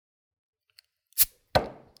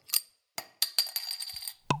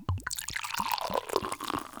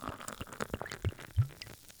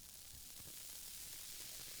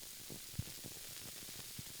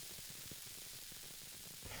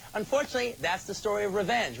Unfortunately, that's the story of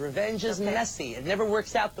revenge. Revenge is messy. It never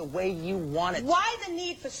works out the way you want it. Why the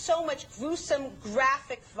need for so much gruesome,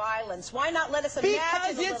 graphic violence? Why not let us imagine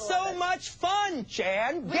Because a little it's so of it? much fun,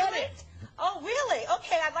 Jan. Really? Get it? Oh, really?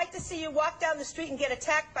 Okay, I'd like to see you walk down the street and get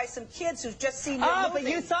attacked by some kids who've just seen your movie.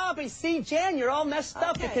 But you saw me. See, Jan, you're all messed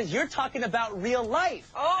up because you're talking about real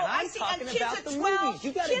life. Oh, and I'm I see. talking And kids about at the 12, movies.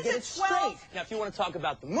 You got to kids get at it 12. straight. Now, if you want to talk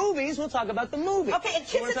about the movies, we'll talk about the movies. Okay, and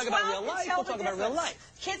if you kids want to at talk 12 about real life, can tell we'll the talk about real difference.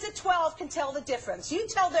 life. Kids at 12 can tell the difference. You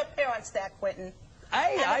tell their parents that, Quentin.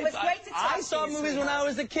 Hey, And it was great to talk I saw to you, movies when I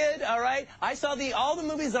was a kid, all right? I saw all the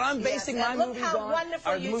movies that I'm basing my movies on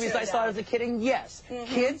are the movies I saw as a kid. And yes,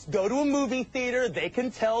 kids go to a movie theater, they can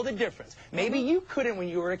tell the difference. Maybe you couldn't when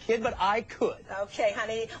you were a kid, but I could. Okay,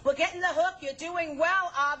 honey. We're getting the hook. You're doing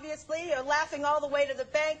well, obviously. You're laughing all the way to the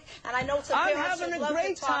bank. And I know some I'm parents having would a love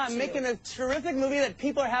great to talk time to you. making a terrific movie that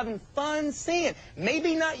people are having fun seeing.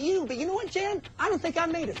 Maybe not you, but you know what, Jan? I don't think I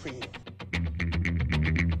made it for you.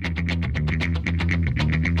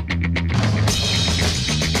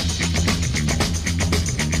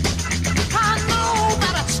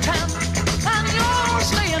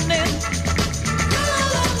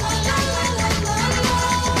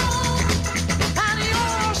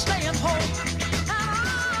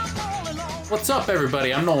 What's up,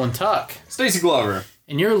 everybody? I'm Nolan Tuck. Stacy Glover.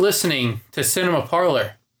 And you're listening to Cinema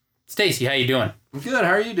Parlor. Stacy, how you doing? I'm good.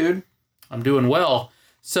 How are you, dude? I'm doing well.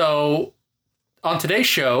 So, on today's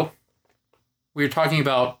show, we were talking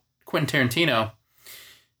about Quentin Tarantino.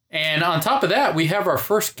 And on top of that, we have our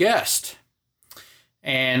first guest.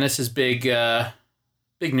 And this is big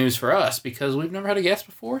news for us because we've never had a guest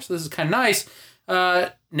before, so this is kind of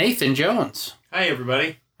nice. Nathan Jones. Hi,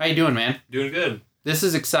 everybody. How you doing, man? Doing good. This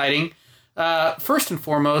is exciting. First and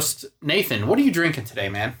foremost, Nathan, what are you drinking today,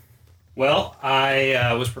 man? Well,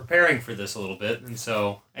 I was preparing for this a little bit, and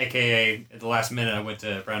so, AKA, at the last minute, I went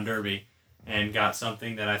to Brown Derby and got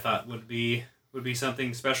something that I thought would be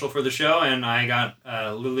something special for the show, and I got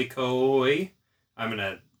Lilikoi. I'm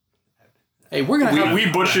gonna. Hey,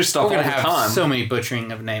 we butcher stuff all the time. Have so many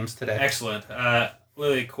butchering of names today. Excellent.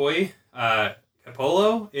 Lilikoi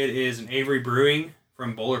Capolo. It is an Avery Brewing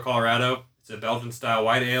from Boulder, Colorado. It's a Belgian-style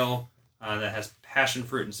white ale that has passion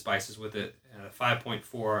fruit and spices with it,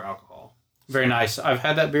 5.4 alcohol. Very nice. I've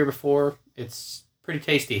had that beer before. It's pretty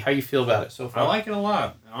tasty. How you feel about it so far? I like it a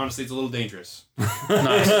lot. Honestly, it's a little dangerous.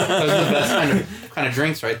 Nice. Those are the best kind of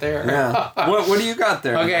drinks right there. Yeah. What do you got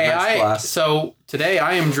there? Okay, so today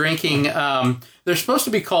I am drinking. They're supposed to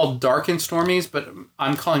be called dark and stormies, but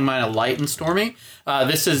I'm calling mine a light and stormy.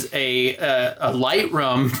 This is a light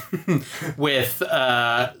rum with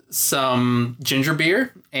some ginger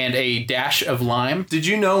beer and a dash of lime. Did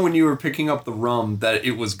you know when you were picking up the rum that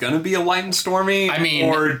it was going to be a light and stormy? I mean,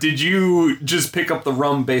 or did you just pick up the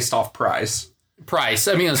rum based off price? Price.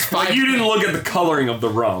 I mean, it was $5. Like you didn't look at the coloring of the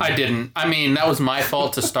rum. I didn't. I mean, that was my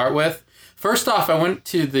fault to start with. First off, I went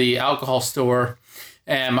to the alcohol store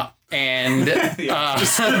and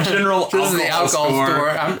just the general alcohol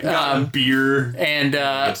store. Beer. And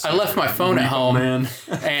I left my phone at home. Man.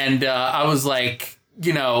 And I was like,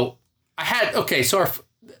 so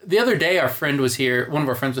the other day our friend was here, one of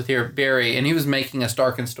our friends was here, Barry, and he was making us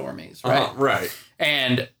dark and stormies, right? Right.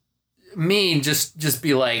 And me just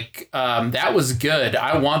be like, that was good.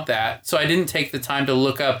 I want that. So I didn't take the time to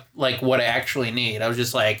look up like what I actually need. I was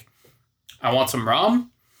just like, I want some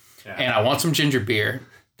rum and I want some ginger beer.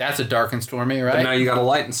 That's a dark and stormy, right? But now you got a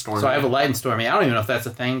light and stormy. So I have a light and stormy. I don't even know if that's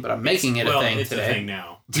a thing, but I'm making it a thing it's today. It's a thing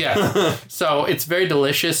now. Yeah. So it's very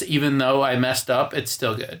delicious. Even though I messed up, it's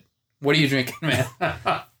still good. What are you drinking, man?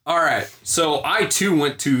 All right. So I, too,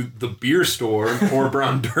 went to the beer store or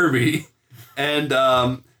Brown Derby, and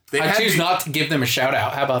I choose not to give them a shout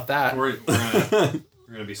out. How about that? We're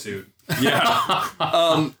gonna be sued. Yeah.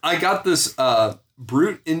 I got this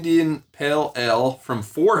Brute Indian Pale Ale from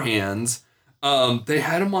Four Hands. They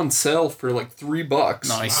had them on sale for like $3.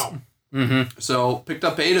 Nice. Wow. Mm-hmm. So picked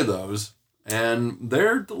up 8 of those, and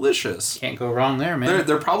they're delicious. Can't go wrong there, man.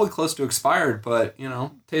 They're probably close to expired, but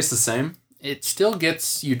taste the same. It still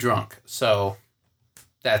gets you drunk, so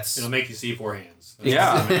that's It'll make you see Four Hands.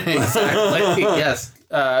 Yeah. Exactly. Yes.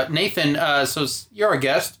 Nathan, so you're our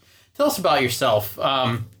guest. Tell us about yourself.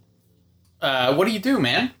 What do you do,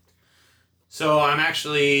 man? So I'm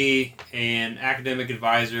actually an academic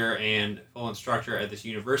advisor and full instructor at this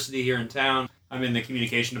university here in town. I'm in the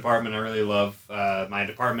communication department. I really love my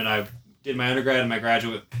department. I did my undergrad and my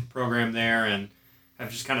graduate program there, and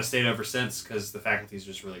I've just kind of stayed ever since because the faculty is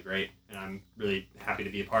just really great, and I'm really happy to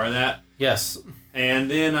be a part of that. Yes.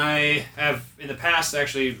 And then I have, in the past,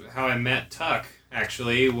 actually, how I met Tuck,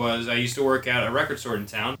 actually, was I used to work at a record store in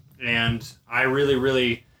town, and I really,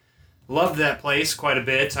 really loved that place quite a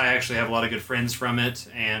bit. I actually have a lot of good friends from it,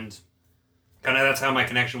 and kind of that's how my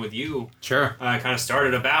connection with you kind of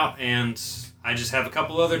started about. And I just have a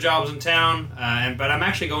couple other jobs in town, but I'm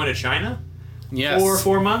actually going to China for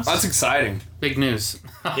 4 months. That's exciting. Big news.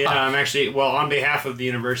 Yeah, I'm actually, on behalf of the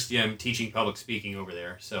university, I'm teaching public speaking over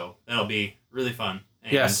there, so that'll be really fun.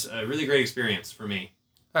 And a really great experience for me.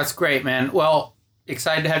 That's great, man. Well,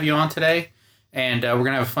 excited to have you on today, and we're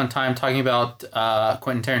going to have a fun time talking about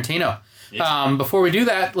Quentin Tarantino. Yes. Before we do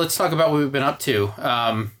that, let's talk about what we've been up to.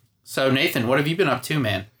 So, Nathan, what have you been up to,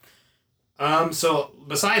 man? So,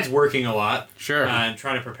 besides working a lot, and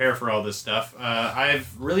trying to prepare for all this stuff,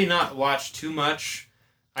 I've really not watched too much.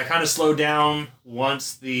 I kind of slowed down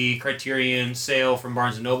once the Criterion sale from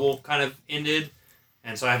Barnes & Noble kind of ended,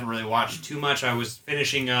 and so I haven't really watched too much. I was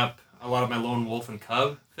finishing up a lot of my Lone Wolf and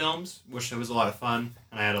Cub films, which was a lot of fun,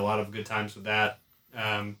 and I had a lot of good times with that.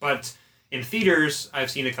 But in theaters, I've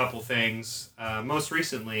seen a couple things. Most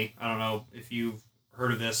recently, I don't know if you've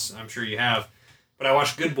heard of this, I'm sure you have, but I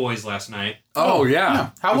watched Good Boys last night. Oh,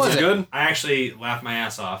 yeah. How was it? Good? I actually laughed my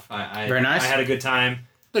ass off. Very nice. I had a good time.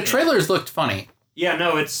 The trailers looked funny. Yeah,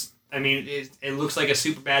 no, it looks like a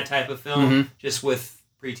Superbad type of film, just with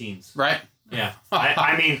preteens. Right. Yeah.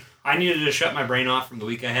 I needed to shut my brain off from the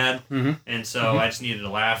week I had, and so I just needed to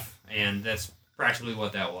laugh, and that's practically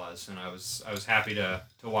what that was. And I was happy to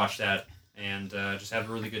watch that and just have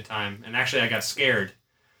a really good time. And actually, I got scared.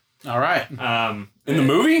 All right. In the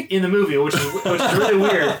movie? In the movie, which is really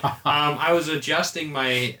weird. I was adjusting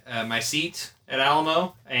my my seat at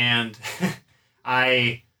Alamo, and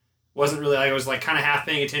I wasn't really. I was like kind of half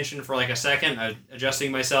paying attention for like a second,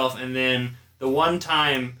 adjusting myself, and then the one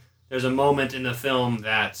time there's a moment in the film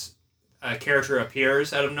that a character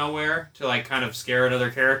appears out of nowhere to like kind of scare another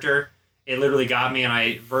character. It literally got me, and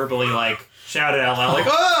I verbally like shouted out loud like,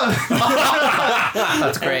 "Oh!"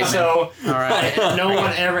 That's great. And so, all right. No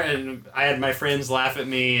one ever, and I had my friends laugh at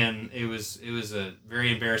me, and it was a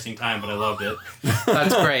very embarrassing time, but I loved it.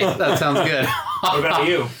 That's great. That sounds good. What about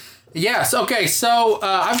you? Yes. Okay. So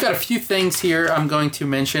I've got a few things here I'm going to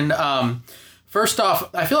mention. First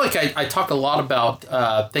off, I feel like I talk a lot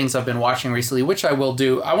about things I've been watching recently, which I will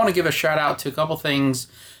do. I want to give a shout out to a couple things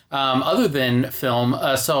other than film.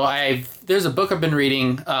 There's a book I've been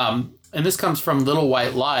reading, and this comes from Little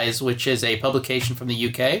White Lies, which is a publication from the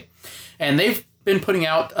UK. And they've been putting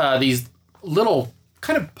out these little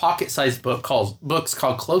kind of pocket-sized books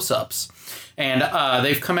called Close-Ups. And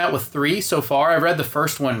they've come out with 3 so far. I read the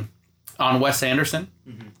first one on Wes Anderson.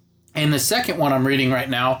 Mm-hmm. And the second one I'm reading right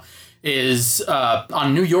now is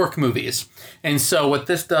on New York movies. And so what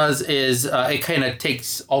this does is it kind of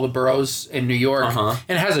takes all the boroughs in New York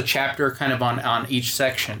and has a chapter kind of on each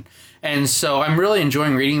section. And so I'm really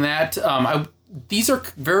enjoying reading that. These are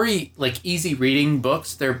very like easy reading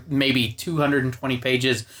books. They're maybe 220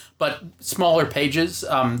 pages, but smaller pages.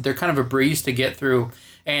 They're kind of a breeze to get through,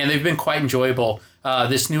 and they've been quite enjoyable.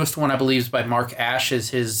 This newest one, I believe, is by Mark Ash,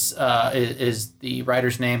 is the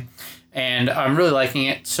writer's name. And I'm really liking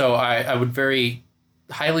it, so I would very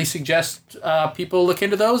highly suggest people look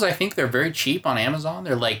into those. I think they're very cheap on Amazon.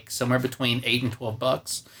 They're like somewhere between $8 and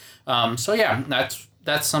 $12. So yeah,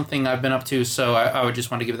 that's something I've been up to. So I would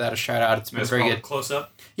just want to give that a shout out. It's been very good. Close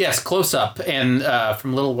Up. Yes, Close Up, and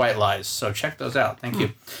from Little White Lies. So check those out. Thank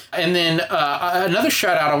you. And then another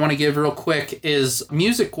shout out I want to give real quick is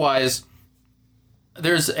music wise.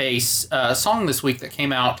 There's a song this week that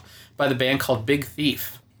came out by the band called Big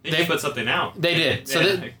Thief. They put something out. They did.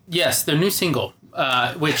 So yes, their new single,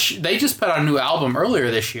 which they just put out a new album earlier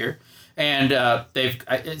this year, and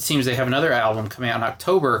it seems they have another album coming out in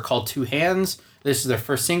October called Two Hands. This is their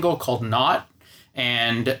first single called Not,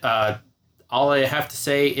 and all I have to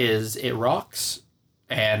say is it rocks,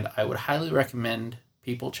 and I would highly recommend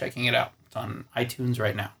people checking it out. It's on iTunes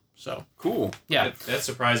right now. So cool. Yeah, that's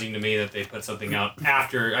surprising to me that they put something out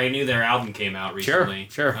after. I knew their album came out recently.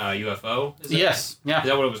 Sure. UFO. Is it? Yes. Yeah. Is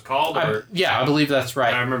that what it was called? I believe that's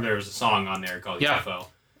right. I remember there was a song on there called UFO.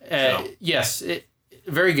 Yes.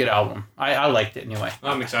 Very good album. I liked it anyway.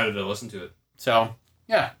 I'm excited to listen to it. So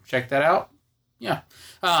yeah, check that out. Yeah.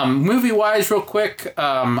 Movie wise, real quick,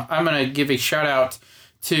 I'm gonna give a shout out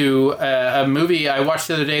to a movie I watched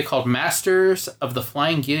the other day called Masters of the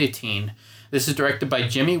Flying Guillotine. This is directed by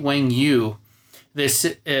Jimmy Wang Yu. This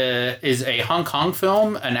is a Hong Kong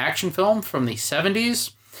film, an action film from the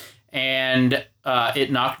 70s, and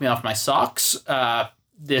it knocked me off my socks. Our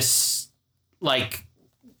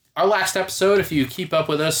last episode, if you keep up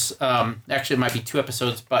with us, actually it might be 2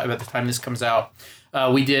 episodes by the time this comes out,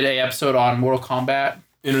 we did an episode on Mortal Kombat.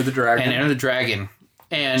 Enter the Dragon. And Enter the Dragon.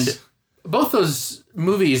 And both those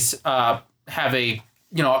movies have a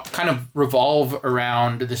kind of revolve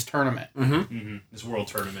around this tournament. This world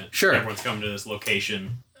tournament. Sure. Everyone's coming to this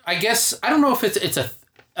location. I guess, I don't know if it's a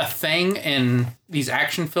thing in these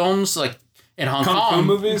action films, like in Hong Kong.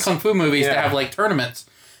 Kung Fu movies that have, like, tournaments.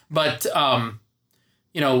 But,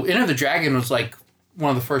 Enter the Dragon was, like, one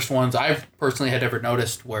of the first ones I personally had ever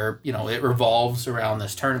noticed where, it revolves around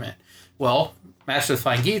this tournament. Well, Master of the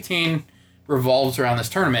Flying Guillotine revolves around this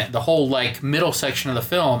tournament. The whole, like, middle section of the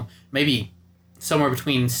film, maybe somewhere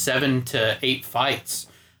between 7 to 8 fights,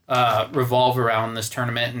 revolve around this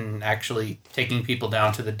tournament and actually taking people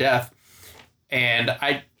down to the death. And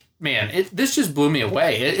this just blew me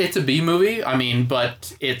away. It's a B movie,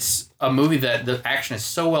 but it's a movie that the action is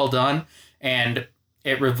so well done, and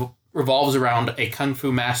it revolves around a kung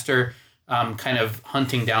fu master kind of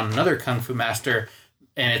hunting down another kung fu master,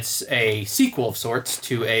 and it's a sequel of sorts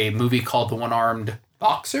to a movie called The One-Armed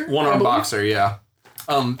Boxer. One-Armed Boxer, yeah.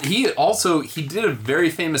 He did a very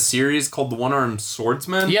famous series called The One-Armed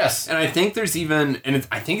Swordsman. Yes. And I think there's even,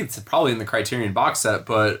 I think it's probably in the Criterion box set,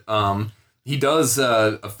 but he does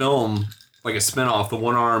a film, like a spinoff, The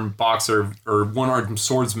One-Armed Boxer or One-Armed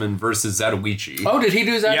Swordsman versus Zatoichi. Oh, did he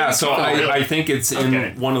do Zatoichi? Yeah, so I think it's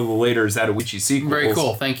in one of the later Zatoichi sequels. Very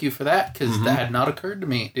cool. Thank you for that, because that had not occurred to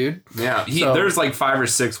me, dude. Yeah, there's like 5 or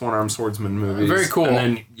 6 One-Armed Swordsman movies. Very cool.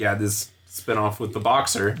 And then, this spinoff with the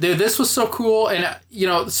boxer. Dude, this was so cool. And,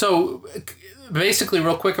 so basically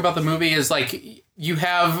real quick about the movie is, like, you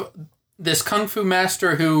have this kung fu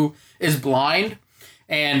master who is blind,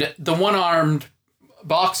 and the one-armed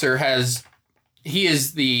boxer he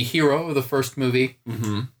is the hero of the first movie.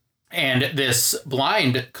 Mm-hmm. And this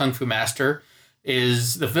blind kung fu master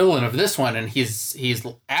is the villain of this one, and he's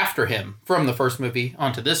after him from the first movie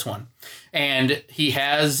onto this one. And he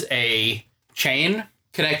has a chain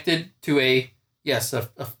connected to it's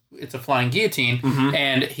a flying guillotine,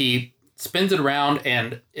 and he spins it around,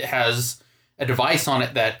 and it has a device on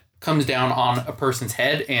it that comes down on a person's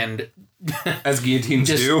head, and as guillotines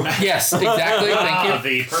do. Yes, exactly. Thank you.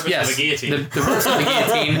 The purpose of the guillotine. The purpose of the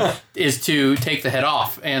guillotine is to take the head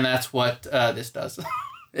off, and that's what this does.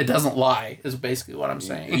 It doesn't lie, is basically what I'm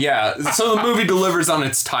saying. Yeah, so the movie delivers on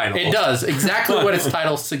its title. It does. Exactly what its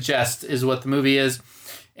title suggests is what the movie is.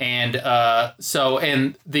 And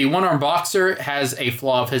and the one-armed boxer has a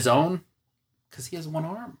flaw of his own, because he has one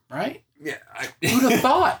arm, right? Yeah. Who'd have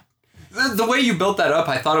thought? The way you built that up,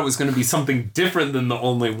 I thought it was going to be something different than the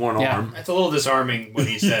only one arm. It's a little disarming what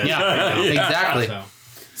he says. Yeah, exactly.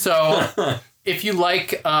 So if you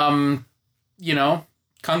like, kung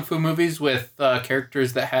fu movies with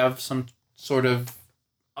characters that have some sort of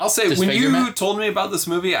I'll say, when you told me about this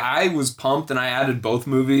movie, I was pumped, and I added both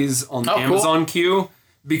movies on the Amazon queue,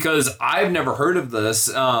 because I've never heard of this.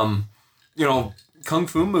 Kung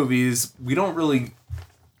fu movies, we don't really...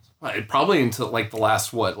 Probably until like the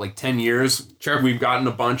last 10 years. Sure. We've gotten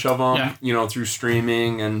a bunch of them, through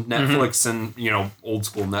streaming and Netflix and old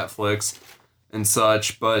school Netflix and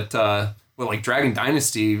such. But like Dragon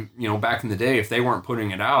Dynasty, back in the day, if they weren't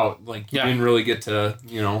putting it out, you didn't really get to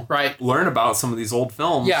learn about some of these old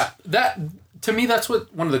films. Yeah, that to me, that's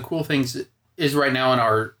what one of the cool things is right now in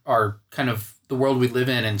our kind of the world we live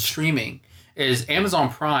in and streaming is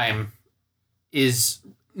Amazon Prime is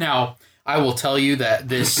now. I will tell you that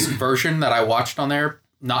this version that I watched on there,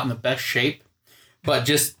 not in the best shape, but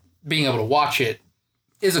just being able to watch it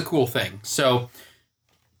is a cool thing. So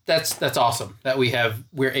that's awesome that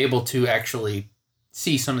we're able to actually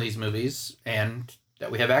see some of these movies and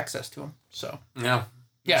that we have access to them. So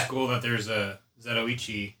it's cool that there's a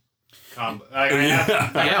Zatoichi combo. I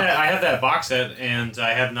have that box set, and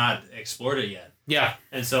I have not explored it yet. Yeah,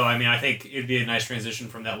 and so I think it'd be a nice transition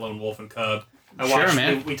from that Lone Wolf and Cub. I watched,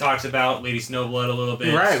 man. We talked about Lady Snowblood a little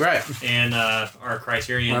bit. Right. And our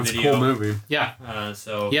Criterion That's video. That's a cool movie. Yeah.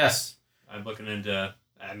 Yes. I'm looking into,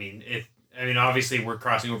 obviously we're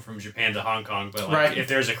crossing over from Japan to Hong Kong, but if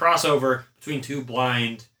there's a crossover between two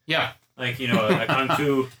blind, a kung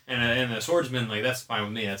fu and a swordsman, that's fine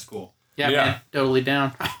with me. That's cool. Yeah. Man. Totally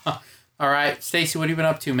down. All right. Stacy, what have you been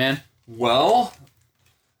up to, man? Well,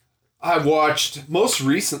 I watched most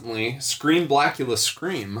recently Scream Blackula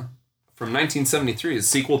Scream. From 1973, a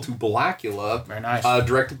sequel to Blackula. Very nice.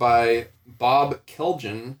 Directed by Bob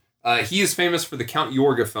Keljan. He is famous for the Count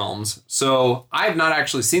Yorga films. So I have not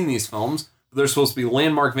actually seen these films. But they're supposed to be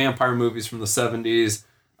landmark vampire movies from the 70s.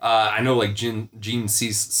 I know Gene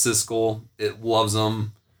Siskel, it loves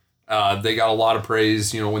them. They got a lot of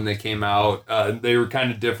praise, when they came out. They were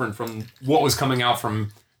kind of different from what was coming out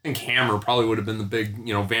from, I think Hammer probably would have been the big,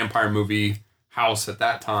 vampire movie house at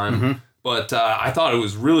that time. Mm-hmm. But I thought it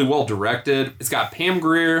was really well directed. It's got Pam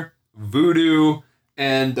Grier, Voodoo,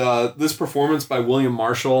 And this performance by William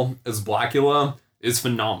Marshall as Blackula is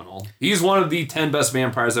phenomenal. He's one of the 10 best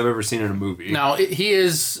vampires I've ever seen in a movie. Now, he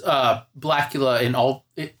is Blackula in all...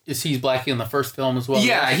 Is he Blackula in the first film as well?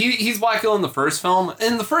 Yeah, he's Blackula in the first film.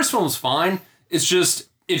 And the first film's fine. It's just...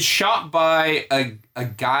 It's shot by a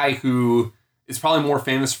guy who is probably more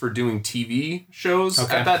famous for doing TV shows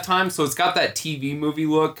at that time. So it's got that TV movie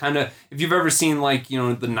look. Kind of... If you've ever seen, like, you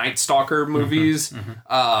know, the Night Stalker movies...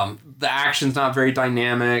 the action's not very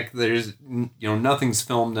dynamic. There's, you know, nothing's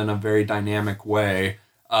filmed in a very dynamic way.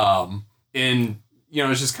 And, you know,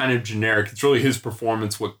 it's just kind of generic. It's really his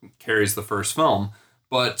performance what carries the first film.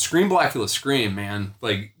 But Scream Blackula Scream, man,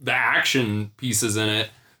 like the action pieces in it.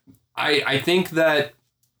 I think that,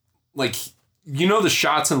 like, you know, the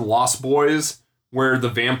shots in Lost Boys where the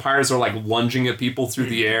vampires are like lunging at people through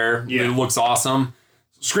the air. Yeah. It looks awesome.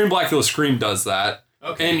 Scream Blackula Scream does that.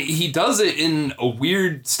 Okay. And he does it in a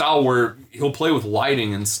weird style where he'll play with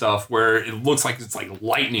lighting and stuff where it looks like it's like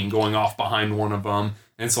lightning going off behind one of them.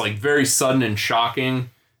 And it's like very sudden and shocking.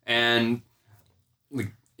 And,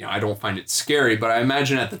 like, you know, I don't find it scary, but I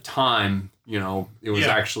imagine at the time, you know, it was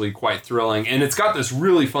actually quite thrilling. And it's got this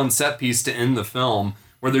really fun set piece to end the film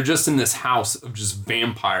where they're just in this house of just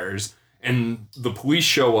vampires and the police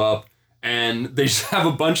show up and they just have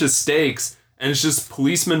a bunch of stakes. And it's just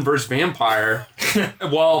policeman versus vampire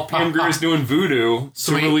while Pam Grier is doing voodoo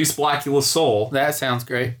to release Blackula's soul. That sounds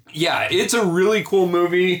great. Yeah, it's a really cool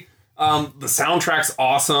movie. The soundtrack's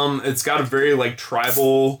awesome. It's got a very like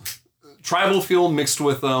tribal feel mixed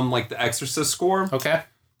with like the Exorcist score. Okay.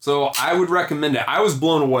 So I would recommend it. I was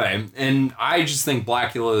blown away, and I just think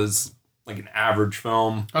Blackula is like an average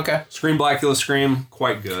film. Okay. Scream Blackula Scream,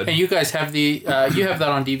 quite good. And you guys have the you have that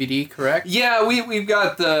on DVD, correct? Yeah, we've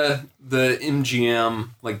got the MGM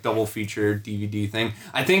like double feature DVD thing.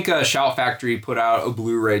 I think Shout Factory put out a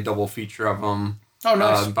Blu-ray double feature of them. Oh,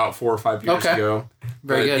 nice. About 4 or 5 years ago.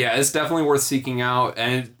 Very good. Yeah, it's definitely worth seeking out,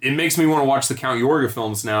 and it makes me want to watch the Count Yorga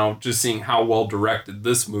films now, just seeing how well directed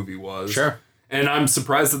this movie was. Sure. And I'm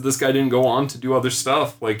surprised that this guy didn't go on to do other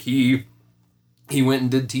stuff. Like he went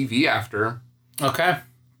and did TV after. Okay.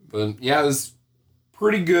 But yeah, it was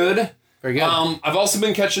pretty good. Very good. I've also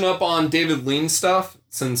been catching up on David Lean stuff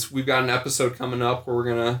since we've got an episode coming up where we're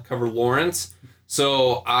gonna cover Lawrence.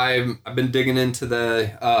 So I've been digging into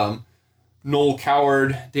the Noel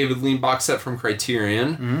Coward David Lean box set from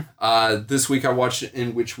Criterion. Mm-hmm. This week I watched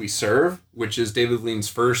In Which We Serve, which is David Lean's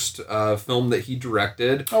first film that he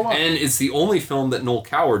directed. Oh, wow. And it's the only film that Noel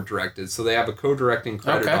Coward directed, so they have a co-directing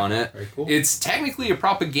credit on it. Very cool. It's technically a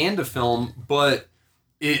propaganda film, but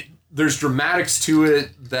there's dramatics to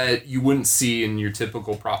it that you wouldn't see in your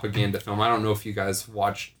typical propaganda film. I don't know if you guys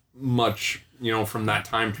watched much, you know, from that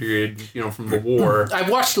time period, you know, from the war. I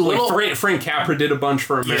watched a little. Like Frank Capra did a bunch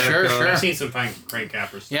for America. Sure. I've seen some Frank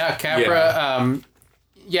Capra stuff. Yeah, Capra.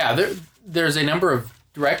 Yeah, there's a number of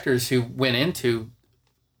directors who went into,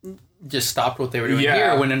 just stopped what they were doing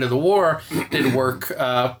here, went into the war, did work,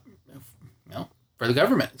 for the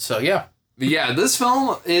government. So yeah. Yeah, this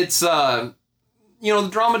film, it's, you know, the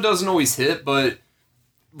drama doesn't always hit, but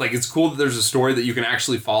like, it's cool that there's a story that you can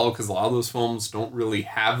actually follow because a lot of those films don't really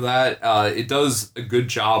have that. It does a good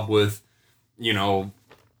job with, you know...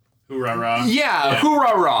 Hoorah-rah. Yeah,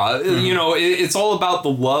 hoorah-rah. Mm-hmm. You know, it's all about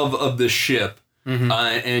the love of the ship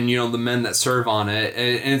and, you know, the men that serve on it.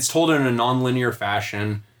 And it's told in a non-linear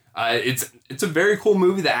fashion. It's a very cool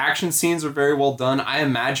movie. The action scenes are very well done. I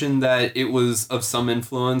imagine that it was of some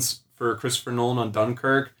influence for Christopher Nolan on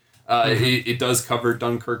Dunkirk. It does cover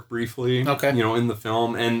Dunkirk briefly, you know, in the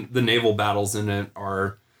film, and the naval battles in it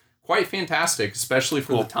are quite fantastic, especially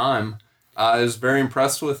for the time. I was very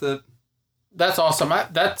impressed with it. That's awesome.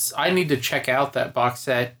 I need to check out that box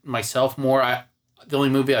set myself more. The only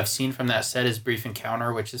movie I've seen from that set is Brief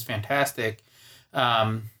Encounter, which is fantastic.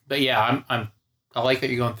 But yeah, I like that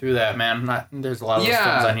you're going through that, man. There's a lot of those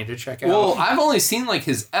films I need to check out. Well, I've only seen like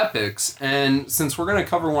his epics, and since we're gonna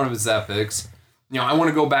cover one of his epics, you know, I want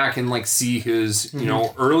to go back and like see his, you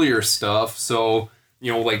know, earlier stuff. So,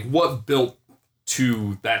 you know, like what built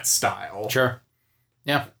to that style. Sure.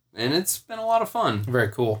 Yeah. And it's been a lot of fun. Very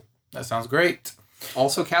cool. That sounds great.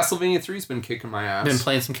 Also, Castlevania 3's been kicking my ass. Been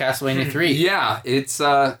playing some Castlevania 3. Yeah, it's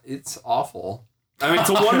awful. I mean, it's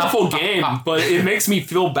a wonderful game, but it makes me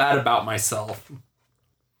feel bad about myself.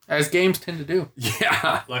 As games tend to do.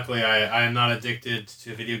 Yeah. Luckily, I am not addicted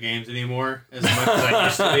to video games anymore as much as I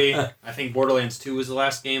used to be. I think Borderlands 2 was the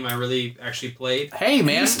last game I really actually played. Hey,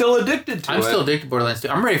 man. You're still addicted to it. I'm still addicted to Borderlands 2.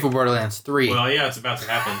 I'm ready for Borderlands 3. Well, yeah, it's about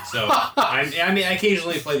to happen. So, I mean, I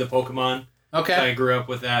occasionally play the Pokemon. Okay. So I grew up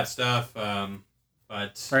with that stuff.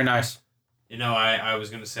 But very nice. I was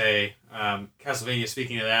going to say, Castlevania,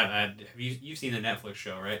 speaking of that, you've seen the Netflix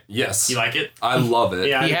show, right? Yes. You like it? I love it.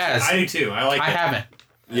 Yeah, He has. I do too. I like it. I haven't.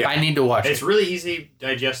 Yeah. I need to watch It's it. really easy to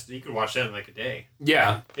digest. You could watch that in like a day.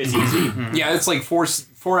 Yeah. It's easy. Yeah, it's like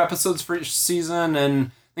four episodes for each season, and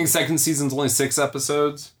I think second season's only 6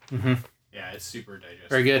 episodes. Yeah, it's super digestible.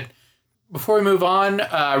 Very good. Before we move on,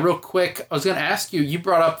 real quick, I was going to ask you, you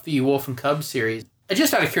brought up the Wolf and Cub series.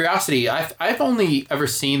 Just out of curiosity, I've only ever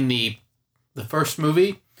seen the first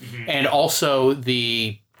movie and also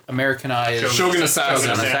the Americanized Shogun Assassin.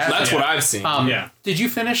 Shogun Assassin. That's what I've seen. Yeah. Did you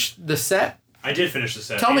finish the set? I did finish the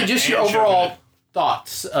set. Tell me just your and overall Shogun.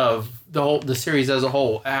 thoughts of the series as a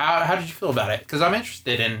whole. How did you feel about it? Because I'm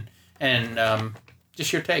interested in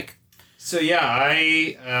just your take. So yeah,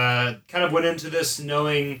 I kind of went into this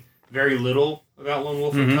knowing very little about Lone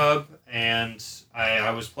Wolf and Cub, and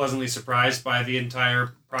I was pleasantly surprised by the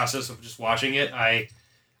entire process of just watching it. I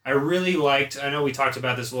really liked. I know we talked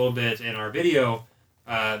about this a little bit in our video.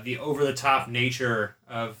 The over the top nature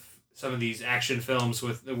of some of these action films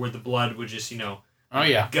where the blood would just Oh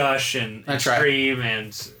yeah, gush and That's right. scream,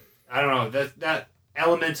 and I don't know that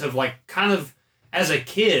element of like kind of as a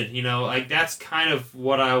kid, like that's kind of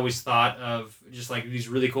what I always thought of, just like these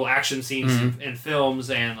really cool action scenes in films,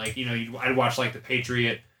 and like I'd watch like The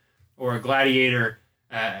Patriot or Gladiator,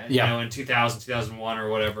 in 2000, 2001 or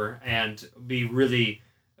whatever, and be really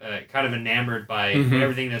kind of enamored by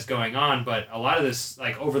everything that's going on. But a lot of this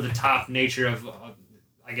like over the top nature of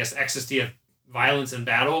I guess ecstasy of violence and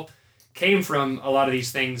battle came from a lot of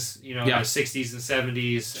these things, in the 60s and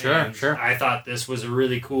 70s. Sure. I thought this was a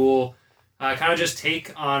really cool kind of just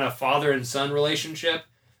take on a father and son relationship.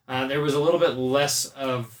 There was a little bit less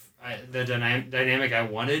of the dynamic I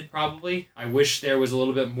wanted, probably. I wish there was a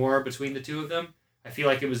little bit more between the two of them. I feel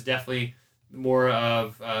like it was definitely more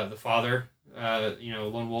of the father,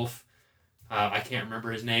 Lone Wolf. I can't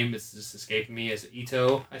remember his name. It's just escaping me. As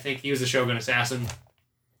Ito, I think. He was the Shogun Assassin.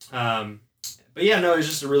 But yeah, no, it was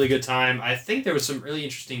just a really good time. I think there was some really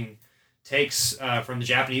interesting takes from the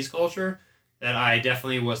Japanese culture that I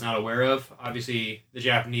definitely was not aware of. Obviously, the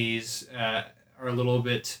Japanese are a little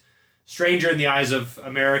bit stranger in the eyes of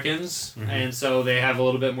Americans, and so they have a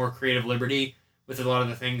little bit more creative liberty with a lot of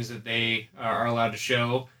the things that they are allowed to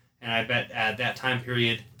show. And I bet at that time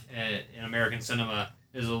period in American cinema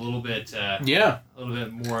is a little bit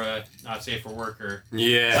more not safe for work or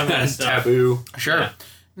some kind of stuff. Taboo. Sure. Yeah.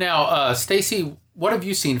 Now, Stacy, what have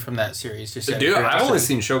you seen from that series? Just out of Dude, I've curiosity. only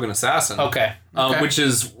seen Shogun Assassin. Okay. Which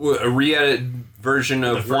is a re-edited version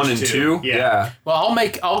of The 1 first and two. 2. Yeah. Well,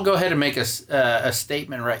 I'll go ahead and make a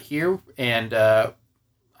statement right here, and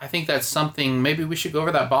I think that's something maybe we should go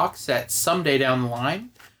over that box set someday down the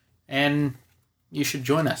line, and you should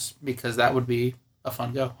join us because that would be a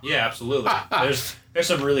fun go. Yeah, absolutely. There's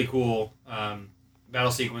some really cool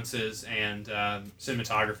battle sequences and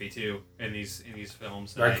cinematography too in these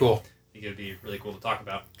films. Very cool. I think it'd be really cool to talk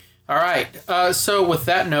about. All right. So with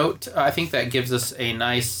that note, I think that gives us a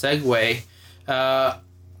nice segue.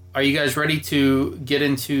 Are you guys ready to get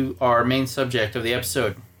into our main subject of the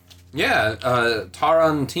episode? Yeah,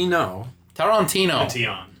 Tarantino.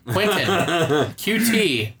 Tion. Quentin.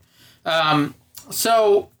 QT.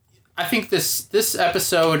 So I think this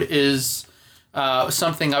episode is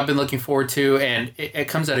something I've been looking forward to, and it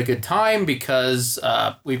comes at a good time because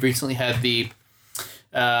we've recently had the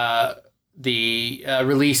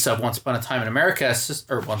release of Once Upon a Time in America, Once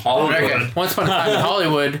Upon a Time in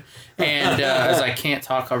Hollywood, and as I can't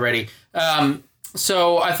talk already.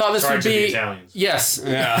 So I thought this would be... Italians. Yes.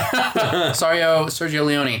 Yeah. Sergio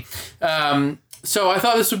Leone. So I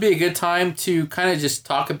thought this would be a good time to kind of just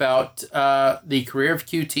talk about the career of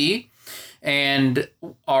QT, and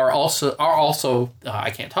our I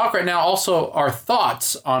can't talk right now, also our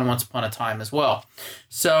thoughts on Once Upon a Time as well.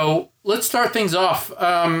 So let's start things off.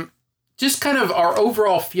 Just kind of our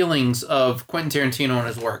overall feelings of Quentin Tarantino and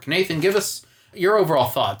his work. Nathan, give us your overall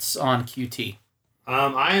thoughts on QT.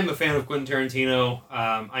 I am a fan of Quentin Tarantino.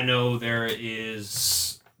 I know there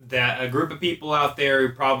is a group of people out there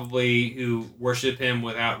who worship him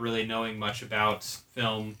without really knowing much about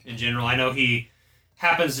film in general. I know he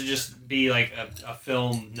happens to just be like a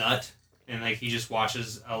film nut, and like he just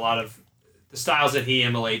watches a lot of the styles that he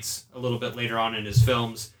emulates a little bit later on in his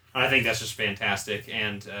films. And I think that's just fantastic,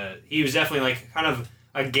 and he was definitely like kind of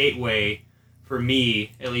a gateway for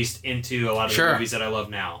me, at least, into a lot of the movies that I love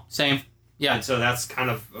now. Same. Yeah. And so that's kind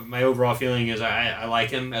of my overall feeling is I like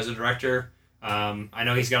him as a director. I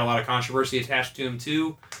know he's got a lot of controversy attached to him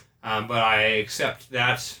too, but I accept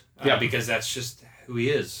that because that's just who he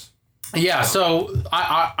is. Yeah, so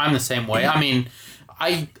I'm the same way. I mean,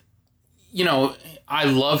 you know, I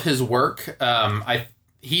love his work.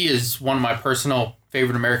 He is one of my personal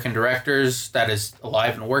favorite American directors that is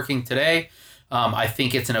alive and working today. I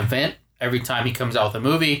think it's an event every time he comes out with a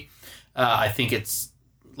movie. I think it's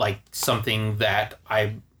like something that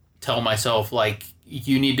I tell myself, like,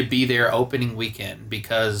 you need to be there opening weekend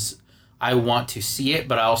because I want to see it,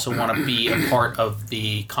 but I also want to be a part of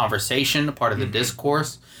the conversation, a part of the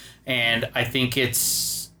discourse. And I think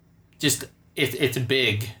it's just, it's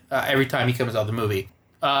big every time he comes out with a movie.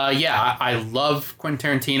 I love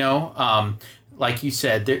Quentin Tarantino. Like you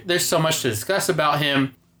said, there's so much to discuss about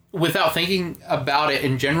him without thinking about it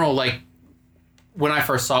in general. Like, when I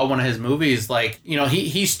first saw one of his movies, like, you know,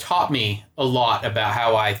 he's taught me a lot about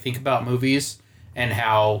how I think about movies and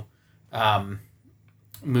how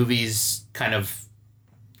movies kind of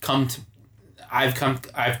I've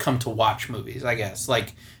come to watch movies, I guess.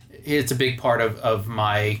 Like, it's a big part of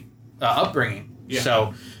my upbringing. Yeah.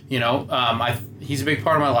 So, you know, he's a big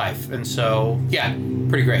part of my life. And so, yeah,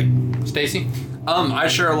 pretty great. Stacy? I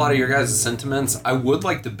share a lot of your guys' sentiments. I would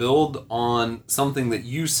like to build on something that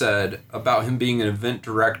you said about him being an event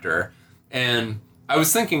director. And I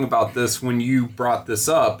was thinking about this when you brought this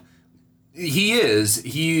up. His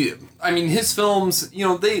films, you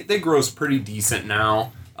know, they gross pretty decent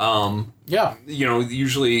now. You know,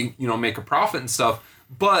 usually, you know, make a profit and stuff.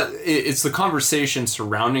 But it's the conversation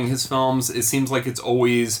surrounding his films. It seems like it's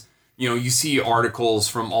always, you know, you see articles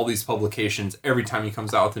from all these publications every time he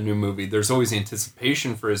comes out with a new movie. There's always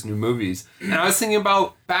anticipation for his new movies. And I was thinking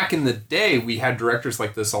about back in the day, we had directors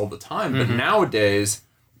like this all the time. But nowadays,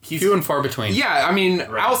 he's few and far between. Yeah, I mean,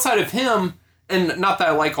 outside of him, and not that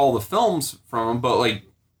I like all the films from him, but like,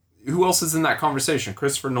 who else is in that conversation?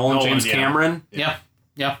 Christopher Nolan, James Cameron? Yeah.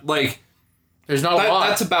 Like, there's not a lot.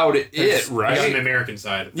 That's about it, right? On the American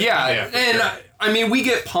side. Yeah, and I mean, we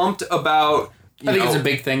get pumped about. I think it's a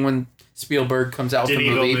big thing when Spielberg comes out with a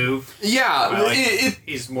movie. Move? Yeah,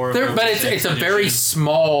 he's more. But it's a very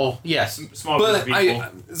small, small group of people.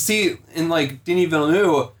 I see in like Denis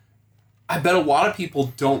Villeneuve. I bet a lot of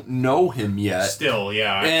people don't know him yet. Still,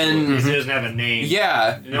 yeah, and he doesn't have a name.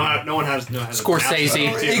 Yeah, no one has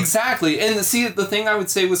Scorsese. Exactly, and see, the thing I would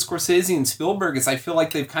say with Scorsese and Spielberg is I feel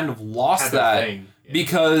like they've kind of lost that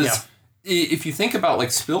because if you think about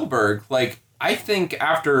like Spielberg, like I think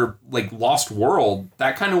after like Lost World,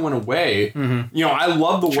 that kind of went away. Mm-hmm. You know, I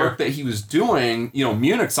love the work that he was doing. You know,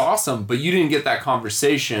 Munich's awesome, but you didn't get that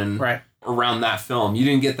conversation around that film. You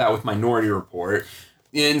didn't get that with Minority Report.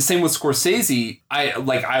 And same with Scorsese. I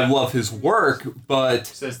love his work, but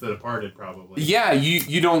says The Departed probably. Yeah,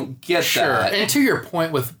 you don't get that. And to your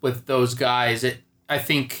point with those guys, I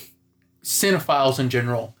think cinephiles in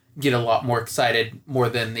general get a lot more excited more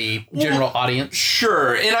than the general audience.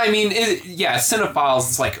 Sure. And I mean, cinephiles,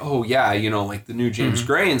 it's like, oh yeah, you know, like the new James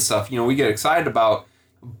Gray and stuff, you know, we get excited about.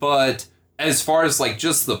 But as far as like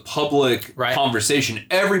just the public conversation,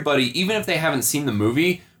 everybody, even if they haven't seen the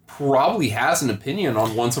movie, probably has an opinion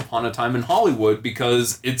on Once Upon a Time in Hollywood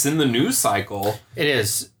because it's in the news cycle. It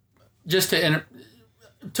is. Just to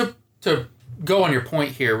go on your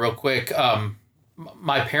point here real quick,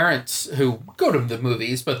 my parents who go to the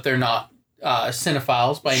movies, but they're not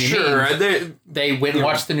cinephiles by any means. They went and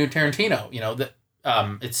watched the new Tarantino. You know, that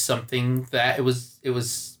it's something that it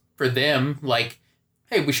was for them like,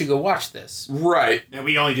 hey, we should go watch this. Right. And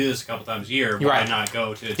we only do this a couple times a year. Why not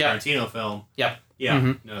go to a Tarantino film? Yep. Yeah.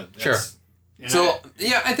 Mm-hmm. No, sure. So,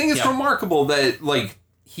 I think it's remarkable that, like,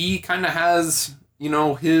 he kind of has, you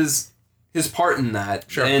know, his part in that.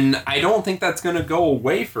 Sure. And I don't think that's going to go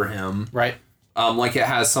away for him. Right. Like it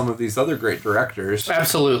has some of these other great directors.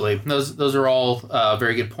 Absolutely. Those are all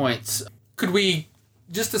very good points. Could we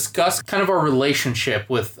just discuss kind of our relationship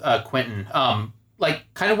with Quentin? Like,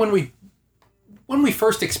 kind of when we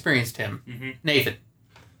first experienced him. Nathan.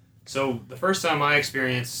 So, the first time I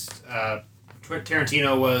experienced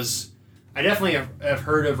Tarantino was, I definitely have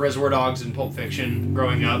heard of Reservoir Dogs and Pulp Fiction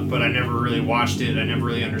growing up, but I never really watched it. I never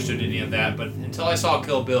really understood any of that. But until I saw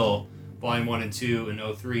Kill Bill, Volume 1 and 2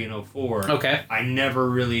 in 03 and 04, I never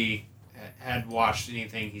really had watched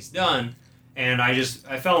anything he's done. And I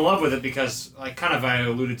fell in love with it because, like kind of I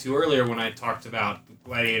alluded to earlier when I talked about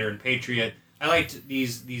Gladiator and Patriot, I liked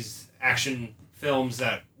these action films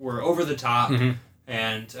that were over the top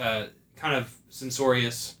and kind of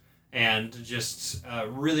censorious. And just a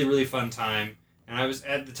really, really fun time. And I was,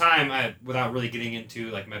 at the time, without really getting into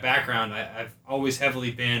like my background, I've always heavily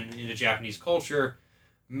been into Japanese culture,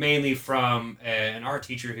 mainly from an art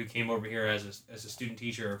teacher who came over here as a student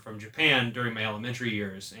teacher from Japan during my elementary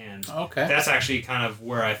years. And that's actually kind of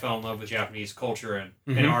where I fell in love with Japanese culture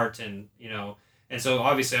and art and, you know, And so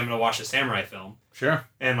obviously I'm going to watch a samurai film. Sure.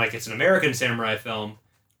 And like it's an American samurai film,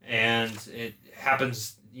 and it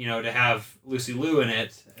happens, to have Lucy Liu in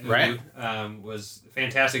it, who right. Was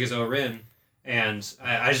fantastic as O-Rin. And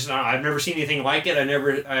I've never seen anything like it.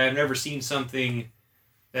 I've never seen something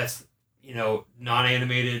that's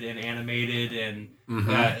non-animated and animated and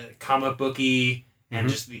comic booky and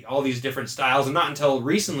just all these different styles. And not until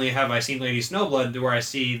recently have I seen Lady Snowblood, where I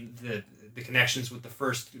see the connections with the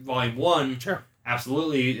first volume 1. Sure.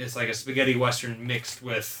 Absolutely, it's like a spaghetti western mixed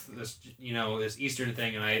with this, this Eastern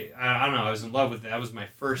thing, and I don't know, I was in love with it. That was my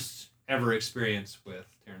first ever experience with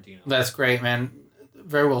Tarantino. That's great, man.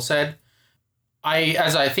 Very well said.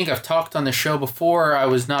 As I think I've talked on the show before, I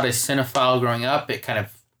was not a cinephile growing up. It kind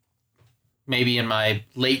of, maybe in my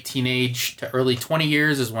late teenage to early 20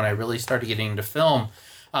 years is when I really started getting into film.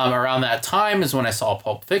 Around that time is when I saw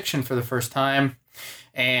Pulp Fiction for the first time,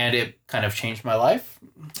 and it kind of changed my life.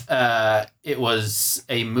 It was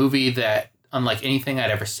a movie that, unlike anything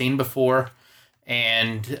I'd ever seen before,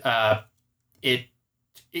 and it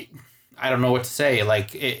I don't know what to say.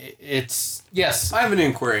 Like, it's... Yes. I have an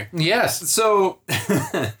inquiry. Yes. So,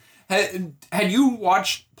 had you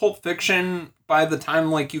watched Pulp Fiction by the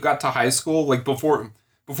time, like, you got to high school? Like, before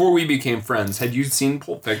we became friends, had you seen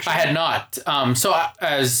Pulp Fiction? I had not.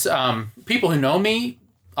 As people who know me,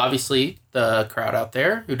 obviously the crowd out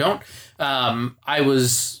there who don't, I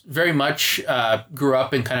was very much grew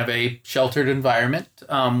up in kind of a sheltered environment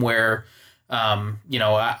where,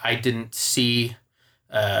 I didn't see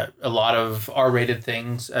a lot of R-rated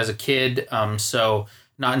things as a kid. So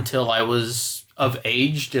not until I was of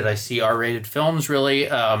age did I see R-rated films, really.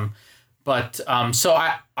 So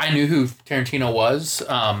I knew who Tarantino was.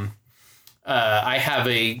 I have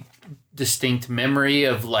a distinct memory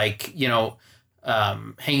of, like,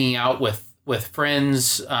 hanging out with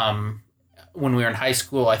friends when we were in high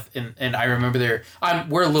school. And I remember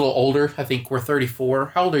we're a little older. I think we're 34.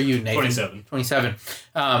 How old are you, Nathan? 27.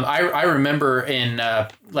 I remember in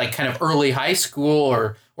like kind of early high school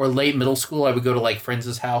or late middle school, I would go to like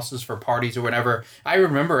friends' houses for parties or whatever. I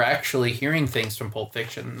remember actually hearing things from Pulp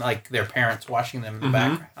Fiction, like their parents watching them in the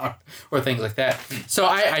background or things like that. So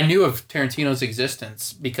I knew of Tarantino's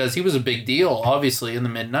existence because he was a big deal, obviously, in the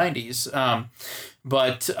mid-90s.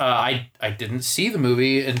 But I didn't see the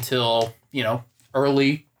movie until,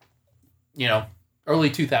 early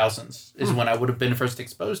 2000s is when I would have been first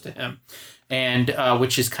exposed to him. And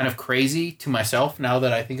which is kind of crazy to myself now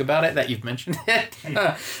that I think about it, that you've mentioned it.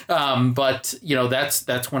 But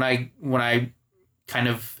that's when I kind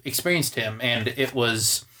of experienced him, and it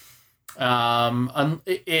was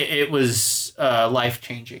life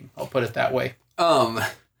changing. I'll put it that way.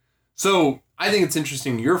 So I think it's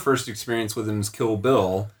interesting. Your first experience with him is Kill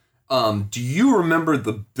Bill. Do you remember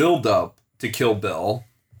the build up to Kill Bill?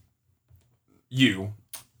 You?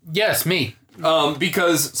 Yes, me.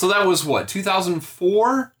 Because that was what,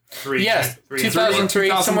 2004? Yes,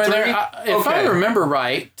 2003, somewhere there. If I remember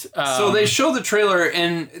right. So they show the trailer,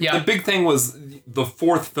 and the big thing was the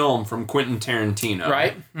fourth film from Quentin Tarantino.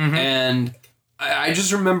 Right. Mm-hmm. And I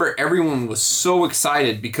just remember everyone was so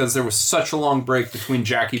excited because there was such a long break between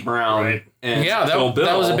Jackie Brown and Kill Bill.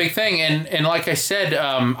 That was a big thing. And like I said,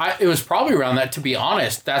 it was probably around that, to be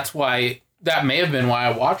honest. That may have been why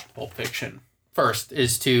I watched Pulp Fiction first,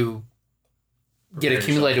 is to get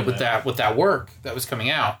accumulated with that work that was coming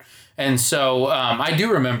out. And so I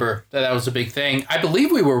do remember that was a big thing. I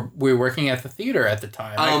believe we were working at the theater at the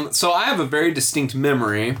time. So I have a very distinct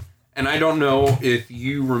memory, and I don't know if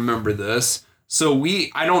you remember this. So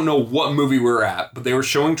I don't know what movie we were at, but they were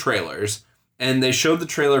showing trailers, and they showed the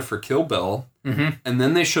trailer for Kill Bill, and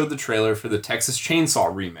then they showed the trailer for the Texas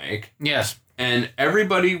Chainsaw remake. Yes. And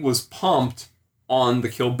everybody was pumped on the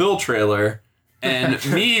Kill Bill trailer, and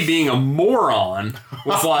me being a moron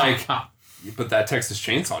was like, but that Texas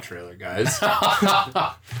Chainsaw trailer, guys.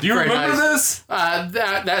 Do you remember this?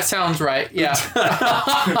 That sounds right, yeah.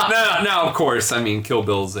 Now, of course, I mean, Kill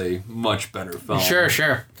Bill's a much better film.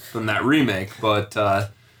 Sure. Than that remake, but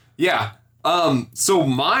yeah. So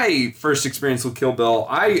my first experience with Kill Bill,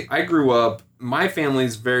 I grew up, my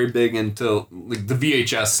family's very big into like the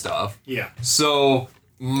VHS stuff. Yeah. So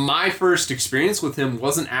my first experience with him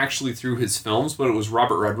wasn't actually through his films, but it was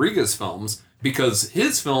Robert Rodriguez films, because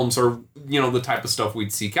his films are, the type of stuff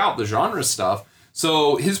we'd seek out, the genre stuff.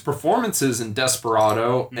 So his performances in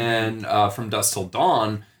Desperado and From Dusk Till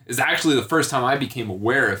Dawn is actually the first time I became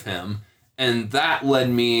aware of him. And that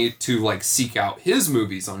led me to like seek out his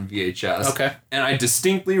movies on VHS. Okay. And I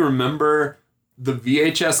distinctly remember the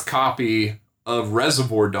VHS copy of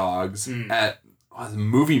Reservoir Dogs at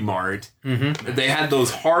Movie Mart. Mm-hmm. They had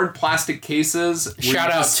those hard plastic cases.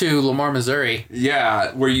 Shout out to Lamar, Missouri.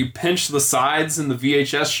 Yeah, where you pinch the sides and the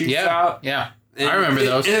VHS shoots out. Yeah, I remember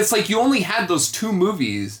those. And it's like you only had those 2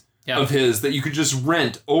 movies of his that you could just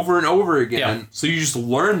rent over and over again. So you just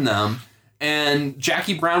learn them. And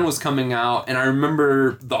Jackie Brown was coming out, and I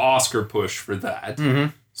remember the Oscar push for that.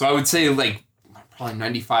 Mm-hmm. So I would say like probably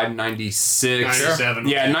 95, 96. 97.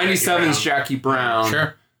 Yeah, 97 is Jackie Brown.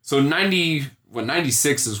 Sure. So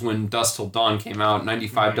 96 is when Dusk Till Dawn came out,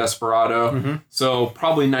 95 Desperado. Mm-hmm. So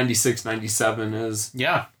probably 96, 97 is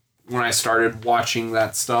when I started watching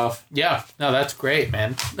that stuff. Yeah, no, that's great,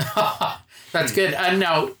 man. That's good. And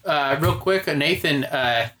now, real quick, Nathan,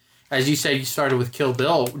 as you said, you started with Kill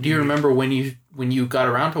Bill. Do you remember when you got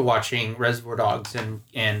around to watching Reservoir Dogs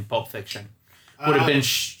and Pulp Fiction? Would it have been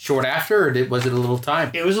short after, or was it a little time?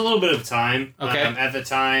 It was a little bit of time. Okay. At the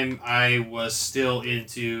time, I was still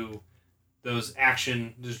into those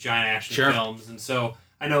giant action films, and so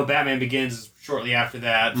I know Batman Begins shortly after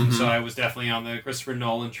that, and so I was definitely on the Christopher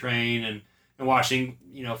Nolan train and watching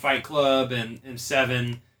Fight Club and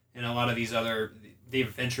Seven and a lot of these other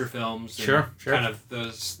David Fincher films. And sure. Kind of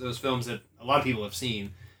those films that a lot of people have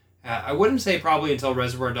seen. I wouldn't say probably until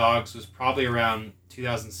Reservoir Dogs was probably around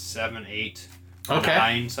 2007, 8. Okay.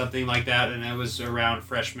 9, something like that, and that was around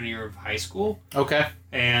freshman year of high school. Okay.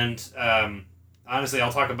 And honestly,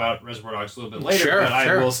 I'll talk about Reservoir Dogs a little bit later, but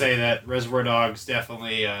I will say that Reservoir Dogs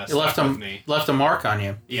definitely stuck with me. Left a mark on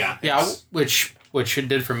you. Yeah. Yeah, which it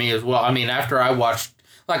did for me as well. I mean, after I watched,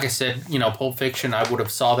 like I said, Pulp Fiction, I would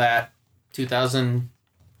have saw that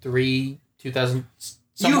 2003, 2000.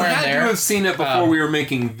 You had to have seen it before we were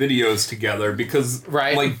making videos together because,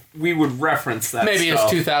 like, we would reference that. Maybe stuff.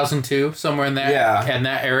 It's 2002, somewhere in that, in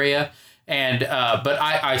that area. And but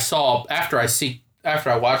I saw after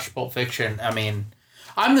I watched Pulp Fiction. I mean,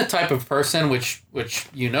 I'm the type of person which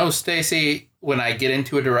Stacey, when I get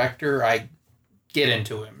into a director, I get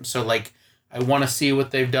into him. So like, I want to see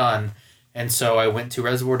what they've done, and so I went to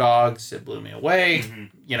Reservoir Dogs. It blew me away.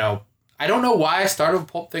 Mm-hmm. I don't know why I started with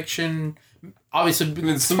Pulp Fiction. Obviously,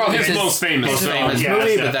 it's probably his most famous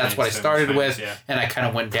movie, but that's what I started with, and I kind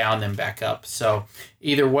of went down then back up. So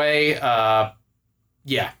either way,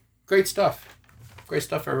 great stuff. Great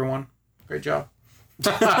stuff, everyone. Great job.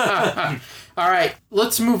 All right,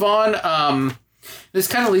 let's move on. This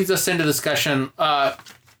kind of leads us into discussion.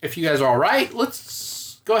 If you guys are all right,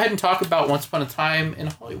 let's go ahead and talk about Once Upon a Time in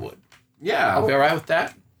Hollywood. Yeah. I'll be all right with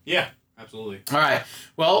that? Yeah, absolutely. All right.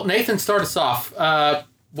 Well, Nathan, start us off.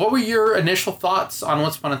 What were your initial thoughts on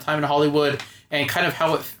Once Upon a Time in Hollywood and kind of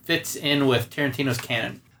how it fits in with Tarantino's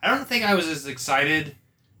canon? I don't think I was as excited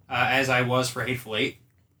as I was for Hateful Eight,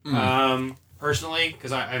 personally,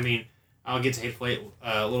 because I mean, I'll get to Hateful Eight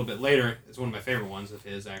a little bit later. It's one of my favorite ones of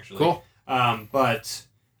his, actually. Cool. But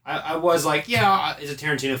I was like, it's a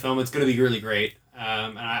Tarantino film. It's going to be really great,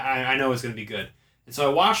 and I know it's going to be good. And so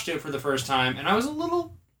I watched it for the first time, and I was a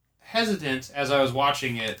little hesitant as I was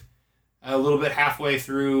watching it. A little bit halfway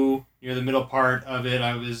through, near the middle part of it,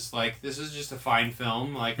 I was like, this is just a fine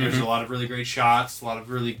film. Like, there's a lot of really great shots, some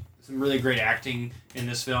really great acting in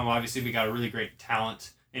this film. Obviously, we got a really great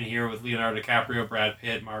talent in here with Leonardo DiCaprio, Brad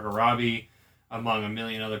Pitt, Margot Robbie, among a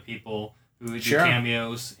million other people who do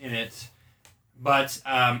cameos in it. But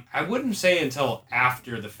I wouldn't say until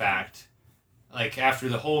after the fact, like after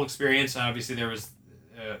the whole experience. Obviously, there was,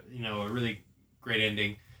 a really great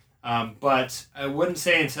ending. But I wouldn't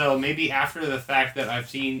say until maybe after the fact that I've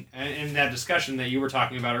seen in that discussion that you were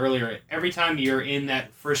talking about earlier. Every time you're in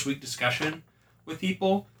that first week discussion with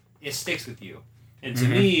people, it sticks with you. And to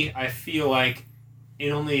me, I feel like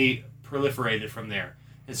it only proliferated from there.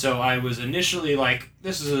 And so I was initially like,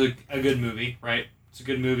 this is a good movie, right? It's a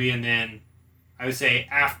good movie. And then I would say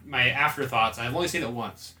my afterthoughts, I've only seen it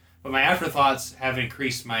once, but my afterthoughts have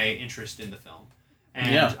increased my interest in the film.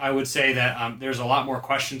 And I would say that there's a lot more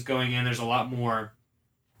questions going in. There's a lot more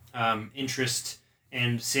interest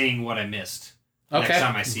in seeing what I missed next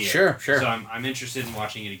time I see it. Sure. So I'm interested in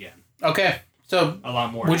watching it again. Okay. So a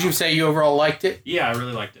lot more. Would you say you overall liked it? Yeah, I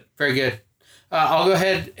really liked it. Very good. I'll go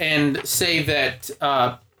ahead and say that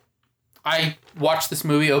I watched this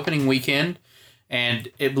movie opening weekend, and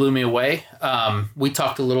it blew me away. We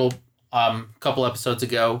talked a little couple episodes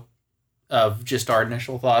ago of just our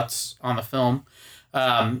initial thoughts on the film.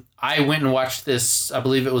 I went and watched this, I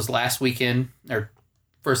believe it was last weekend, or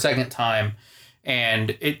for a second time,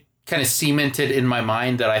 and it kind of cemented in my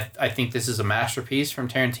mind that I think this is a masterpiece from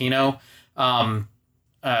Tarantino.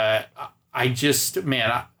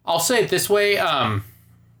 I'll say it this way. I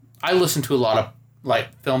listen to a lot of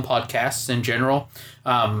like film podcasts in general.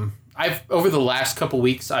 Over the last couple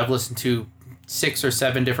weeks, I've listened to 6 or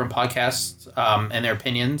 7 different podcasts and their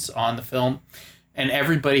opinions on the film, and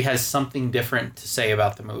everybody has something different to say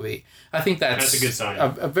about the movie. I think that's a good sign.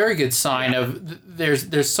 A very good sign of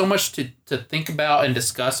there's so much to think about and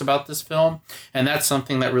discuss about this film, and that's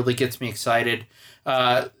something that really gets me excited.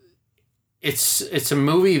 It's a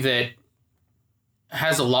movie that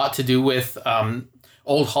has a lot to do with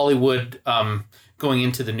old Hollywood going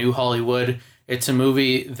into the new Hollywood. It's a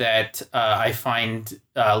movie that I find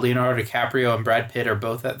Leonardo DiCaprio and Brad Pitt are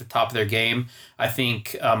both at the top of their game. I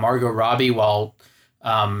think Margot Robbie, while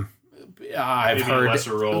I've Maybe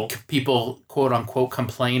heard people quote unquote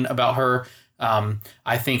complain about her,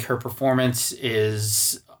 I think her performance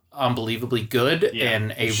is unbelievably good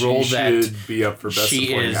in a role that should be up for best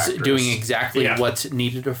she is actress. doing exactly what's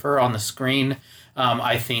needed of her on the screen.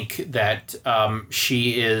 I think that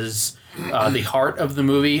she is the heart of the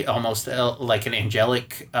movie, almost like an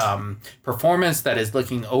angelic performance that is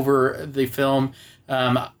looking over the film.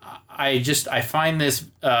 I find this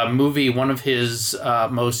movie one of his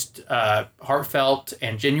most heartfelt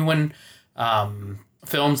and genuine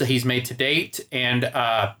films that he's made to date, and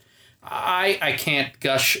I can't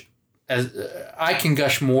gush. I can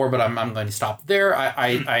gush more, but I'm going to stop there.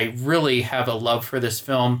 I really have a love for this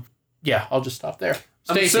film. Yeah, I'll just stop there.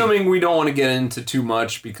 I'm assuming we don't want to get into too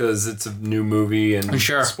much because it's a new movie and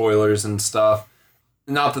spoilers and stuff.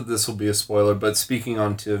 Not that this will be a spoiler, but speaking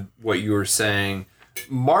on to what you were saying,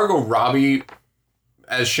 Margot Robbie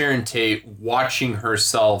as Sharon Tate, watching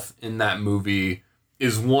herself in that movie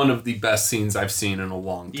is one of the best scenes I've seen in a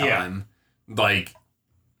long time. Yeah. Like,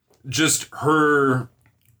 just her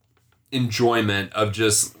enjoyment of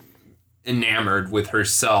just enamored with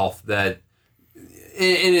herself that...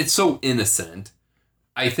 And it's so innocent.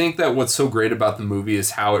 I think that what's so great about the movie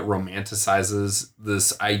is how it romanticizes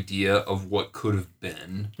this idea of what could have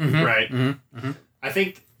been. Mm-hmm. Right. Mm-hmm. Mm-hmm. I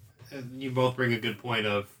think you both bring a good point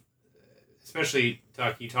of, especially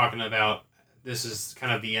talking about this is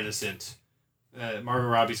kind of the innocent. Margot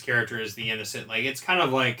Robbie's character is the innocent. Like, it's kind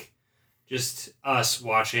of like just us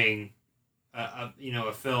watching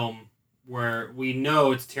a film where we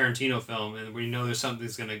know it's a Tarantino film and we know there's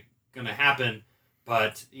something's gonna happen.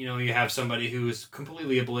 But, you have somebody who is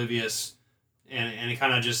completely oblivious and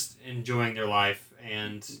kind of just enjoying their life.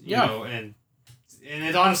 And, and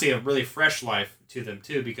it's honestly a really fresh life to them,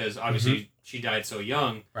 too, because obviously she died so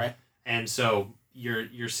young. Right. And so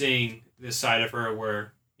you're seeing this side of her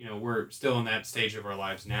where, we're still in that stage of our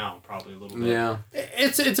lives now, probably a little bit. Yeah.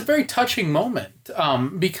 It's a very touching moment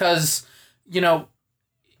because,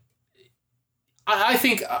 I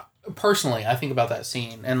think, personally, I think about that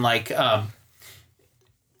scene and, like...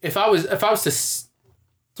 If I was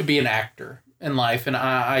to be an actor in life, and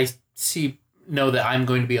I know that I'm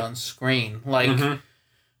going to be on screen, like,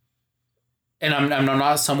 and I'm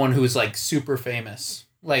not someone who's like super famous.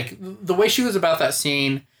 Like the way she was about that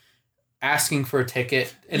scene, asking for a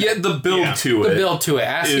ticket, and the build to it,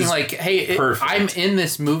 asking like, hey, I'm in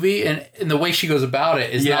this movie, and the way she goes about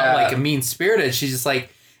it is not like a mean spirited. She's just like,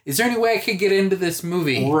 is there any way I could get into this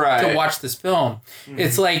movie to watch this film? Mm-hmm.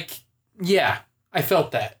 It's like, I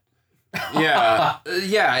felt that.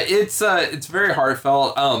 It's very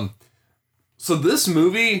heartfelt. So this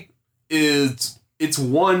movie it's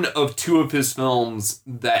one of 2 of his films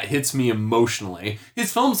that hits me emotionally.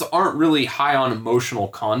 His films aren't really high on emotional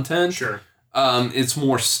content. Sure. It's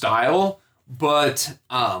more style, but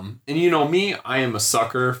and me, I am a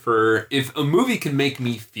sucker for if a movie can make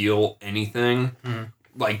me feel anything,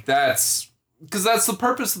 like that's because that's the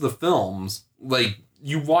purpose of the films. Like,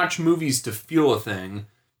 you watch movies to feel a thing,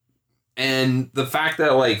 and the fact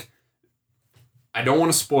that, like, I don't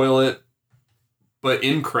want to spoil it, but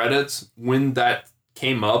in credits, when that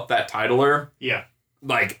came up, that titler,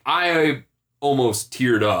 like, I almost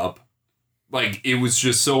teared up. Like, it was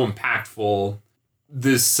just so impactful.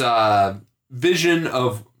 This vision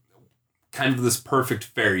of kind of this perfect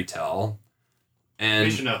fairy tale. And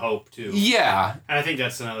vision of hope, too. Yeah. And I think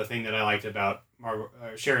that's another thing that I liked about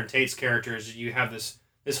Sharon Tate's character is you have this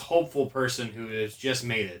hopeful person who has just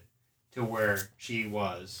made it to where she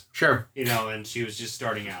was. Sure. And she was just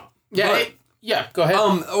starting out. Yeah. Go ahead.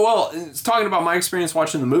 Well, talking about my experience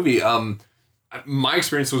watching the movie, my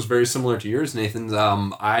experience was very similar to yours, Nathan.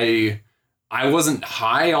 I wasn't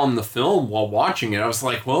high on the film while watching it. I was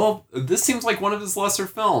like, well, this seems like one of his lesser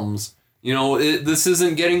films. This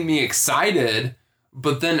isn't getting me excited.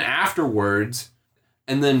 But then afterwards...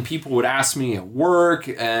 And then people would ask me at work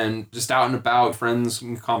and just out and about, friends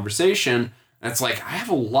in conversation. And it's like, I have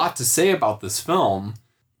a lot to say about this film.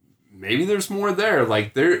 Maybe there's more there.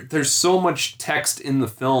 Like, there's so much text in the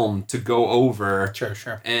film to go over.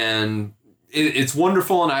 Sure. And it's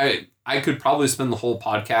wonderful. And I could probably spend the whole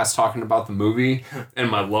podcast talking about the movie and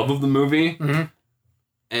my love of the movie. Mm-hmm.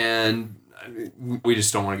 And we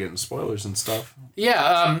just don't want to get into spoilers and stuff.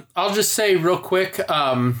 Yeah, I'll just say real quick,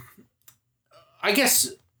 I guess,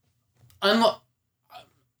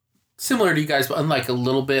 similar to you guys, but unlike a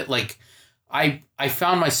little bit, like, I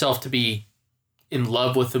found myself to be in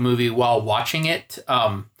love with the movie while watching it.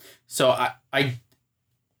 So I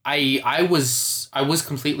was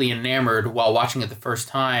completely enamored while watching it the first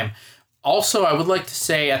time. Also, I would like to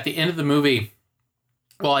say at the end of the movie,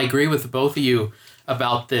 while I agree with both of you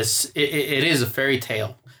about this, it is a fairy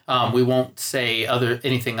tale. We won't say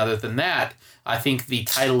anything other than that. I think the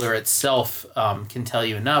titler itself can tell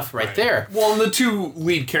you enough right there. Well, and the two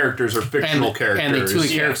lead characters are fictional characters. And the two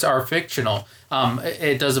lead characters are fictional.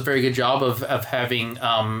 It does a very good job of having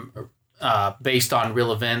based on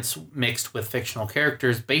real events mixed with fictional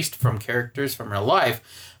characters, based from characters from real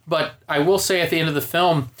life. But I will say at the end of the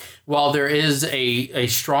film, while there is a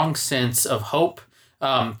strong sense of hope,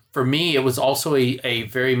 for me, it was also a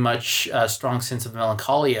very much strong sense of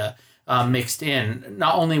melancholia mixed in,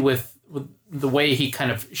 not only with the way he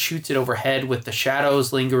kind of shoots it overhead with the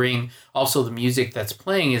shadows lingering, also the music that's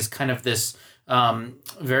playing is kind of this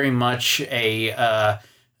very much a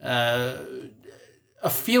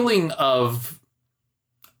feeling of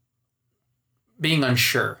being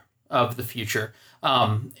unsure of the future.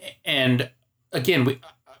 And again,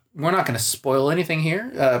 we're not going to spoil anything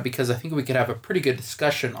here because I think we could have a pretty good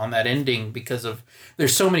discussion on that ending because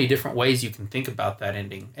there's so many different ways you can think about that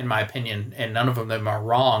ending, in my opinion, and none of them are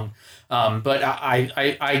wrong. But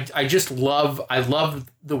I just love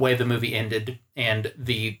the way the movie ended and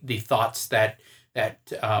the thoughts that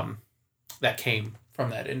came from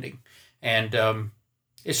that ending. And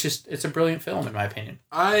it's a brilliant film, in my opinion.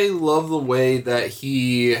 I love the way that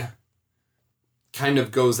he kind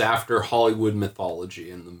of goes after Hollywood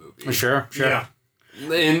mythology in the movie. Sure. Yeah.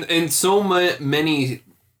 And so many,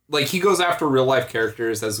 like, he goes after real life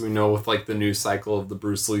characters, as we know, with like the news cycle of the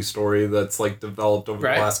Bruce Lee story that's like developed over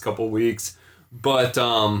the last couple weeks. But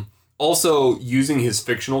also using his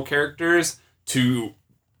fictional characters to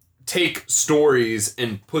take stories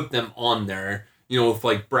and put them on there. You know, with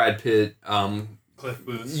like Brad Pitt, Cliff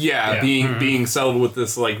Booth. Being settled with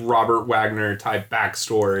this like Robert Wagner type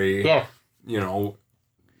backstory. Yeah. You know,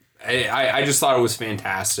 I just thought it was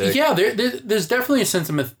fantastic. Yeah, there's definitely a sense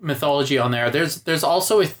of mythology on there. There's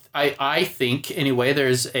also I think anyway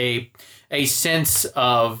there's a sense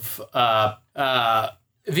of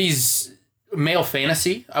these male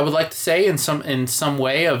fantasy, I would like to say, in some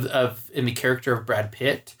way of in the character of Brad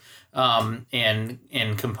Pitt, and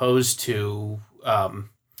composed to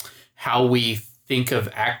how we think of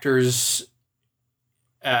actors.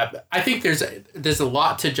 I think there's a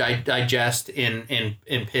lot to digest in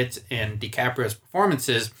Pitt and DiCaprio's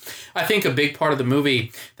performances. I think a big part of the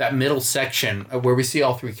movie, that middle section where we see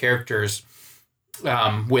all three characters,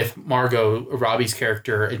 with Margot Robbie's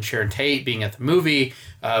character and Sharon Tate being at the movie,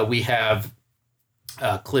 we have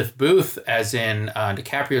Cliff Booth, as in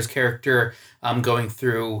DiCaprio's character, going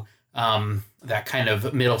through that kind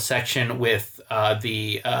of middle section with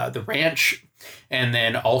the ranch, and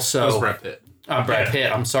then also that was Brad Pitt. Brad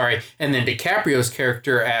Pitt, I'm sorry. And then DiCaprio's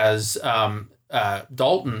character as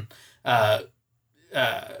Dalton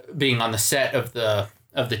being on the set of the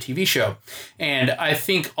TV show. And I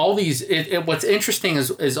think all these, what's interesting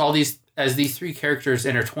is all these, as these three characters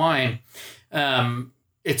intertwine,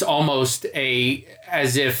 it's almost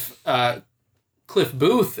as if Cliff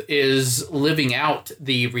Booth is living out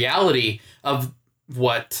the reality of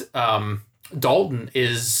what Dalton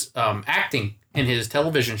is acting in his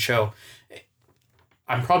television show.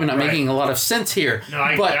 I'm probably not making a lot of sense here. No,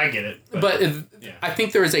 I get it. But I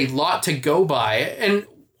think there is a lot to go by. And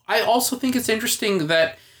I also think it's interesting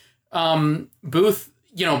that Booth,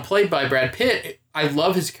 played by Brad Pitt, I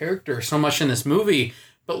love his character so much in this movie,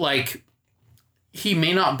 but like, he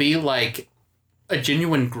may not be like a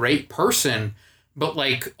genuine great person, but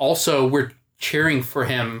like also we're cheering for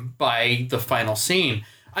him by the final scene.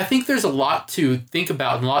 I think there's a lot to think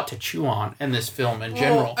about and a lot to chew on in this film in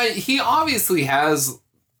general. He obviously has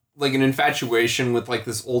like an infatuation with like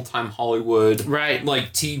this old time Hollywood, right?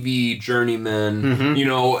 Like TV journeyman. Mm-hmm.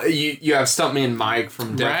 You have Stuntman Mike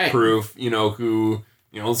from Death Proof, who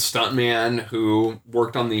stuntman who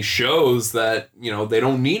worked on these shows that they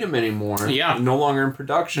don't need him anymore. Yeah, no longer in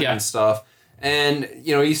production and stuff. And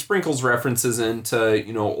he sprinkles references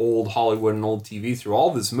into old Hollywood and old TV through all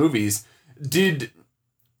of his movies.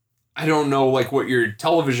 I don't know, like, what your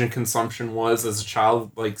television consumption was as a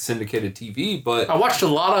child, like, syndicated TV, but... I watched a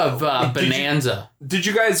lot of Bonanza. Did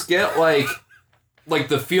you guys get, like... like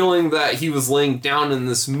the feeling that he was laying down in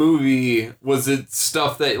this movie, was it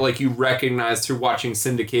stuff that like you recognized through watching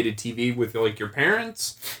syndicated TV with like your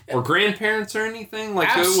parents or grandparents or anything?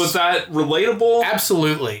 Like was that relatable?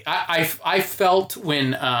 Absolutely. I felt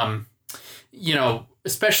when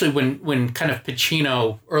especially when kind of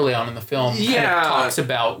Pacino early on in the film kind of talks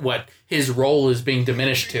about what his role is being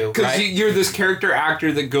diminished to. Because you're this character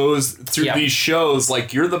actor that goes through these shows,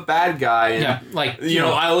 like you're the bad guy. And,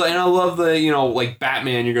 I love the, like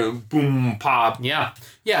Batman, you're going boom, pop. Yeah.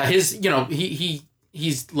 Yeah. His,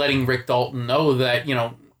 he's letting Rick Dalton know that,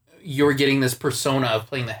 you're getting this persona of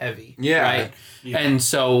playing the heavy. Yeah. Right. Yeah. And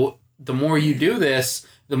so the more you do this,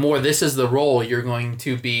 the more this is the role you're going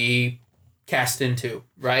to be cast into,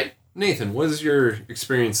 right? Nathan, what is your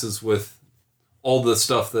experiences with all the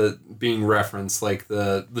stuff that being referenced, like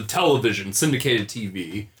the television, syndicated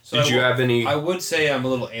TV? So Did you have any? I would say I'm a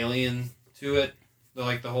little alien to it,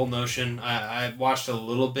 like the whole notion. I watched a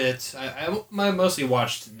little bit. I mostly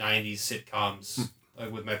watched 90s sitcoms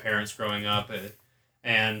like with my parents growing up,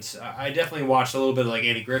 and I definitely watched a little bit of like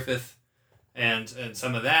Andy Griffith and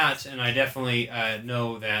some of that, and I definitely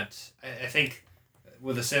know that I think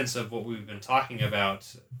with a sense of what we've been talking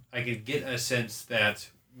about, I could get a sense that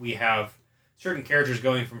we have certain characters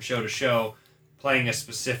going from show to show playing a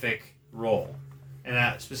specific role. And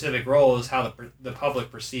that specific role is how the public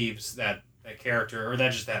perceives that character, or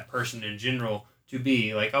that person in general, to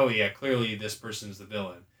be. Like, oh yeah, clearly this person's the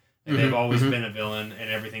villain. And they've always been a villain in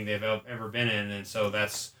everything they've ever been in. And so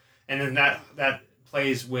then that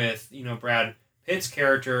plays with, Brad Pitt's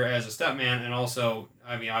character as a stuntman, and also,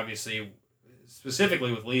 I mean, obviously,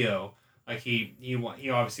 specifically with Leo, like he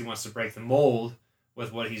obviously wants to break the mold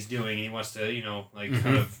with what he's doing, and he wants to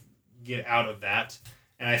kind of get out of that.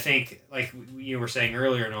 And I think, like you were saying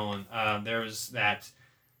earlier, Nolan, there's that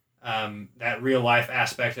real life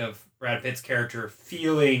aspect of Brad Pitt's character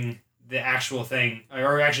feeling the actual thing,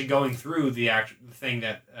 or actually going through the thing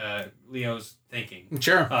that Leo's thinking.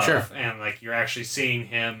 Sure. And like you're actually seeing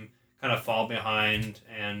him kind of fall behind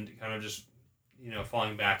and kind of just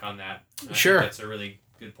falling back on that. Sure. That's a really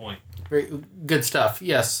good point. Very good stuff.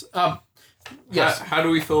 Yes. Yes. How do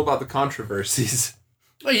we feel about the controversies?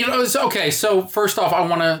 Okay. So first off, I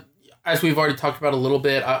want to, as we've already talked about a little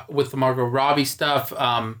bit with the Margot Robbie stuff.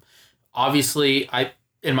 Obviously,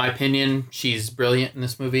 in my opinion, she's brilliant in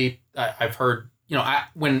this movie. I've heard,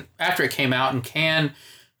 after it came out in Cannes,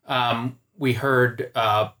 we heard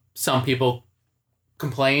some people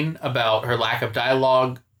complain about her lack of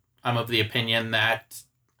dialogue. I'm of the opinion that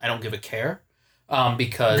I don't give a care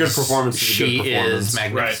because good performance she is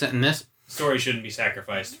magnificent in this. Story shouldn't be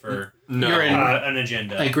sacrificed for an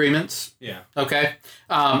agenda. Agreements? Yeah. Okay.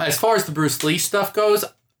 As far as the Bruce Lee stuff goes,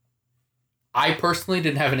 I personally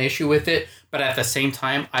didn't have an issue with it, but at the same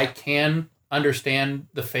time, I can understand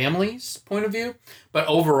the family's point of view. But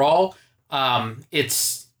overall,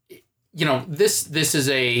 it's, this is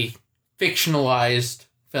a fictionalized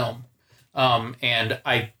film. And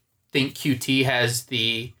I think QT has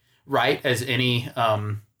the right, as any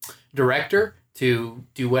director, to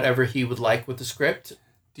do whatever he would like with the script.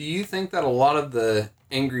 Do you think that a lot of the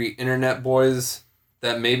angry internet boys,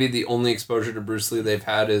 that maybe the only exposure to Bruce Lee they've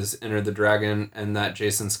had is Enter the Dragon and that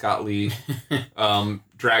Jason Scott Lee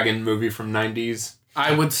Dragon movie from 90s?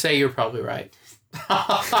 I would say you're probably right.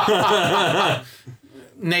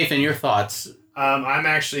 Nathan, your thoughts? I'm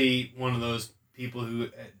actually one of those people who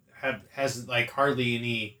has like hardly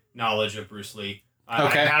any knowledge of Bruce Lee. I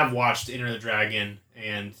have watched Enter the Dragon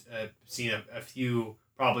and seen a few,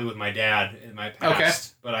 probably with my dad in my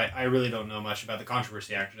past, but I really don't know much about the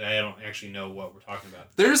controversy. Actually, I don't actually know what we're talking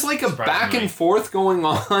about. There's like a back and forth going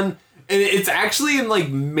on, and it's actually in like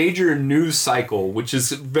major news cycle, which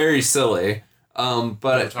is very silly. But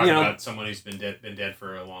we're talking about someone who's been dead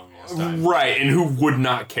for a long time, right? And who would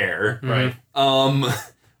not care, right?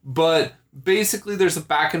 But basically, there's a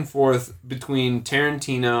back and forth between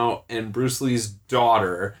Tarantino and Bruce Lee's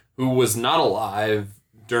daughter, who was not alive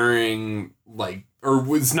during, or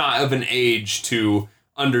was not of an age to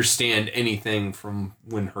understand anything from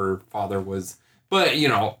when her father was. But,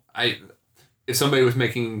 if somebody was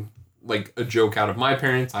making, a joke out of my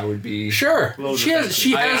parents, I would be... Sure. I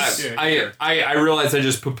realize I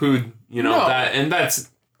just poo-pooed, that, and that's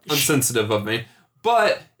insensitive of me.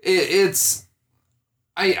 But it's...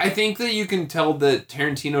 I think that you can tell that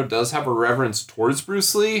Tarantino does have a reverence towards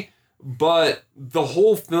Bruce Lee, but the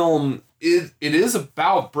whole film, it is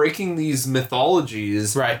about breaking these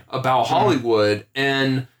mythologies right. about Hollywood,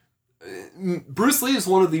 and Bruce Lee is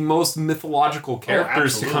one of the most mythological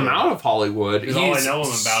characters to come out of Hollywood. Because all I know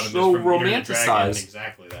him about him so is from romanticized.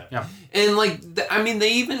 Exactly that. Yeah. And like, I mean,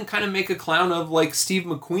 they even kind of make a clown of like Steve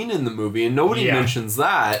McQueen in the movie, and nobody mentions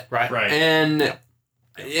that. Right. And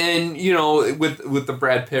you know, with the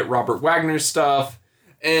Brad Pitt, Robert Wagner stuff,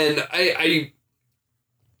 and I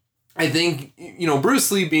think, you know, Bruce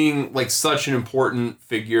Lee being like such an important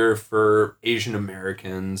figure for Asian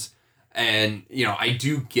Americans. And, you know, I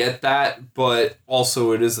do get that, but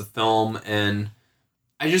also it is a film, and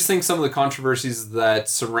I just think some of the controversies that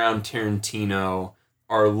surround Tarantino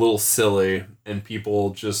are a little silly, and people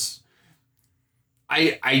just...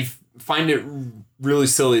 I find it really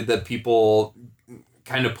silly that people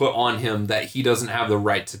kind of put on him that he doesn't have the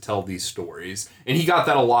right to tell these stories. And he got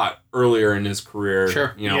that a lot earlier in his career,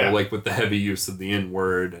 sure. You know, like with the heavy use of the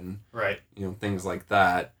N-word and, you know, things like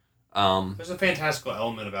that. There's a fantastical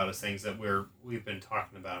element about his things that we've been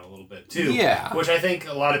talking about a little bit too. Yeah. Which I think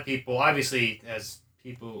a lot of people, obviously, as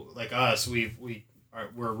people like us, we're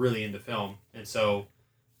really into film, and so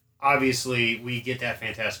obviously we get that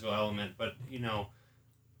fantastical element. But you know,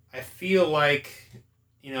 I feel like,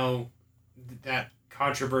 you know, that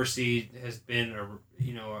controversy has been a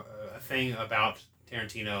thing about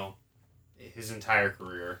Tarantino his entire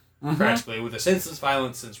career, practically, with the senseless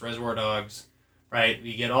violence since Reservoir Dogs. Right,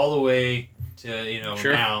 we get all the way to, you know,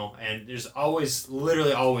 now, and there's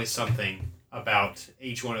literally always something about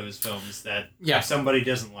each one of his films that somebody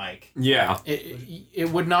doesn't like. Yeah. It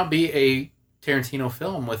would not be a Tarantino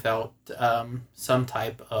film without some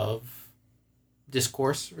type of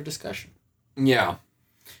discourse or discussion. Yeah.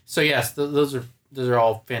 So yes, those are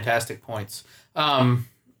all fantastic points.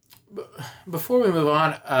 Before we move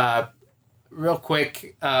on, real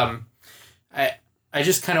quick, I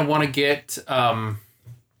just kind of want to get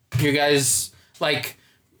you guys, like,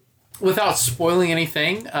 without spoiling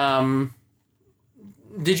anything,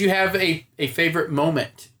 did you have a favorite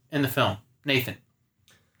moment in the film, Nathan?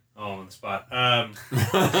 Oh, on the spot. I'm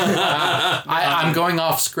going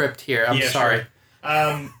off script here. I'm sorry.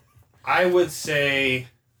 Sure. I would say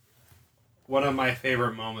one of my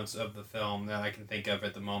favorite moments of the film that I can think of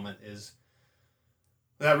at the moment is,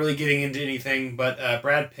 without really getting into anything, but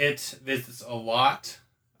Brad Pitt visits a lot,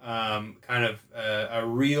 kind of a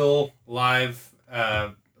real live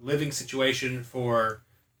living situation for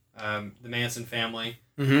the Manson family,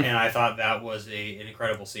 and I thought that was an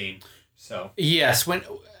incredible scene. So yes,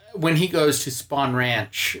 when he goes to Spawn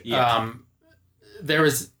Ranch, there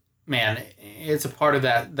was, man, it's a part of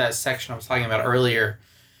that section I was talking about earlier,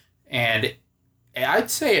 and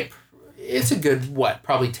I'd say it's a good,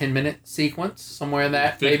 probably 10-minute sequence, somewhere in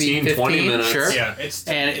that, 15, maybe 20 minutes. Sure. Yeah, it's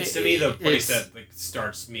to me the place that like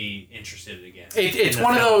starts me interested again. It's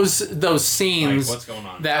one of those scenes, like, what's going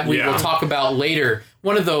on, that we will talk about later.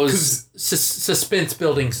 One of those suspense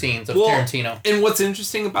building scenes of Tarantino. And what's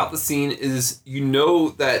interesting about the scene is, you know,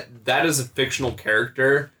 that is a fictional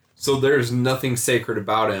character, so there's nothing sacred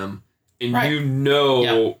about him, and you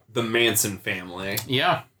know the Manson family.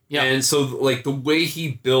 Yeah. Yeah. And so, like, the way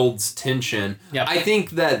he builds tension, I think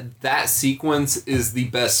that sequence is the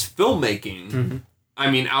best filmmaking. Mm-hmm.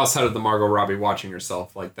 I mean, outside of the Margot Robbie watching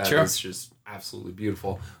herself, like, that is just absolutely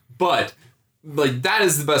beautiful. But, like, that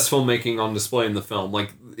is the best filmmaking on display in the film.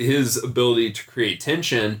 Like, his ability to create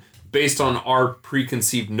tension based on our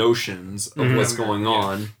preconceived notions of what's going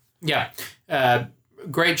on. Yeah.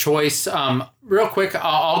 Great choice. Real quick,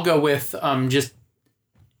 I'll go with just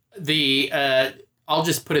the... I'll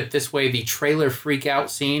just put it this way: the trailer freak out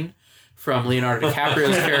scene from Leonardo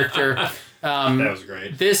DiCaprio's character. That was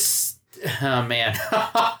great. This, man,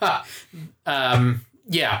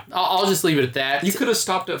 yeah. I'll just leave it at that. You could have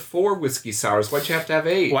stopped at 4 whiskey sours. Why'd you have to have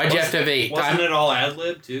 8? Why'd you have to have 8? Wasn't it all ad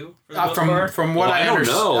lib too? For the most part? From what I don't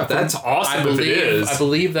know. That's awesome. If it is. I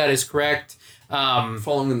believe that is correct.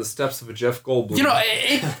 Following in the steps of a Jeff Goldblum. You know,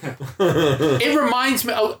 it reminds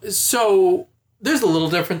me. So. There's a little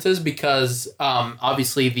differences because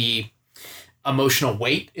obviously the emotional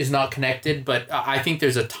weight is not connected, but I think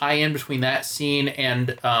there's a tie-in between that scene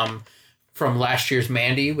and from last year's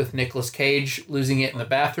Mandy with Nicolas Cage losing it in the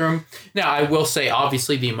bathroom. Now, I will say,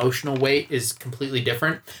 obviously, the emotional weight is completely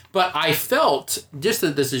different, but I felt, just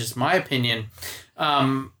that this is just my opinion,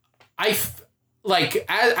 as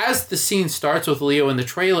the scene starts with Leo in the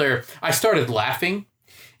trailer, I started laughing,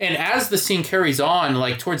 and as the scene carries on,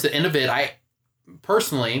 like towards the end of it, I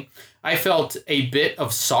felt a bit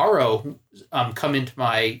of sorrow come into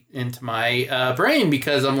my brain,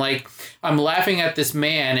 because I'm laughing at this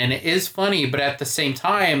man, and it is funny, but at the same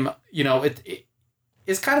time, you know,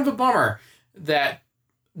 it's kind of a bummer that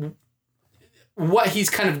what he's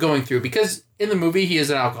kind of going through, because in the movie he is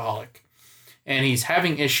an alcoholic and he's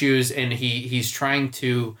having issues, and he's trying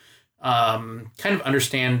to kind of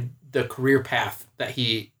understand the career path that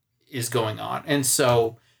he is going on. And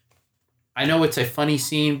so I know it's a funny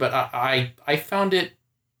scene, but I found it,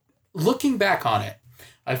 looking back on it,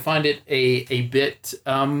 I find it a bit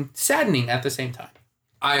saddening at the same time.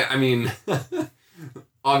 I mean,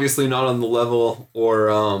 obviously not on the level or,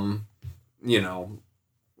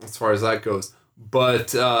 as far as that goes,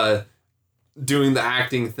 but doing the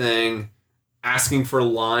acting thing, asking for a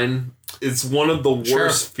line, it's one of the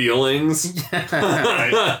worst feelings. Yes,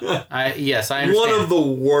 I understand. One of the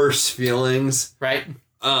worst feelings. Right.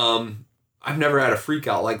 I've never had a freak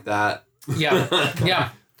out like that. Yeah.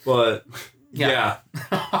 But yeah.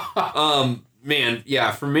 Man,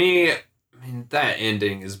 yeah, for me, I mean, that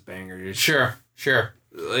ending is bangers. Sure.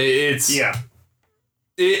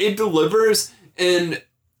 It delivers, and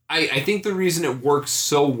I think the reason it works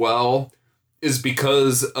so well is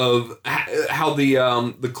because of how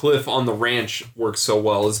the cliff on the ranch works so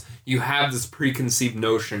well. Is you have this preconceived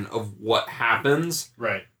notion of what happens.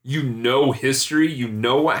 Right. You know history. You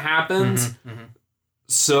know what happens. Mm-hmm.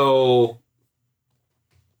 So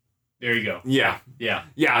there you go. Yeah. We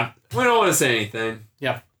don't want to say anything.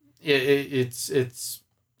 Yeah. It's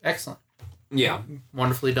excellent. Yeah.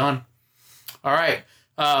 Wonderfully done. All right.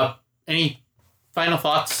 Any final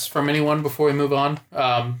thoughts from anyone before we move on?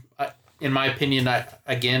 In my opinion,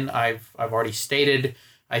 I've already stated,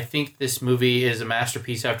 I think this movie is a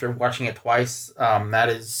masterpiece after watching it twice. That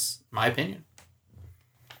is my opinion.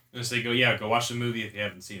 I'm going to say, go watch the movie if you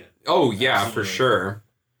haven't seen it. Oh, yeah, absolutely. For sure.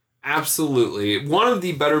 Absolutely. One of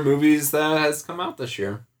the better movies that has come out this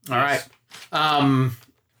year. All right.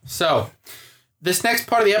 So, this next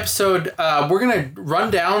part of the episode, we're going to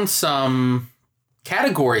run down some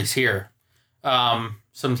categories here.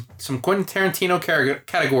 Some Quentin Tarantino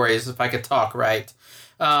categories, if I could talk right.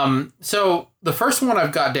 So, the first one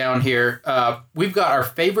I've got down here, we've got our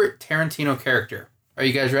favorite Tarantino character. Are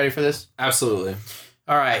you guys ready for this? Absolutely.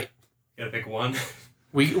 All right. You gotta pick one?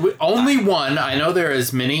 We only one. I know there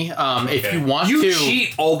is many. Okay. If you want to... You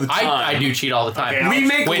cheat all the time. I do cheat all the time. Okay, we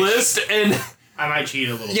make lists and... I might cheat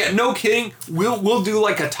a little bit. Yeah, no kidding. We'll do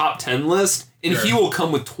like a top 10 list, and he will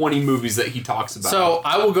come with 20 movies that he talks about. So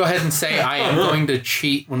I will go ahead and say I am going to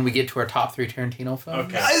cheat when we get to our top 3 Tarantino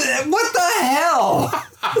films. Okay. What the hell?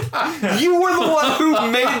 You were the one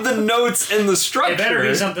who made the notes and the structure. It better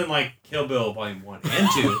be something like Kill Bill Volume 1 and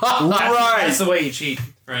 2. Right. That's the way you cheat,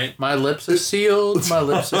 right? My lips are sealed.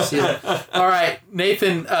 All right,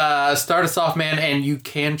 Nathan, start us off, man, and you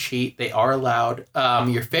can cheat. They are allowed.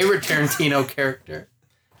 Your favorite Tarantino character?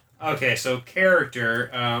 Okay, so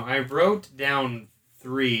character, I wrote down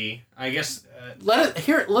 3. I guess... Let's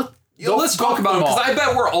talk about them, because I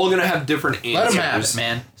bet we're all going to have different answers. Let them have it,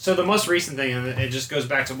 man. So the most recent thing, and it just goes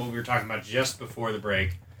back to what we were talking about just before the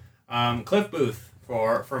break. Cliff Booth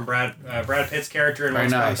from Brad Pitt's character in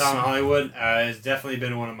Once Upon a Time in Hollywood has definitely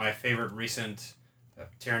been one of my favorite recent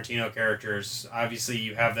Tarantino characters. Obviously,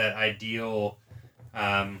 you have that ideal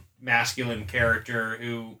masculine character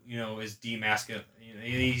who is demasculine.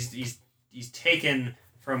 He's taken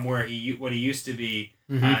from what he used to be,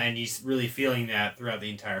 and he's really feeling that throughout the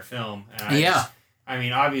entire film.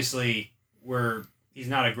 Obviously, he's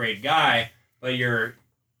not a great guy, but you're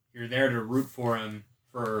there to root for him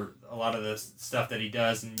for a lot of the stuff that he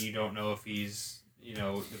does, and you don't know if he's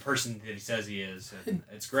the person that he says he is. And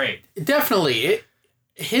it's great. Definitely,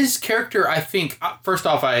 his character. I think first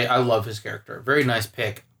off, I love his character. Very nice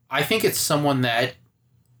pick. I think it's someone that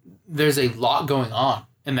there's a lot going on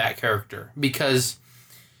in that character, because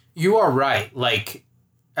you are right. Like,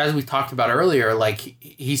 as we talked about earlier, like,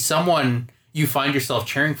 he's someone you find yourself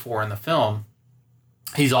cheering for in the film.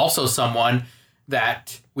 He's also someone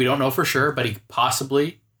that we don't know for sure, but he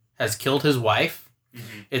possibly has killed his wife.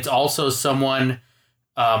 Mm-hmm. It's also someone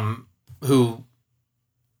who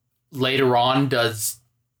later on does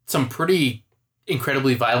some pretty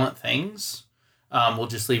incredibly violent things. We'll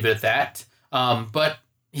just leave it at that. But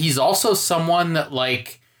he's also someone that,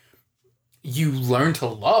 like, you learn to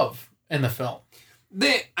love in the film.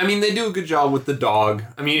 They do a good job with the dog.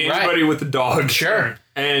 Anybody with the dog. Sure.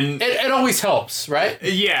 And it always helps, right?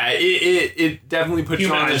 Yeah, it definitely puts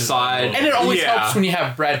you on your side. And it always helps when you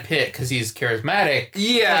have Brad Pitt, because he's charismatic.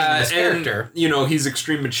 Yeah, this character. He's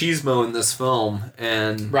extreme machismo in this film.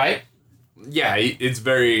 And right? Yeah, it's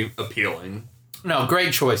very appealing. No,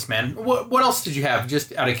 great choice, man. What else did you have,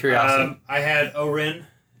 just out of curiosity? I had Orin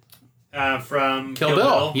from Kill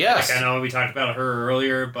Bill. Yes. Like, I know we talked about her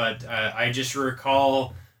earlier, but I just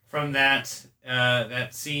recall from that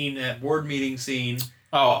scene, that board meeting scene,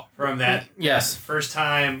 Oh, from that. Yes. First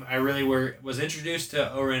time I really was introduced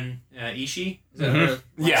to Oren Ishii. Is that her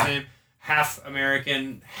Yeah. name? Half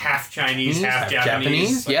American, half Chinese, half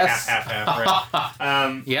Japanese, Japanese. Like yes. Half,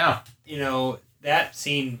 right? Yeah. You know, that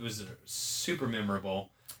scene was super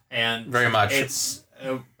memorable. And Very much. It's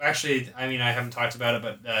actually, I mean, I haven't talked about it,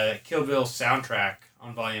 but Kill Bill soundtrack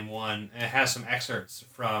on Volume 1, it has some excerpts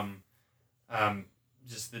from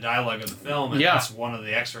just the dialogue of the film, and that's one of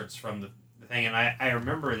the excerpts from the thing. And I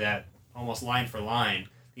remember that almost line for line,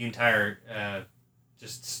 the entire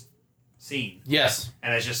just scene. Yes.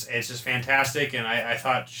 And it's just fantastic, and I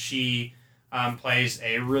thought she plays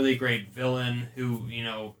a really great villain who, you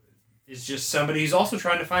know, is just somebody who's also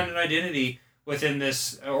trying to find an identity within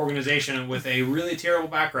this organization with a really terrible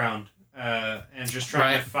background, and just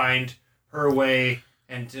trying to find her way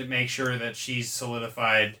and to make sure that she's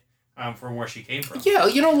solidified from where she came from. Yeah,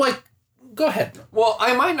 you know, like, go ahead. Well,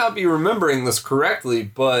 I might not be remembering this correctly,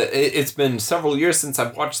 but it's been several years since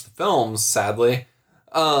I've watched the films, sadly.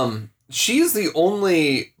 She's the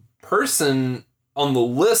only person on the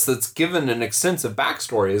list that's given an extensive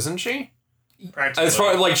backstory, isn't she? Practically. As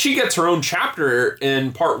far like she gets her own chapter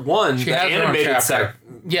in part 1, She the has her own animated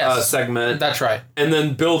chapter. segment. That's right. And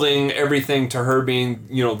then building everything to her being,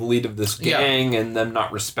 you know, the lead of this gang and them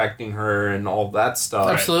not respecting her and all that stuff.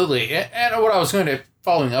 Absolutely. And what I was going to,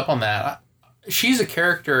 following up on that, she's a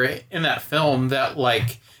character in that film that,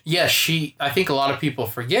 like, yes, I think a lot of people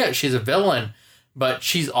forget she's a villain, but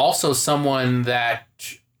she's also someone that,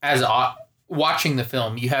 as watching the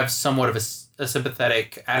film, you have somewhat of a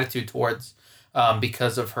sympathetic attitude towards,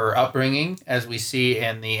 because of her upbringing, as we see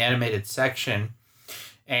in the animated section.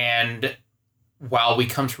 And while we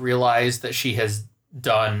come to realize that she has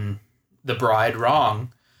done the bride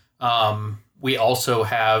wrong, we also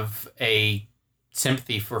have a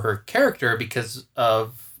sympathy for her character because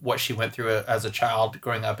of what she went through as a child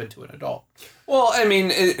growing up into an adult. Well, I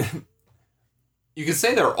mean, you could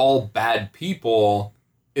say they're all bad people.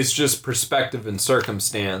 It's just perspective and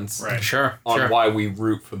circumstance, Right. Sure. on why we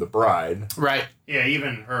root for the bride. Right. Yeah,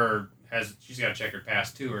 even her she's got a checkered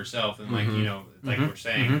past too herself, and like you know, like we're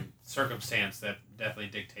saying, circumstance that definitely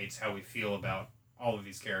dictates how we feel about all of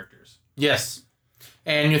these characters. Yes.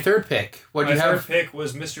 And your third pick, what do you have? My third pick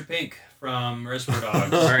was Mr. Pink from Reservoir Dogs.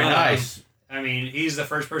 Very nice. I mean, he's the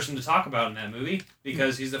first person to talk about in that movie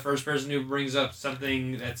because he's the first person who brings up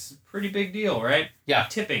something that's a pretty big deal, right? Yeah.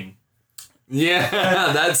 Tipping. Yeah,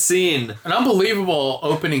 that scene. An unbelievable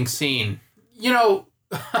opening scene. You know,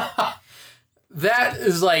 that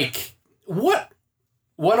is like, what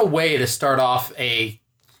a way to start off a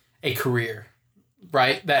career,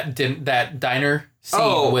 right? That diner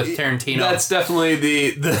scene with Tarantino. That's definitely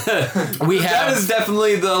the We have- that is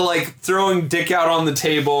definitely the, like, throwing dick out on the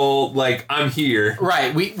table, like, I'm here.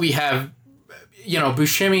 Right. We have, you know,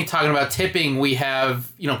 Buscemi talking about tipping. We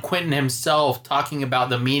have, you know, Quentin himself talking about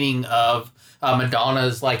the meaning of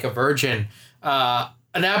Madonna's Like a Virgin. An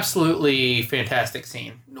absolutely fantastic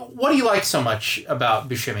scene. What do you like so much about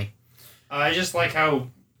Buscemi? I just like how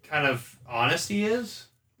kind of honest he is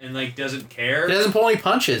and like doesn't care. He doesn't pull any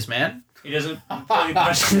punches, man. He doesn't pull any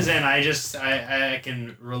punches, and I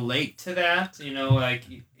can relate to that. You know, like,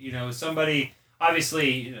 you know, somebody,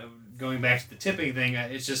 obviously, you know, going back to the tipping thing,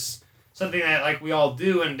 it's just something that, like, we all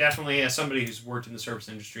do, and definitely as somebody who's worked in the service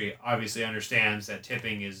industry, obviously understands that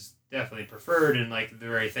tipping is definitely preferred, and, like, they're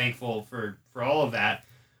very thankful for all of that.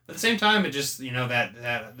 But at the same time, it just, you know,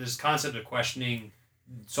 that this concept of questioning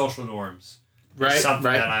social norms is something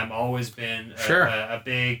that I've always been a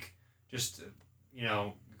big, just, you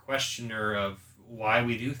know, questioner of why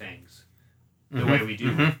we do things the way we do.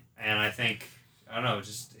 And I think, I don't know,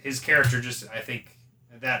 just his character, just, I think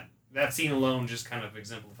that scene alone just kind of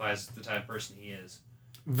exemplifies the type of person he is.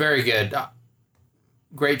 Very good.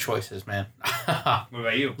 Great choices, man. What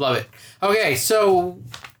about you? Love it. Okay, so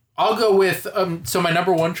I'll go with, so my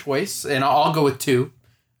number one choice, and I'll go with two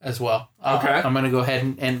as well. Okay. I'm going to go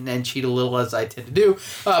ahead and cheat a little, as I tend to do.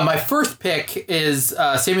 My first pick is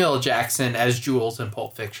Samuel L. Jackson as Jules in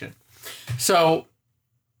Pulp Fiction. So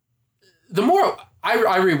the more I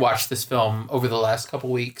rewatched this film over the last couple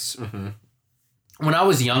weeks, when I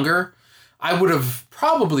was younger, I would have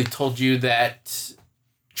probably told you that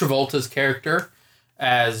Travolta's character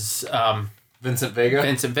as Vincent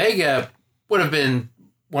Vega would have been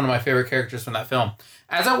one of my favorite characters from that film.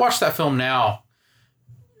 As I watch that film now,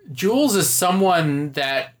 Jules is someone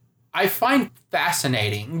that I find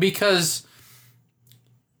fascinating because,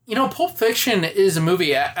 you know, Pulp Fiction is a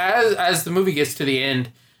movie, as the movie gets to the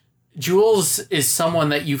end, Jules is someone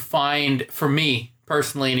that you find, for me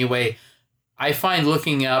personally anyway, I find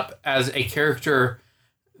looking up as a character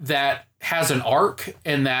that has an arc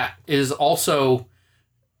and that is also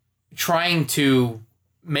trying to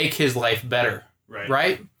make his life better.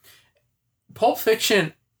 Right? Pulp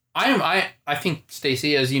Fiction, I think,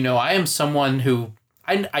 Stacey, as you know, I am someone who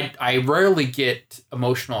I rarely get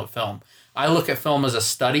emotional at film. I look at film as a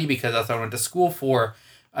study because that's what I went to school for.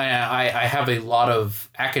 I have a lot of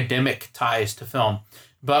academic ties to film.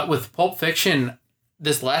 But with Pulp Fiction,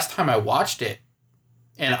 this last time I watched it,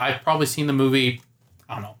 and I've probably seen the movie,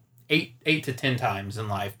 I don't know, 8 to 10 times in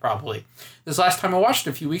life, probably. This last time I watched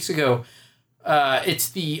it a few weeks ago, it's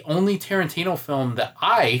the only Tarantino film that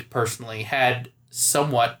I personally had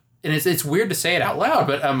somewhat, and it's weird to say it out loud,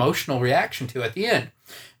 but emotional reaction to at the end.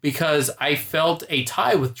 Because I felt a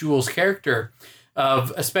tie with Jules' character,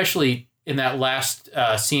 of especially in that last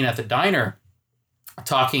scene at the diner,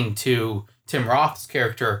 talking to Tim Roth's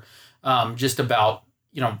character, just about,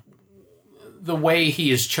 the way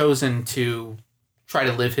he has chosen to try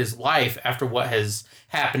to live his life after what has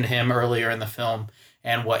happened to him earlier in the film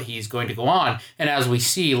and what he's going to go on. And as we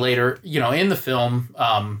see later, in the film,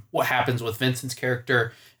 what happens with Vincent's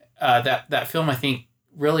character, that film, I think,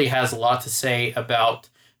 really has a lot to say about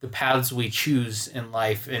the paths we choose in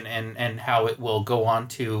life and how it will go on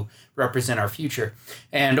to represent our future.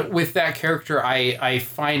 And with that character, I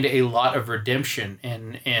find a lot of redemption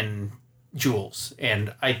in Jules,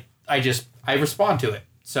 and I respond to it.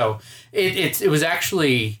 So it was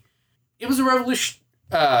a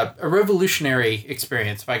revolutionary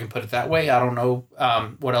experience, if I can put it that way. I don't know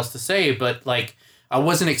what else to say, but like, I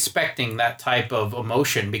wasn't expecting that type of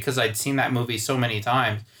emotion because I'd seen that movie so many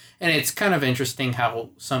times. And it's kind of interesting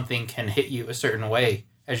how something can hit you a certain way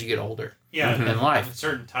as you get older in life. At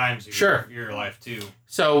certain times of your life, too.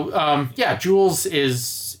 So, Jules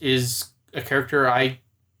is a character I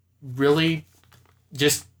really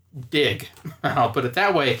just dig. I'll put it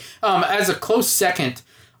that way. As a close second,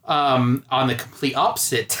 on the complete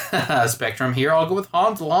opposite spectrum here, I'll go with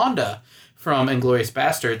Hans Landa from Inglourious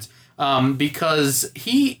Bastards, because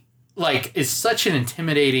he is such an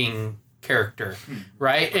intimidating character,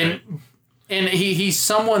 right? And he's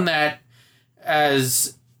someone that,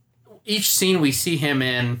 as each scene we see him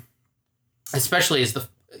in, especially as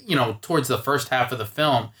towards the first half of the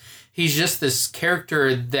film, he's just this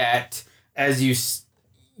character that, as you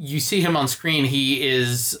see him on screen, he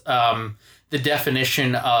is the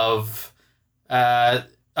definition of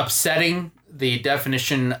upsetting, the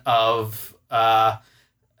definition of a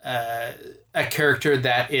character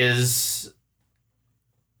that is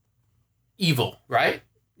evil, right?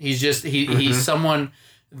 He's he's someone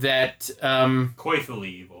that coyfully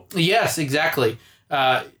evil. Yes, exactly.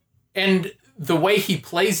 And the way he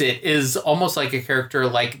plays it is almost like a character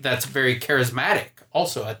that's very charismatic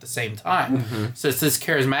also at the same time. So it's this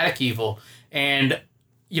charismatic evil. And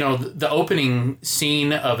the opening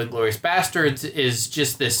scene of Inglourious Bastards is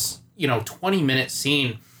just this 20-minute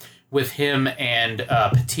scene with him and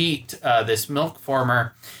Petite, this milk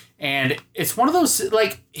farmer. And it's one of those,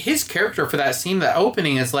 his character for that scene, that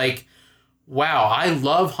opening is wow, I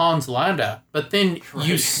love Hans Landa. But then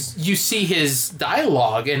you see his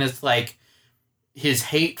dialogue, and it's his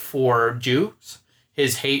hate for Jews,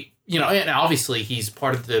 his hate, and obviously he's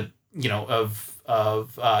part of the,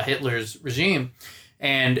 of Hitler's regime.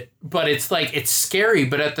 But it's it's scary,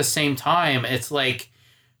 but at the same time, it's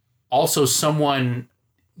also someone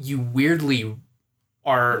you weirdly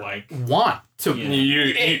want to.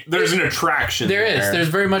 There's an attraction. There's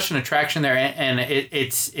very much an attraction there, and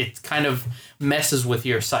it kind of messes with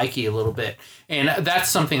your psyche a little bit. And that's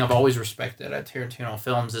something I've always respected at Tarantino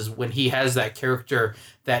films, is when he has that character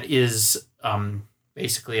that is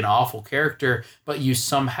basically an awful character, but you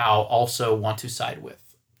somehow also want to side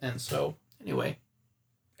with. And so, anyway,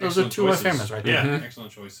 those are two of my favorites right there. Yeah,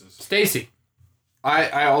 excellent choices. Stacey.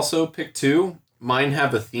 I also picked two. Mine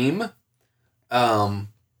have a theme.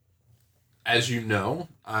 As you know,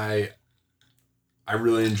 I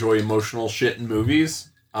really enjoy emotional shit in movies.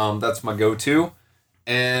 That's my go-to.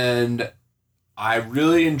 And I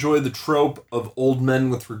really enjoy the trope of old men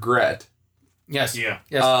with regret. Yes. Yeah.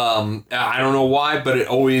 Yes. I don't know why, but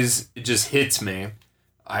it just hits me.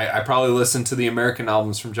 I probably listen to the American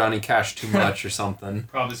albums from Johnny Cash too much or something.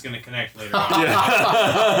 Probably is going to connect later on.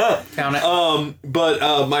 Yeah. Count it.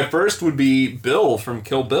 But my first would be Bill from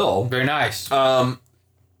Kill Bill. Very nice.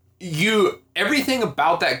 Everything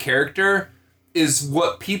about that character is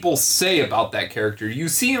what people say about that character. You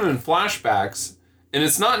see him in flashbacks, and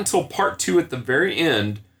it's not until part 2 at the very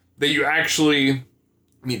end that you actually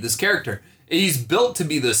meet this character. He's built to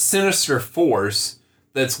be the sinister force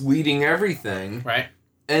that's leading everything. Right.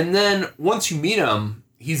 And then once you meet him,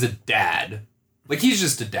 he's a dad. He's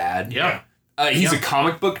just a dad. Yeah. He's a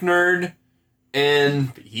comic book nerd,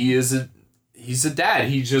 and he's a dad.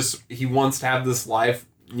 He wants to have this life,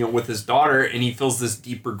 with his daughter, and he feels this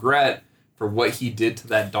deep regret for what he did to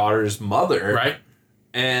that daughter's mother. Right.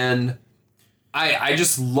 And I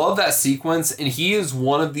just love that sequence, and he is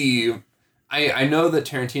one of the... I know that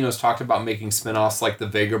Tarantino's talked about making spin-offs like the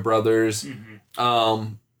Vega Brothers,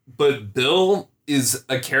 but Bill is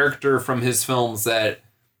a character from his films that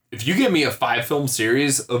if you give me a 5-film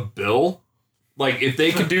series of Bill, like if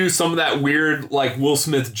they could do some of that weird like Will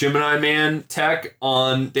Smith Gemini Man tech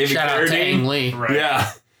on David Shout out to Ang Carradine, Lee. Right.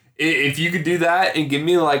 yeah, if you could do that and give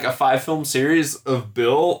me like a 5-film series of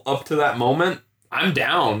Bill up to that moment, I'm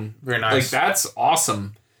down. Very nice. Like that's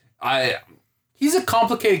awesome. He's a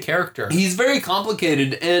complicated character. He's very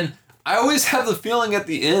complicated, and I always have the feeling at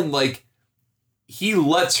the end, like, he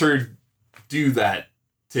lets her do that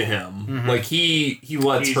to him. Mm-hmm. Like, he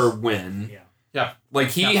lets her win. Yeah. Yeah. Like,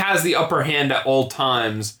 he has the upper hand at all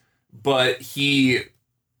times, but he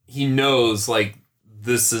knows, like,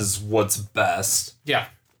 this is what's best. Yeah.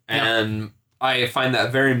 And I find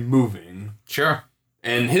that very moving. Sure.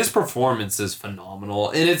 And his performance is phenomenal.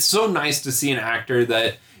 And it's so nice to see an actor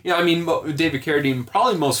that... David Carradine,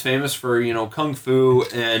 probably most famous for, Kung Fu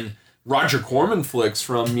and Roger Corman flicks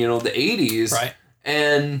from, the 80s. Right.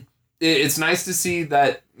 And it's nice to see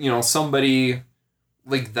that, somebody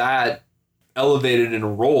like that elevated in a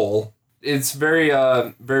role. It's very,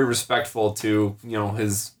 very respectful to,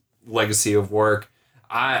 his legacy of work.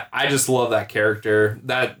 I just love that character.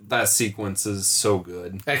 That sequence is so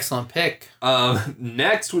good. Excellent pick.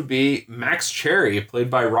 Next would be Max Cherry, played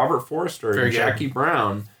by Robert Forster Very and Jackie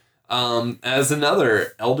Brown, as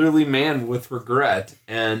another elderly man with regret,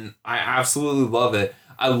 and I absolutely love it.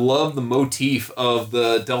 I love the motif of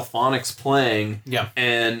the Delphonics playing,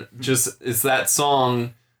 and just it's that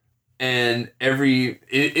song, and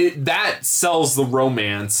that sells the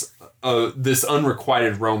romance, this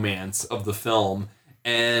unrequited romance of the film.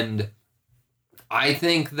 And I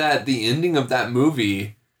think that the ending of that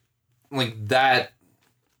movie, like that,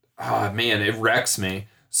 it wrecks me.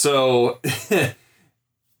 So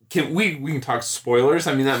we can talk spoilers.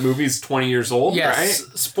 I mean, that movie's 20 years old, yes.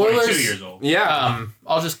 right? Spoilers. 22 years old. Yeah.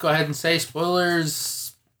 I'll just go ahead and say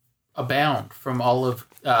spoilers abound from all of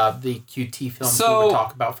the QT films we would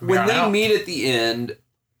talk about from here on when they out. meet at the end,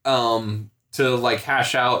 to like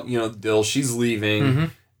hash out, the deal, she's leaving. Mm-hmm.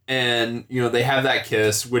 And, they have that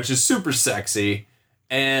kiss, which is super sexy.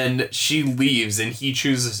 And she leaves, and he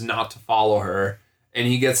chooses not to follow her. And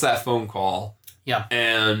he gets that phone call. Yeah.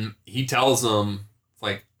 And he tells him,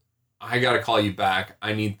 like, I got to call you back.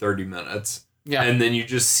 I need 30 minutes. Yeah. And then you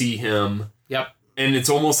just see him. Yep. And it's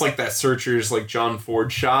almost like that Searchers, like, John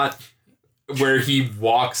Ford shot where he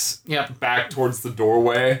walks back towards the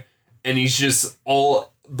doorway. And he's just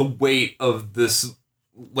all the weight of this...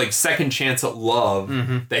 like second chance at love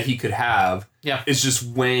that he could have is just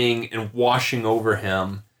weighing and washing over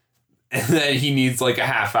him, and then he needs like a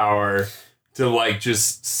half hour to like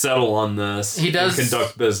just settle on this. He does and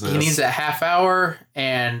conduct business. He needs a half hour,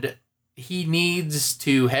 and he needs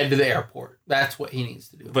to head to the airport. That's what he needs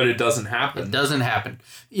to do. But it doesn't happen. It doesn't happen.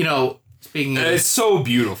 Speaking of it's so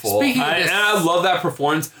beautiful. Speaking of this, and I love that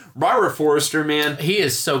performance. Robert Forster, man. He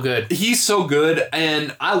is so good. He's so good,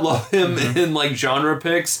 and I love him in like genre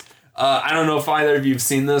picks. I don't know if either of you have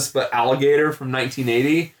seen this, but Alligator from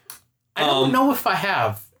 1980. I don't know if I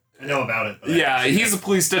have. I know about it. But Yeah, he's a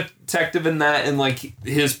police detective in that, and like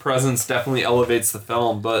his presence definitely elevates the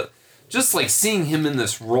film. But just like seeing him in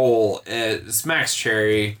this role as Max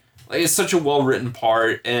Cherry, like it's such a well written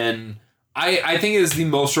part, and I think it is the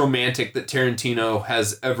most romantic that Tarantino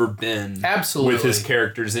has ever been. Absolutely. With his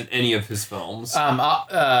characters in any of his films.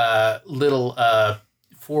 Little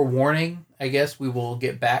forewarning, I guess we will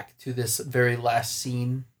get back to this very last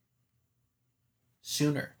scene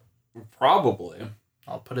sooner. Probably.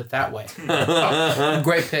 I'll put it that way.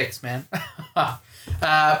 Great picks, man.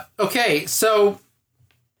 Okay, so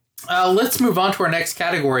let's move on to our next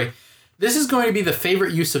category. This is going to be the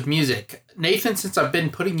favorite use of music. Nathan, since I've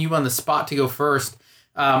been putting you on the spot to go first,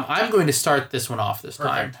 I'm going to start this one off this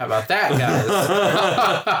time. Perfect. How about that,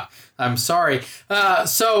 guys? I'm sorry.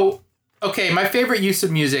 Okay, my favorite use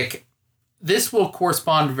of music. This will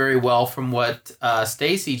correspond very well from what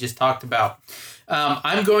Stacy just talked about.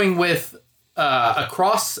 I'm going with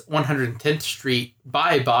Across 110th Street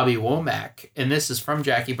by Bobby Womack, and this is from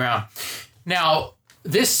Jackie Brown. Now,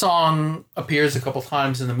 this song appears a couple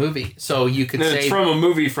times in the movie, so you could say... It's from a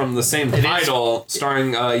movie from the same title,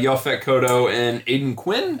 starring Yaphet Kotto and Aidan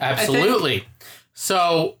Quinn. Absolutely.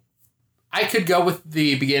 So, I could go with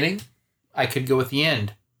the beginning. I could go with the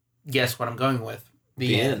end. Guess what I'm going with.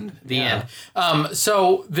 The end.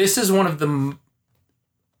 So this is one of the,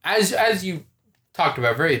 as you talked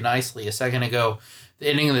about very nicely a second ago, the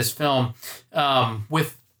ending of this film,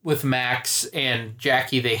 with Max and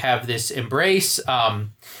Jackie, they have this embrace.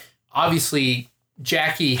 Obviously,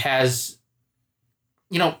 Jackie has,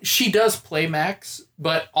 she does play Max,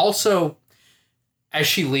 but also as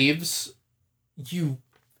she leaves,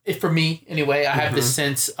 for me anyway, I have this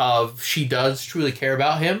sense of she does truly care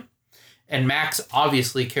about him. And Max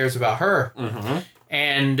obviously cares about her.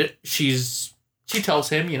 And she tells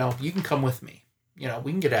him, you can come with me.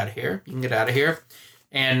 We can get out of here. You can get out of here.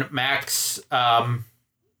 And Max,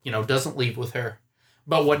 doesn't leave with her.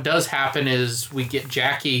 But what does happen is we get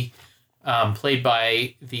Jackie, played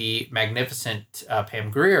by the magnificent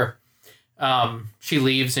Pam Grier. She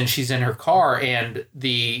leaves and she's in her car, and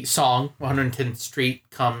the song 110th Street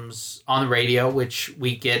comes on the radio, which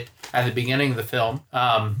we get at the beginning of the film.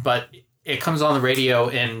 But it comes on the radio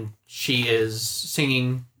and she is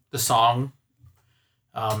singing the song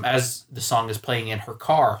as the song is playing in her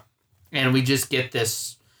car. And we just get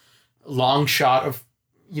this long shot of,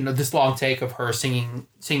 this long take of her singing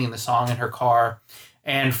the song in her car.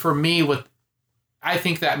 And for me, I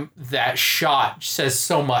think that shot says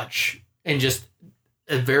so much, and just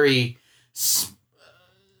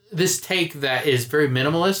this take that is very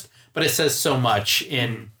minimalist, but it says so much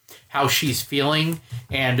in how she's feeling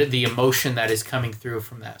and the emotion that is coming through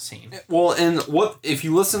from that scene. Well, and if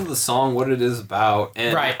you listen to the song, what it is about,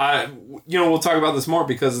 and right. We'll talk about this more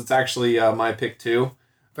because it's actually my pick too.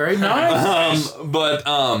 Very nice.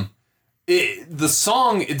 The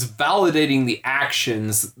song, it's validating the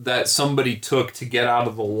actions that somebody took to get out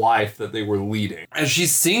of the life that they were leading. As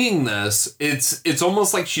she's singing this, it's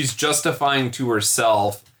almost like she's justifying to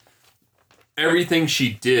herself everything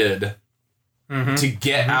she did to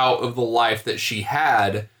get out of the life that she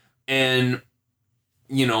had, and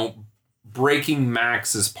breaking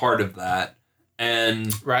Max is part of that.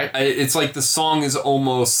 And right. It's like the song is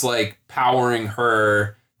almost like powering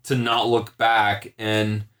her to not look back,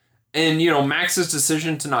 and Max's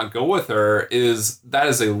decision to not go with her is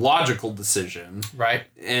a logical decision. Right.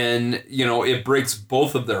 And, it breaks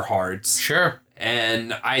both of their hearts. Sure.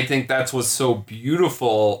 And I think that's what's so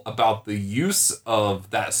beautiful about the use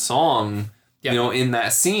of that song, in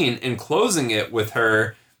that scene, and closing it with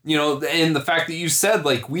her, and the fact that you said,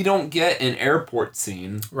 we don't get an airport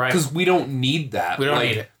scene. Right. Because we don't need that. We don't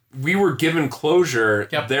need it. We were given closure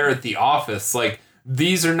there at the office.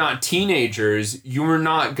 These are not teenagers. You are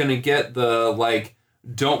not going to get the,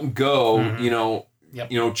 don't go,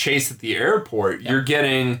 chase at the airport. You're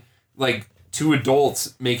getting, two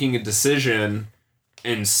adults making a decision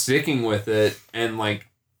and sticking with it and,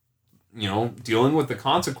 dealing with the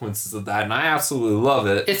consequences of that. And I absolutely love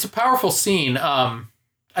it. It's a powerful scene.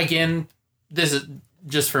 Again, this is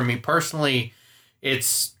just for me personally,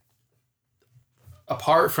 it's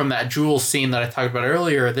apart from that Jules scene that I talked about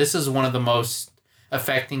earlier, this is one of the most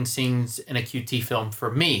affecting scenes in a QT film for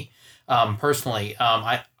me, personally.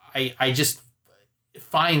 I just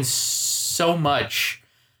find so much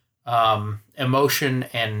emotion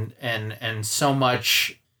and so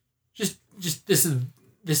much just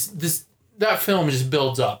that film just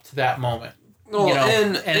builds up to that moment. Well,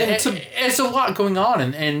 and it's a lot going on,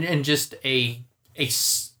 and just a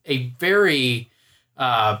very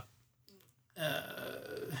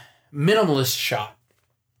minimalist shot.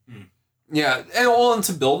 Yeah, and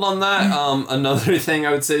to build on that, another thing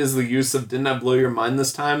I would say is the use of "Didn't I Blow Your Mind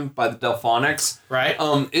This Time" by the Delphonics. Right.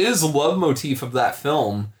 Is a love motif of that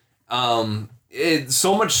film.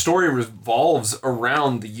 So much story revolves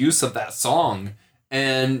around the use of that song,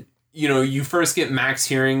 and you first get Max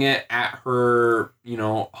hearing it at her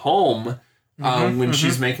home. When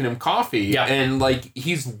she's making him coffee, and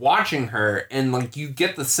he's watching her, and you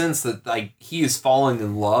get the sense that he is falling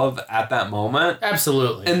in love at that moment.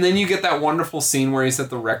 Absolutely. And then you get that wonderful scene where he's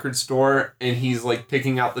at the record store and he's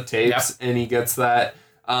picking out the tapes, and he gets that.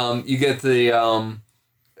 You get the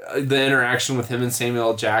interaction with him and Samuel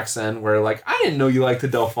L. Jackson where I didn't know you liked the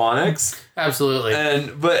Delphonics. Absolutely.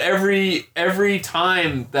 But every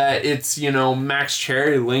time that it's Max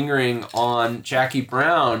Cherry lingering on Jackie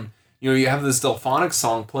Brown, you have this Delphonics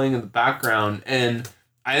song playing in the background, and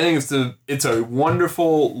I think it's a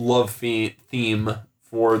wonderful love theme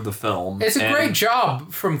for the film. It's a great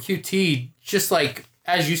job from QT. Just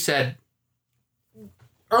as you said,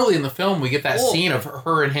 early in the film, we get that scene of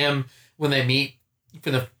her and him when they meet for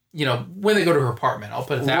the when they go to her apartment. I'll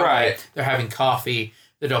put it that way. They're having coffee.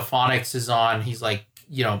 The Delphonics is on. He's like,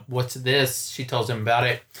 what's this? She tells him about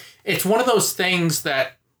it. It's one of those things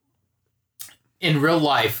that in real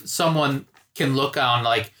life, someone can look on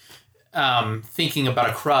thinking about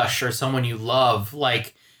a crush or someone you love,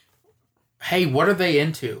 like, hey, what are they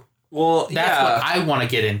into? Well, that's what I want to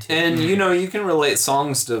get into. And, you know, you can relate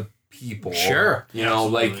songs to people. Sure. You know,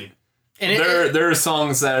 Absolutely. like, and there are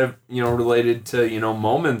songs that are, you know, related to, you know,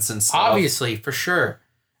 moments and stuff. Obviously, for sure.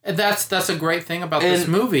 And that's a great thing about this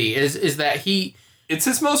movie is that it's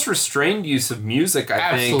his most restrained use of music,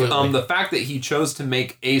 I think. The fact that he chose to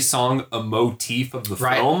make a song a motif of the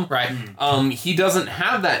film. Right. He doesn't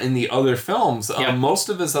have that in the other films. Most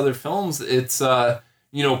of his other films, it's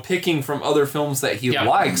you know, picking from other films that he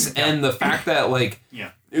likes, and the fact that like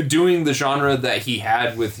doing the genre that he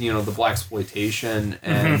had with, you know, the blaxploitation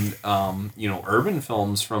and you know, urban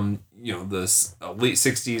films from, you know, the late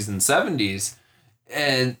 60s and 70s,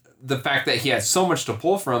 and the fact that he had so much to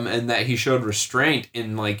pull from, and that he showed restraint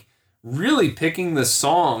in like really picking the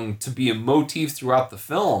song to be a motif throughout the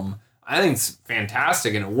film, I think it's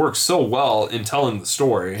fantastic, and it works so well in telling the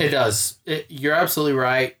story. It does. You're absolutely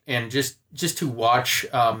right, and just to watch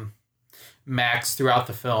Max throughout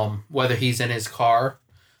the film, whether he's in his car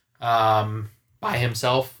by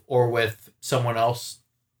himself or with someone else,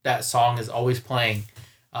 that song is always playing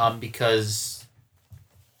because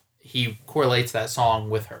he correlates that song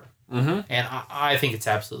with her. And I think it's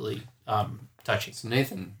absolutely touching. So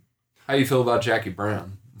Nathan, how do you feel about Jackie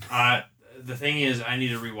Brown? The thing is, I need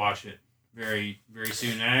to rewatch it very, very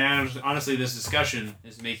soon. And honestly, this discussion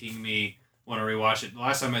is making me want to rewatch it. The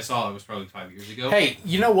last time I saw it was probably 5 years ago. Hey,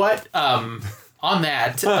 you know what? On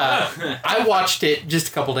that, I watched it just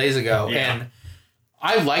a couple days ago, and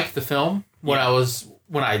I liked the film when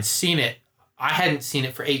I'd seen it. I hadn't seen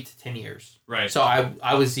it for 8 to 10 years. Right. So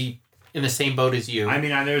I was in the same boat as you. I mean,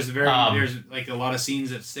 there's like a lot of scenes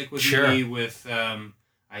that stick with me with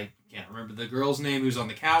I can't remember the girl's name who's on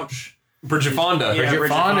the couch. Bridget Fonda. Yeah, Bridget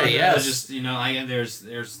Fonda, yes. Just, you know, there's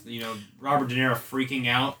you know, Robert De Niro freaking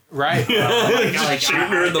out. Right. Shooting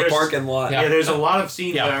her in the parking lot. Yeah, there's a lot of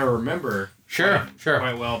scenes that I remember sure.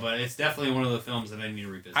 quite well, but it's definitely one of the films that I need to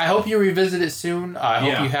revisit. I hope you revisit it soon. I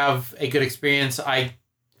hope you have a good experience. I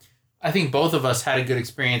think both of us had a good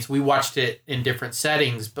experience. We watched it in different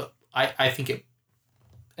settings, but I think it,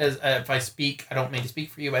 if I speak, I don't mean to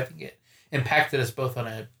speak for you, but I think it impacted us both on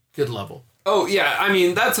a good level. Oh, yeah. I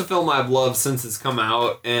mean, that's a film I've loved since it's come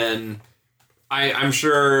out, and I'm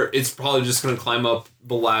sure it's probably just going to climb up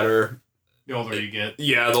the ladder. The older you get.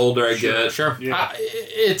 Yeah, the older I get. Sure. Yeah.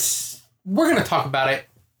 We're going to talk about it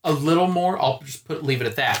a little more. I'll just leave it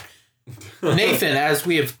at that. Nathan, as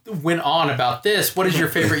we have went on about this, what is your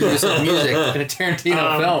favorite use of music in a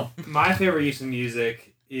Tarantino film? My favorite use of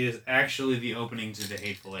music is actually the opening to The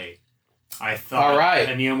Hateful Eight. I thought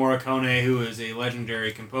Ennio Morricone, who is a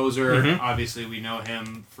legendary composer, obviously we know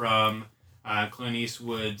him from Clint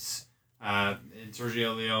Eastwood's and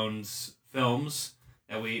Sergio Leone's films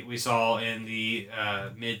that we saw in the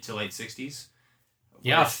mid to late 60s.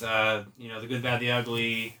 Yeah. With, you know, The Good, Bad, the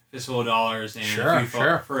Ugly, Fistful of Dollars, and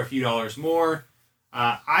For a Few Dollars More.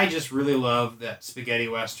 I just really love that spaghetti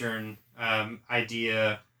western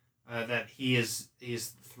idea that he's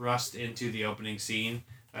thrust into the opening scene.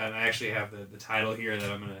 And I actually have the title here that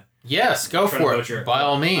I'm going to... Yes, go for it. By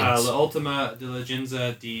all means. La Ultima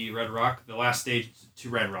Diligenza di Red Rock, the last stage to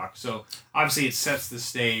Red Rock. So, obviously, it sets the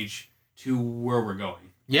stage to where we're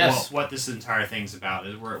going. Yes. What this entire thing's about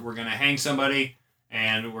is we're going to hang somebody,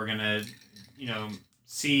 and we're going to, you know,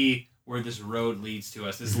 see where this road leads to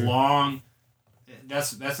us. This long...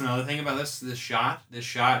 That's another thing about this shot. This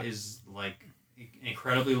shot is, like,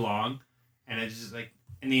 incredibly long, and it's just, like...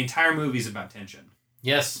 And the entire movie is about tension.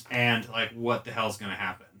 Yes. And, like, what the hell's going to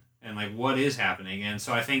happen. And, like, what is happening. And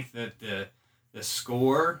so I think that the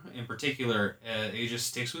score, in particular, it just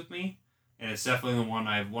sticks with me. And it's definitely one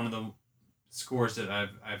of the scores that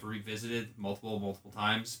I've revisited multiple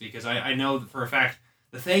times. Because I know for a fact,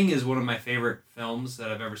 The Thing is one of my favorite films that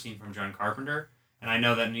I've ever seen from John Carpenter. And I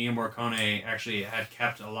know that Ennio Morricone actually had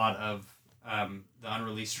kept a lot of the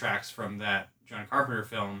unreleased tracks from that John Carpenter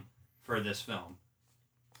film for this film.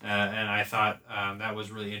 And I thought that was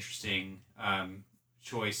really interesting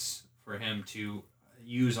choice for him to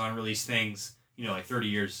use unreleased things, you know, like 30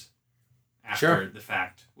 years after the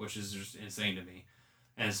fact, which is just insane to me.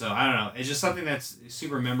 And so, I don't know, it's just something that's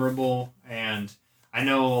super memorable, and I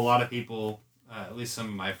know a lot of people, at least some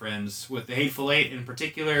of my friends, with The Hateful Eight in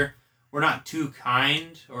particular, were not too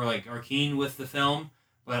kind or keen with the film,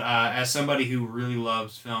 but as somebody who really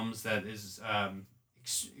loves films that is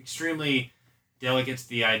extremely... delicate to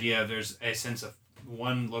the idea of there's a sense of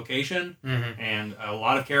one location and a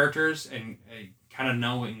lot of characters and kind of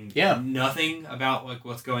knowing nothing about like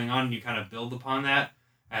what's going on, and you kind of build upon that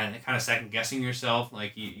and kind of second guessing yourself,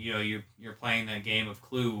 like you're playing that game of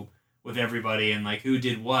Clue with everybody and like who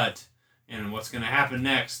did what and what's going to happen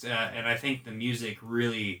next. And I think the music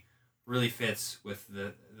really fits with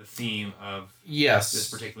the theme of this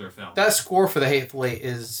particular film. That score for The Hateful Eight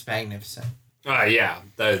is magnificent. Yeah,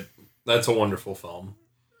 that's a wonderful film.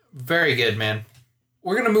 Very good, man.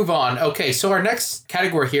 We're going to move on. Okay, so our next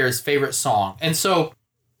category here is favorite song. And so,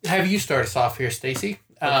 have you start us off here, Stacy?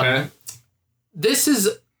 Okay. This is...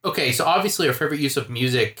 Okay, so obviously our favorite use of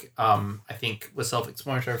music, I think, was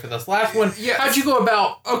self-explanatory for this last one. Yeah. How'd you go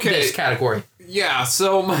about this category? Yeah,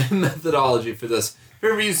 so my methodology for this,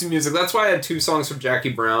 favorite use of music, that's why I had 2 songs from Jackie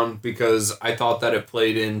Brown, because I thought that it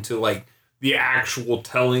played into, like, the actual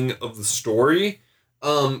telling of the story.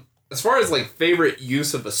 As far as, like, favorite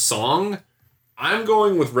use of a song, I'm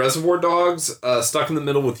going with Reservoir Dogs, Stuck in the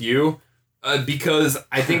Middle with You, because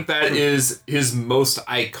I think that is his most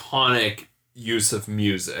iconic use of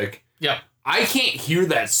music. Yep. I can't hear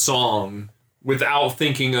that song without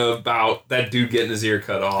thinking about that dude getting his ear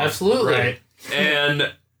cut off. Absolutely. Right.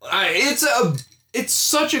 And it's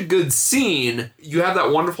such a good scene. You have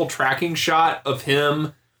that wonderful tracking shot of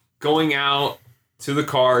him going out to the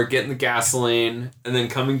car, getting the gasoline, and then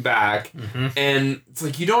coming back. Mm-hmm. And it's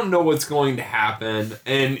like, you don't know what's going to happen.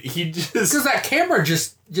 And he just... Because that camera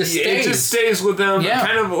just stays. It just stays with him. Yeah.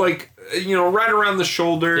 Kind of like, right around the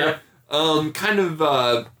shoulder. Yep. Kind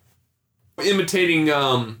of imitating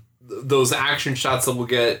those action shots that we'll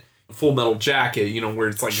get Full Metal Jacket, where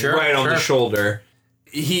it's like right on the shoulder.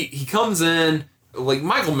 He comes in, like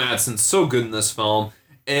Michael Madsen's so good in this film,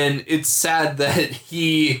 and it's sad that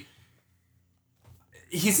he's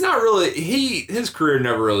not really his career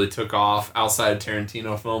never really took off outside of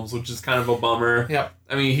Tarantino films, which is kind of a bummer. Yep.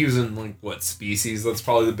 I mean, he was in Species? That's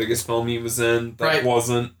probably the biggest film he was in. That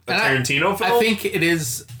wasn't a Tarantino film. I think it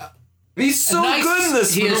is. He's so good in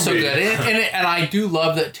this movie. He is so good, and I do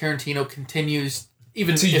love that Tarantino continues,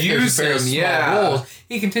 even to if use there's him. very small roles,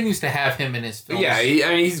 he continues to have him in his films. Yeah,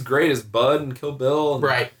 he's great as Bud and Kill Bill. And,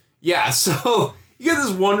 right. Yeah, so you get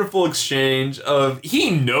this wonderful exchange of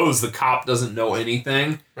he knows the cop doesn't know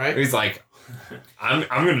anything. Right. He's like, I'm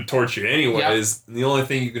going to torture you anyways. Yep. And the only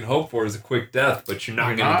thing you can hope for is a quick death, but you're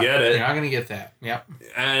not going to get it. You're not going to get that. Yep.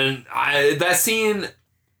 And that scene,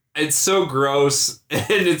 it's so gross,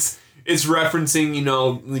 and it's referencing,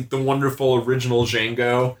 like the wonderful original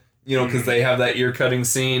Django, because they have that ear cutting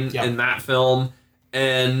scene in that film.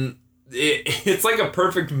 And it's like a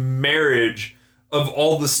perfect marriage of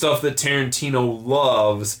all the stuff that Tarantino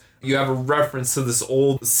loves. You have a reference to this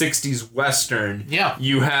old 60s Western. Yeah.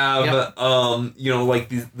 You have, like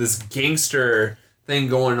this gangster thing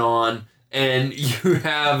going on. And you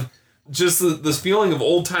have just this feeling of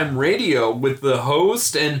old time radio with the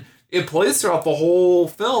host, and it plays throughout the whole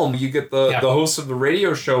film. You get the host of the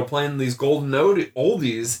radio show playing these golden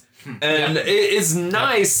oldies, and it's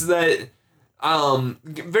nice that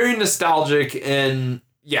very nostalgic, and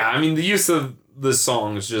the use of the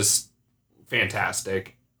song is just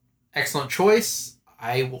fantastic. Excellent choice.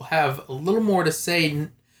 I will have a little more to say.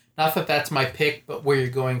 Not that that's my pick, but where you're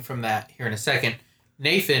going from that here in a second.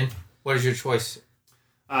 Nathan, what is your choice?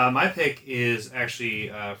 My pick is actually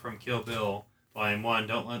from Kill Bill. Volume 1,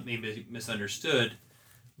 Don't Let Me Be Misunderstood.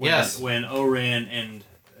 When Oren and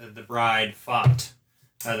the bride fought.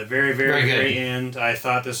 The very end, I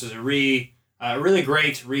thought this was a really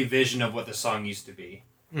great revision of what the song used to be.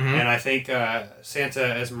 Mm-hmm. And I think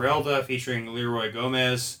Santa Esmeralda featuring Leroy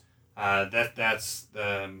Gomez, that's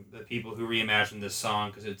the people who reimagined this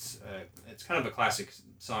song, because it's kind of a classic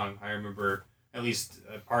song. I remember at least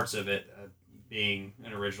parts of it being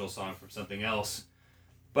an original song from something else.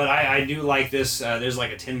 But I do like this. There's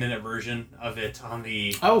like a 10-minute version of it on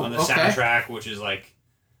the soundtrack, which is like,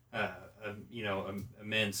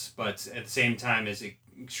 immense. But at the same time, is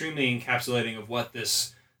extremely encapsulating of what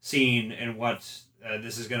this scene and what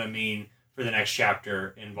this is going to mean for the next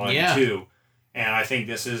chapter in Volume 2. And I think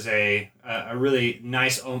this is a really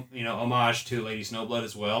nice homage to Lady Snowblood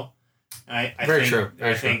as well. I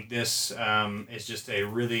think this is just a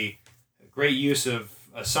really great use of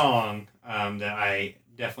a song that I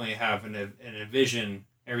definitely have an vision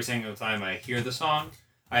every single time I hear the song.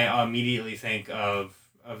 I immediately think of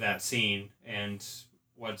that scene and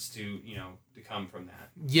what's to come from that.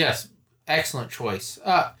 Yes, excellent choice.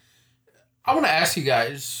 I want to ask you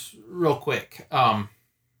guys real quick. And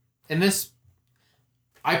this,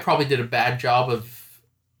 I probably did a bad job of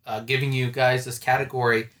giving you guys this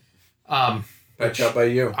category. Bad job by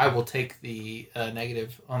you. I will take the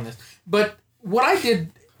negative on this. But what I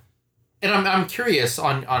did, and I'm curious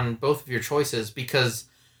on both of your choices, because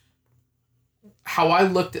how I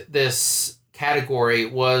looked at this category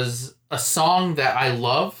was a song that I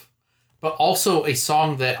love, but also a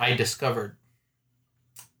song that I discovered.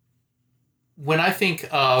 When I think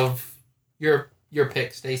of your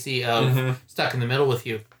pick, Stacy, of Stuck in the Middle with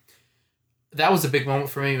You, that was a big moment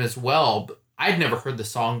for me as well. But I'd never heard the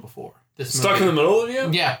song before. This Stuck in the Middle of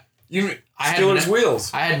You? Yeah. Steelers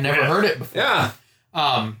Wheels. I had never heard it before. Yeah.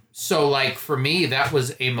 So, like, for me, that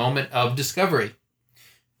was a moment of discovery.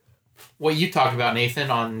 What you talked about,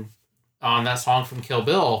 Nathan, on that song from Kill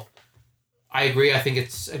Bill, I agree. I think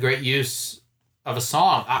it's a great use of a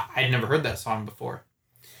song. I'd never heard that song before.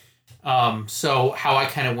 So how I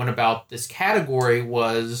kind of went about this category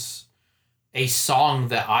was a song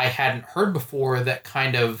that I hadn't heard before that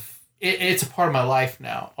kind of... It's a part of my life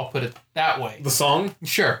now. I'll put it that way. The song?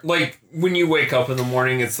 Sure. Like, when you wake up in the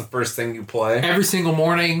morning, it's the first thing you play? Every single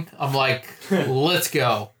morning, I'm like, let's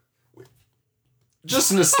go. Just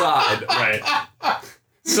an aside. Right.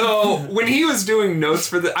 So, when he was doing notes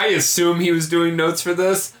for this, I assume he was doing notes for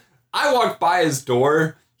this, I walked by his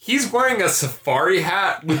door. He's wearing a safari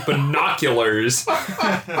hat with binoculars,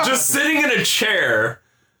 just sitting in a chair,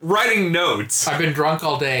 writing notes. I've been drunk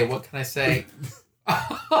all day. What can I say?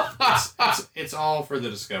 It's all for the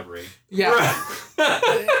discovery. Yeah.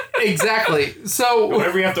 Exactly. So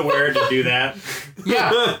whatever you have to wear to do that.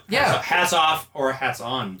 Yeah. So hats off or hats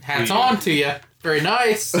on. Hats on to you. Very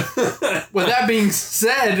nice. With that being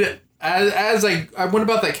said, as I went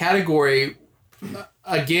about that category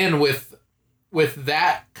again with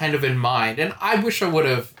that kind of in mind, and I wish I would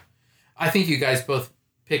have. I think you guys both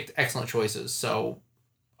picked excellent choices, so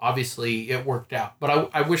obviously it worked out. But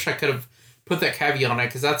I wish I could have put that caveat on it,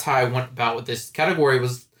 because that's how I went about with this category.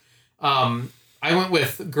 Was I went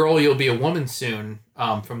with "Girl, You'll Be a Woman Soon"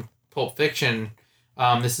 from Pulp Fiction.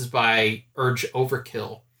 This is by Urge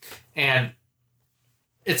Overkill, and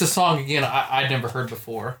it's a song again I'd never heard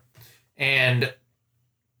before, and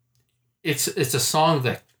it's a song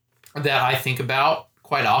that I think about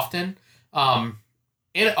quite often,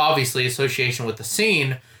 in obviously association with the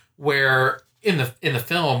scene where in the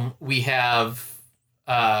film we have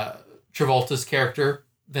Travolta's character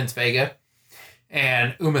Vince Vega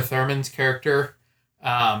and Uma Thurman's character.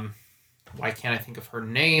 Why can't I think of her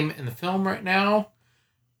name in the film right now?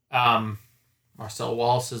 Marcella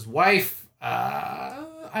Wallace's wife. I'm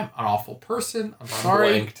an awful person. I'm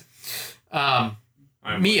sorry.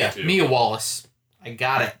 Mia Wallace. I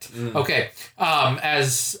got it. Okay.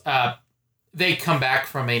 As they come back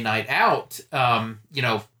from a night out,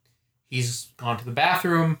 he's gone to the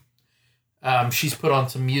bathroom. She's put on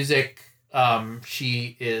some music.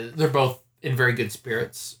 They're both in very good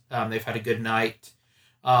spirits. They've had a good night.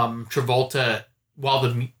 Travolta, while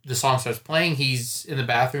the song starts playing, he's in the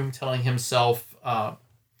bathroom telling himself,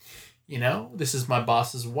 this is my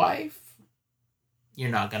boss's wife. You're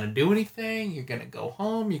not going to do anything. You're going to go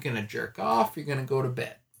home. You're going to jerk off. You're going to go to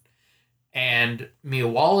bed. And Mia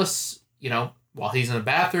Wallace, while he's in the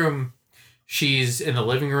bathroom, she's in the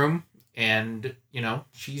living room. And,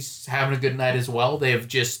 she's having a good night as well. They have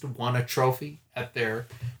just won a trophy at their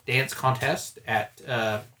dance contest at,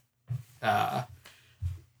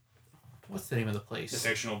 what's the name of the place? The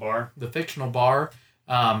Fictional Bar. The Fictional Bar.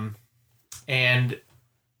 And...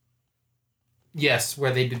 yes,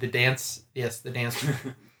 where they did the dance. Yes, the dance.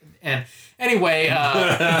 And anyway...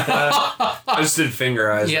 I just did finger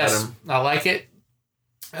eyes at him. I like it.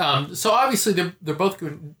 So obviously they're both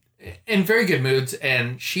good, in very good moods,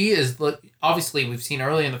 and she is... obviously, we've seen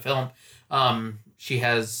early in the film, she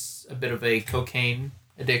has a bit of a cocaine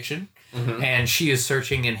addiction, and she is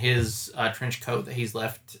searching in his trench coat that he's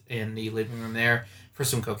left in the living room there for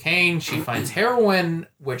some cocaine. She finds heroin,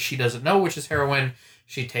 which she doesn't know which is heroin.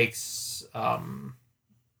 She takes...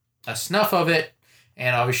 a snuff of it,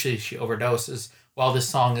 and obviously she overdoses while this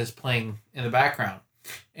song is playing in the background.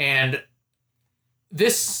 And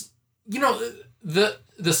this, the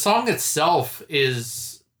song itself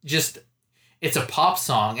is just, it's a pop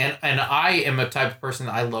song, and I am a type of person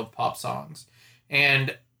that I love pop songs,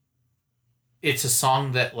 and it's a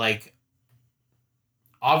song that, like,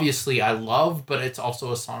 obviously I love, but it's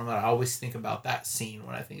also a song that I always think about that scene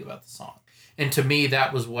when I think about the song. And to me,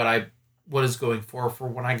 that was what is going for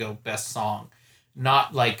when I go best song.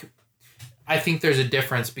 Not like, I think there's a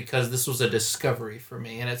difference because this was a discovery for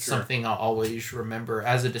me, and it's something I'll always remember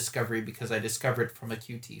as a discovery because I discovered it from a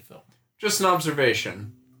QT film. Just an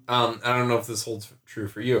observation. I don't know if this holds true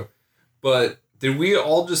for you, but did we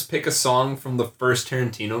all just pick a song from the first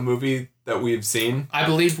Tarantino movie that we've seen? I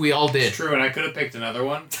believe we all did. It's true, and I could have picked another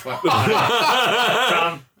one. But,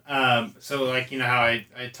 so like, how I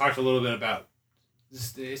talked a little bit about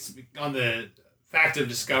it's on the fact of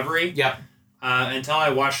discovery. Yep. Until I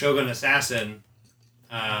watched Shogun Assassin,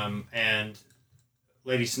 and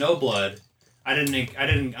Lady Snowblood, I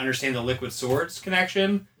didn't understand the Liquid Swords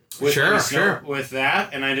connection with with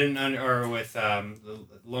that, and I didn't or with the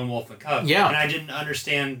Lone Wolf and Cub. Yeah, and I didn't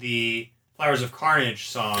understand the Flowers of Carnage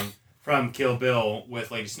song from Kill Bill with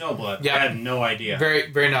Lady Snowblood. I had no idea.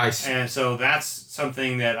 Very, very nice. And so that's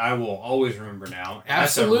something that I will always remember now.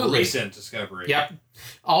 Absolutely. That's a recent discovery. Yep.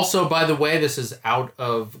 Also, by the way, this is out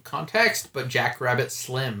of context, but Jackrabbit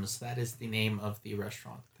Slims, that is the name of the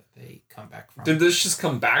restaurant that they come back from. Did this just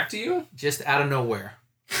come back to you? Just out of nowhere.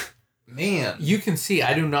 Man. You can see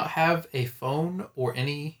I do not have a phone or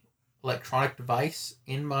any electronic device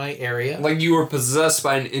in my area. Like you were possessed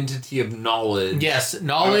by an entity of knowledge. Yes,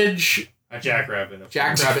 knowledge. A jackrabbit.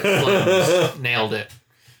 Jackrabbit Slims. Nailed it.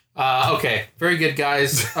 Okay, very good,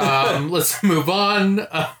 guys. Let's move on.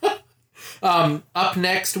 Up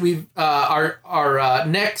next, we've our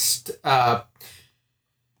next. I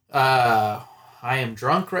am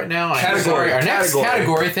drunk right now. I'm sorry. Our next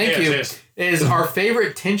category. Thank you. Is our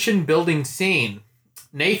favorite tension building scene.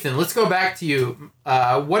 Nathan, let's go back to you.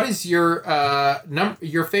 What is your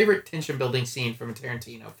your favorite tension building scene from a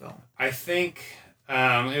Tarantino film? I think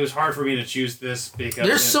it was hard for me to choose this because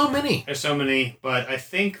there's so many. There's so many, but I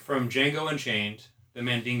think from Django Unchained, the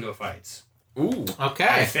Mandingo fights. Ooh. Okay.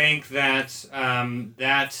 I think that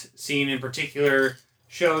that scene in particular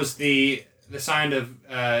shows the sign of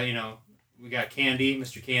we got Candy,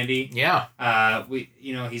 Mr. Candy. Yeah.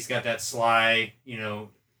 He's got that sly,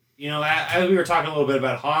 as we were talking a little bit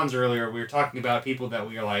about Hans earlier, we were talking about people that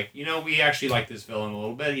we are like, we actually like this villain a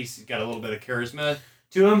little bit. He's got a little bit of charisma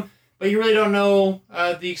to him, but you really don't know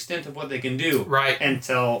the extent of what they can do. Right.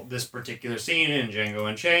 Until this particular scene in Django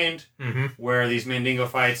Unchained, where these Mandingo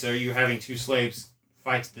fights are you having two slaves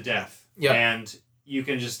fight to the death. Yeah. And you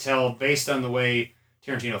can just tell based on the way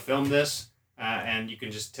Tarantino filmed this, and you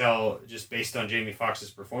can just tell, just based on Jamie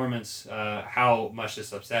Foxx's performance, how much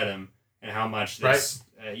this upset him and how much this,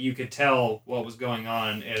 you could tell what was going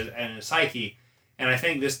on in his psyche. And I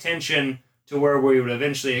think this tension to where we would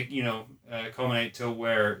eventually, culminate to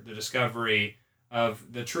where the discovery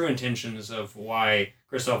of the true intentions of why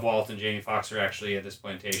Christoph Waltz and Jamie Foxx are actually at this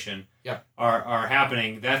plantation are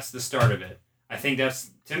happening. That's the start of it. I think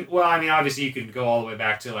that's, obviously you could go all the way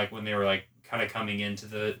back to like when they were like, kind of coming into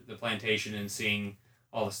the plantation and seeing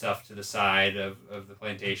all the stuff to the side of the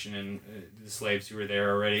plantation and the slaves who were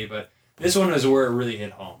there already. But this one is where it really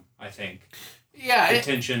hit home, I think. Yeah. The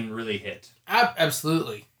tension really hit.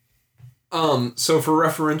 Absolutely. So for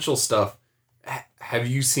referential stuff, have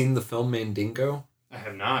you seen the film Mandingo? I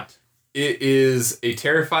have not. It is a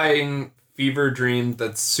terrifying fever dream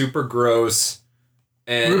that's super gross.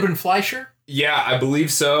 And Ruben Fleischer? Yeah, I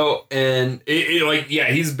believe so. And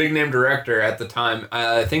he's a big name director at the time.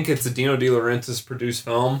 I think it's a Dino De Laurentiis produced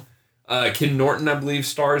film. Kid Norton, I believe,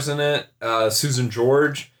 stars in it. Susan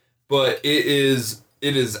George. But it is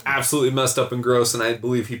absolutely messed up and gross, and I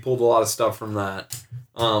believe he pulled a lot of stuff from that.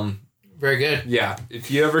 Very good. Yeah,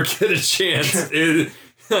 if you ever get a chance,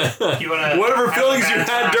 whatever feelings you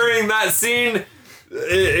had during that scene,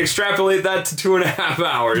 extrapolate that to 2.5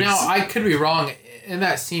 hours. Now, I could be wrong. In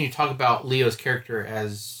that scene, you talk about Leo's character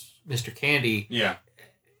as Mr. Candy. Yeah.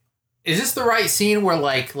 Is this the right scene where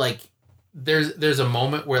like there's a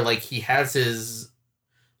moment where like he has his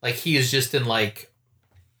he is just in like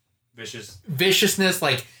viciousness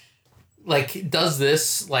like does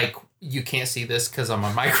this like you can't see this because I'm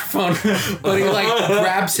on microphone but he like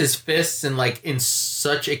grabs his fists and like in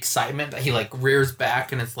such excitement that he like rears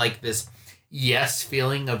back and it's like this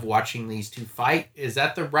feeling of watching these two fight. Is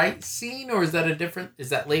that the right scene or is that is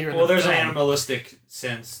that later in the film? Well, there's an animalistic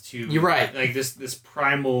sense to... You're right. Like this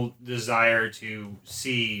primal desire to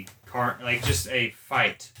see just a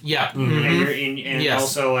fight. Yeah. Mm-hmm. And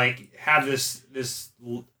also like have this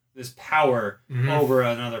power over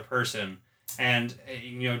another person and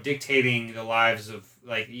dictating the lives of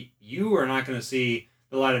like you are not going to see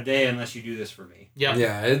the light of day unless you do this for me. Yep.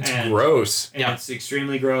 Yeah, it's gross. And it's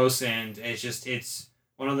extremely gross, and it's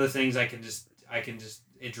one of the things I can just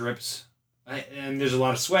it drips, and there's a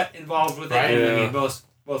lot of sweat involved with it. Right. And I mean, both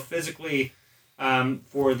physically,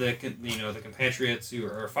 for the compatriots who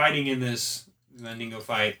are fighting in this Mandingo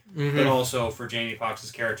fight, but also for Jamie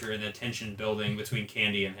Foxx's character and the tension building between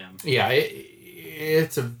Candy and him. Yeah,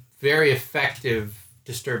 it's a very effective,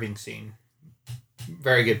 disturbing scene.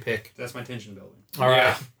 Very good pick. That's my tension building. All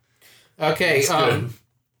right. Okay.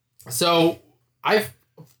 So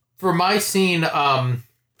for my scene, I'm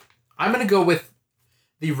gonna go with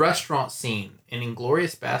the restaurant scene in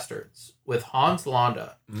Inglourious Bastards with Hans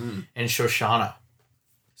Landa and Shoshana.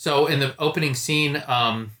 So in the opening scene,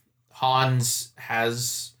 Hans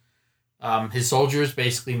has His soldiers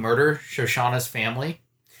basically murder Shoshana's family.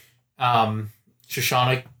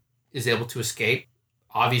 Shoshana is able to escape.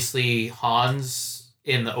 Obviously, Hans,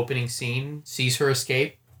 in the opening scene, sees her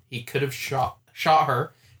escape. He could have shot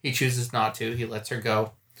her. He chooses not to. He lets her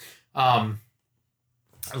go.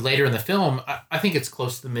 Later in the film, I think it's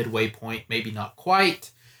close to the midway point, maybe not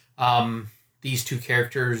quite. These two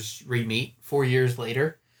characters re-meet 4 years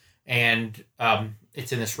later, and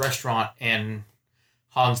it's in this restaurant, and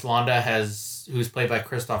Hans Landa, who's played by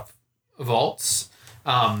Christoph Waltz,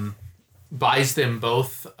 buys them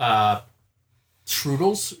both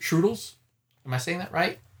strudels. Am I saying that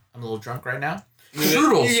right? I'm a little drunk right now.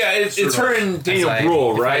 Strudels. Yeah, it's her and Daniel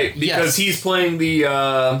Bruhl, right? Because he's playing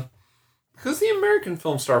the... who's the American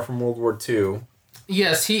film star from World War II?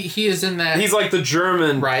 Yes, he is in that. He's like the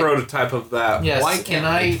German prototype of that. Yes, why can't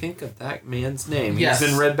I think of that man's name? Yes.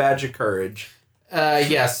 He's in Red Badge of Courage.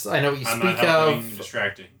 Yes, I know what you I'm speak not helping, of.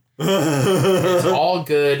 distracting. It's all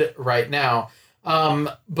good right now.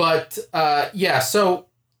 But so,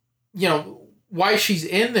 why she's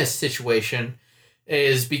in this situation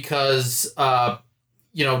is because,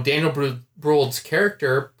 Daniel Bruhl's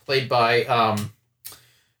character, played by,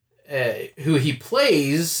 who he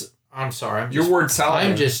plays... I'm sorry.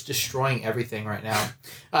 I'm just destroying everything right now.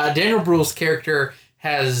 Daniel Bruhl's character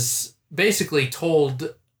has basically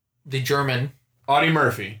told the German... Audie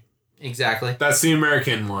Murphy. Exactly. That's the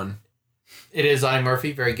American one. It is Audie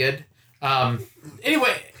Murphy. Very good.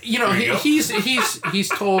 Anyway, he's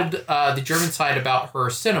told the German side about her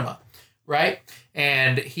cinema, right?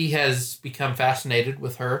 And he has become fascinated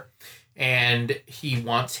with her, and he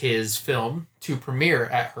wants his film to premiere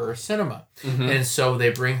at her cinema. Mm-hmm. And so they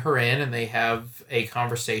bring her in and they have a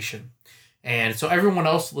conversation. And so everyone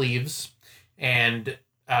else leaves, and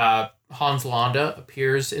Hans Landa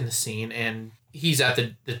appears in the scene, and he's at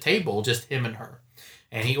the table, just him and her.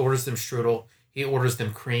 And he orders them strudel. He orders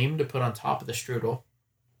them cream to put on top of the strudel.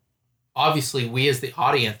 Obviously, we as the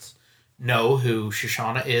audience know who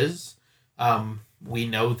Shoshana is. We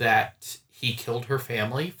know that he killed her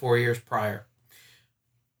family 4 years prior.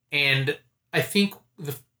 And I think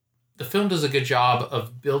the film does a good job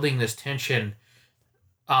of building this tension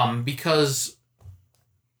because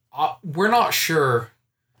we're not sure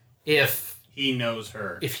if he knows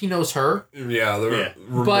her. Yeah,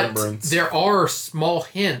 remembrance. But there are small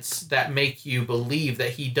hints that make you believe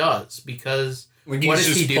that he does, because like what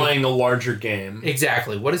does he do? Playing a larger game.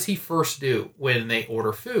 Exactly. What does he first do when they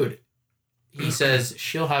order food? He says,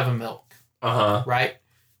 she'll have a milk. Uh-huh. Right?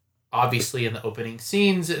 Obviously, in the opening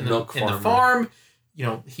scenes, in the farm,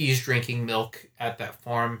 he's drinking milk at that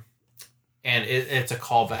farm, and it's a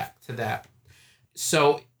callback to that.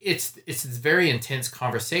 So it's this very intense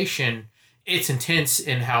conversation. It's intense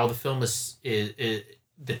in how the film is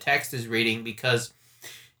the text is reading, because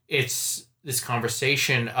it's this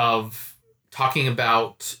conversation of talking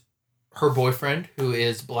about her boyfriend, who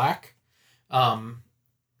is black,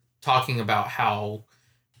 talking about how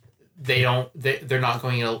they're not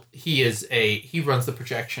going to, he runs the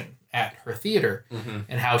projection at her theater, mm-hmm.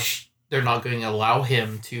 and how they're not going to allow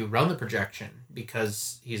him to run the projection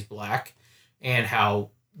because he's black, and how,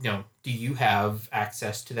 do you have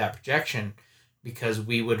access to that projection, because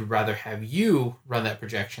we would rather have you run that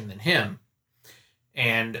projection than him.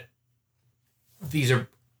 And these are,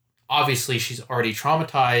 obviously she's already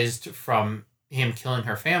traumatized from him killing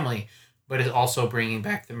her family, but is also bringing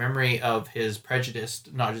back the memory of his prejudice,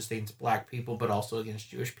 not just against black people, but also against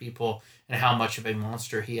Jewish people, and how much of a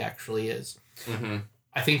monster he actually is. Mm-hmm.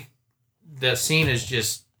 I think the scene is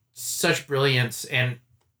just such brilliance, and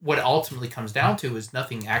what it ultimately comes down to is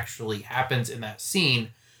nothing actually happens in that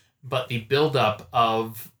scene, but the buildup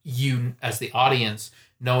of you as the audience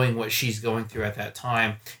knowing what she's going through at that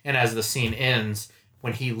time. And as the scene ends,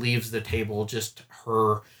 when he leaves the table, just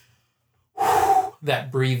her...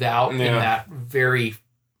 that breathe out, and that very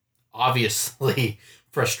obviously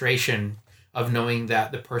frustration of knowing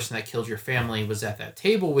that the person that killed your family was at that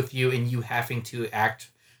table with you, and you having to act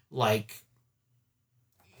like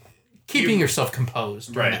keeping yourself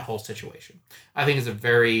composed during that whole situation. I think is a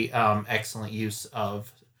very excellent use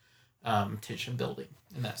of tension building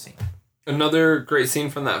in that scene. Another great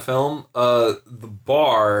scene from that film, the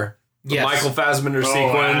bar, the Michael Fassbender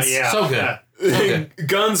sequence. So good. So good.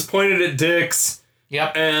 Guns pointed at dicks.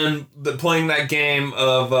 Yep. And playing that game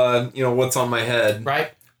of, what's on my head.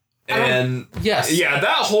 Right. And yes. Yeah,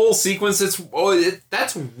 that whole sequence,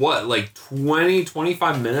 that's what, like 20,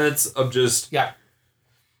 25 minutes of just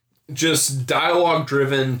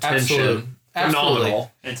dialogue-driven tension.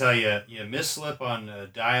 Phenomenal. Until you misslip on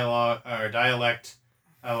dialogue or dialect,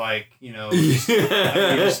 you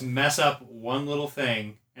just mess up one little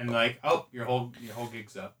thing, and like, oh, your whole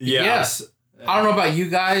gig's up. Yeah. Yes. I don't know about you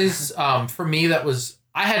guys. For me, that was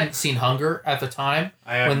I hadn't seen Hunger at the time.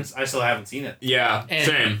 I still haven't seen it. Yeah,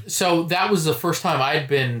 same. So that was the first time I had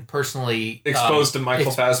been personally exposed to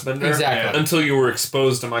Michael Fassbender. Exactly. Until you were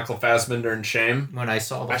exposed to Michael Fassbender in Shame. When I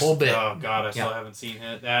saw the whole bit. Oh God, I still haven't seen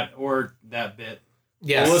that bit.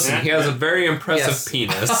 Yes. Well, listen, he has a very impressive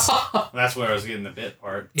penis. That's where I was getting the bit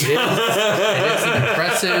part. It is an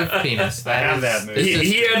impressive penis. I have that movie.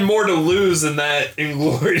 He had more to lose in that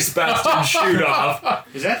Inglourious Bastard shoot off.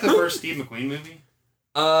 Is that the first Steve McQueen movie?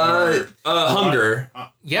 Hunger.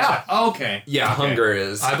 Yeah. Okay. Yeah, okay. Hunger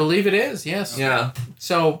is. I believe it is. Yes. Yeah.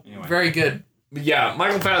 So very good. Yeah,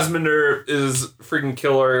 Michael Fassbender is freaking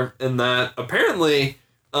killer in that. Apparently,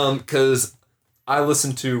 because I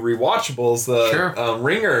listened to Rewatchables, the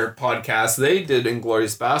Ringer podcast. They did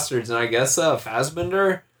Inglourious Bastards, and I guess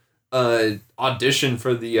Fassbender auditioned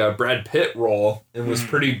for the Brad Pitt role and was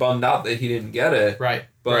pretty bummed out that he didn't get it. Right.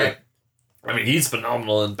 But I mean, he's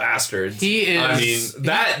phenomenal in Bastards. He is. I mean,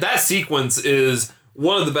 that sequence is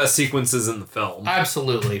one of the best sequences in the film.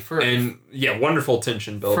 Absolutely. Wonderful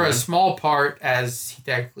tension building. For a small part, as he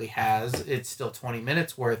technically has, it's still 20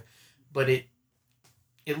 minutes worth, but it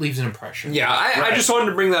leaves an impression. Yeah, I just wanted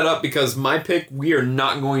to bring that up because my pick we are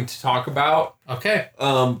not going to talk about. Okay.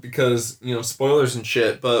 Because, spoilers and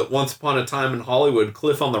shit, but Once Upon a Time in Hollywood,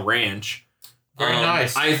 Cliff on the Ranch. Very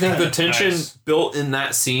nice. I think the tension built in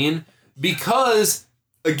that scene because,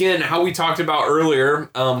 again, how we talked about earlier,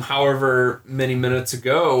 however many minutes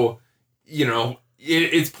ago,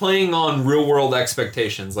 it's playing on real world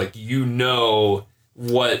expectations. Like,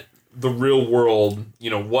 what the real world,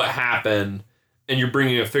 what happened, and you're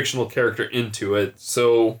bringing a fictional character into it,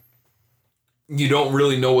 so you don't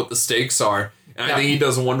really know what the stakes are. And I think he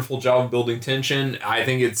does a wonderful job of building tension. I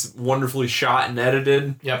think it's wonderfully shot and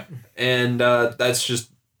edited. Yep. And that's just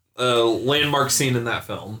a landmark scene in that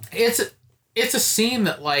film. It's a scene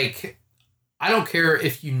that, like, I don't care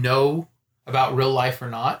if you know about real life or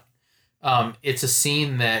not. It's a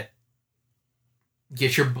scene that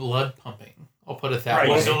gets your blood pumping. I'll put it that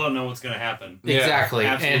way. You still don't know what's going to happen. Exactly.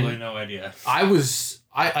 Absolutely no idea.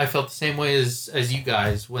 I felt the same way as you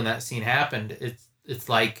guys when that scene happened. It's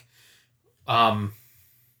like, it's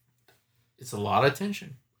a lot of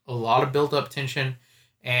tension, a lot of built up tension.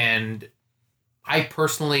 And I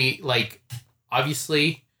personally, like,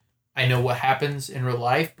 obviously I know what happens in real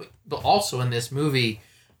life, but also in this movie,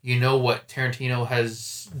 what Tarantino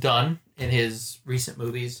has done in his recent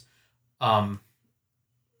movies.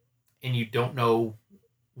 And you don't know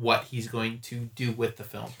what he's going to do with the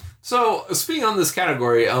film. So, speaking on this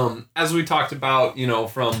category, as we talked about,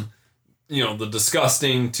 from, the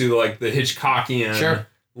disgusting to, like, the Hitchcockian,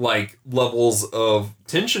 like, levels of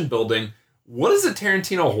tension building, what does a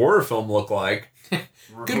Tarantino horror film look like?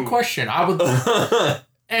 Good question. I would...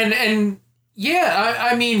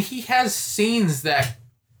 I mean, he has scenes that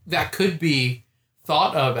could be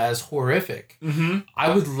thought of as horrific. Mm-hmm. I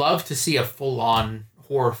would love to see a full-on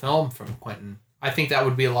horror film from Quentin. I think that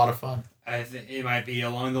would be a lot of fun. I think it might be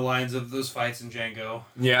along the lines of those fights in Django.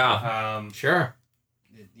 Yeah. Sure.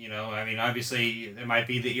 I mean, obviously, it might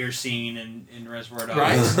be the ear scene in Reservoir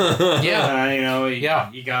Dogs. Right.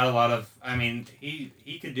 Yeah. You got a lot of... I mean,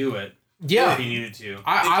 he could do it. Yeah. If he needed to.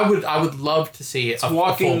 I would love to see it a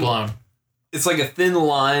full-blown. It's like a thin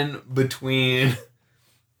line between,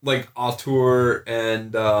 like, auteur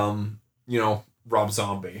and, Rob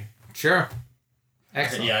Zombie. Sure.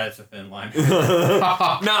 Excellent. Yeah, it's a thin line.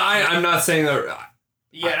 No, I'm not saying that.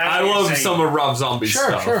 Yeah, I love some of Rob Zombie's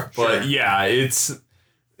stuff. But yeah, it's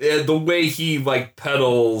the way he, like,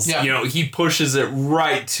 pedals. Yeah. He pushes it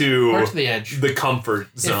right to the edge, the comfort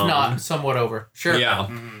zone, if not somewhat over. Sure. Yeah,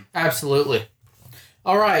 absolutely.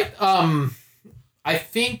 All right. I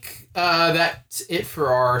think that's it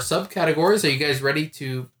for our subcategories. Are you guys ready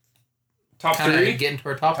to? Top three? Get into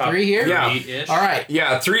our top three here? Yeah. Three-ish. All right.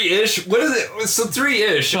 Yeah, 3-ish. What is it? So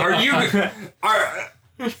 3-ish. Are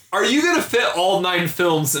you going to fit all 9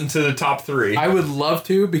 films into the top 3? I would love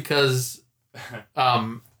to because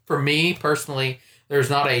for me personally, there's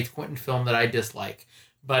not a Quentin film that I dislike.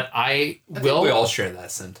 But I will... think we all share that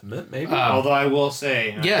sentiment, maybe. Although I will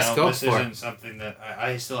say... Yes, go for it. This isn't something that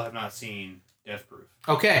I still have not seen Death Proof.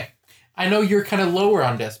 Okay. I know you're kind of lower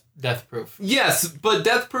on Death Proof. Yes, but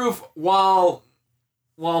Death Proof, while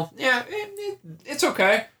yeah, it's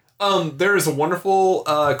okay. There is a wonderful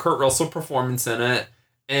Kurt Russell performance in it,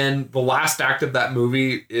 and the last act of that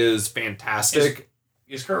movie is fantastic.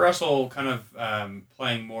 Is Kurt Russell kind of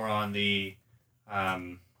playing more on the... wow,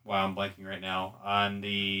 I'm blanking right now. On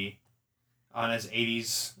his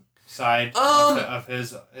 80s side of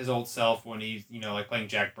his old self when he's, you know, like playing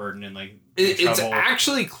Jack Burton and like it's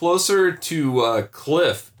actually closer to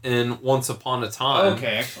Cliff in Once Upon a Time.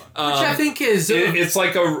 Okay, excellent. Which I think is it's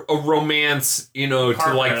like a romance, you know,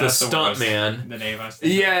 Parker, to like the that's stunt man. The name I was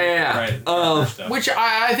thinking. Yeah. Right. Which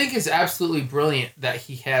I think is absolutely brilliant that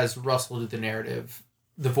he has Russell do the narrative,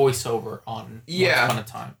 the voiceover on Once Upon a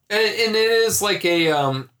Time, and it is like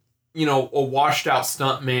a you know, a washed out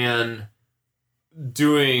stunt man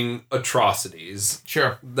doing atrocities.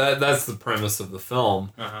 Sure. That's the premise of the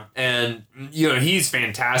film. Uh-huh. And, you know, he's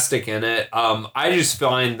fantastic in it. I just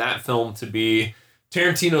find that film to be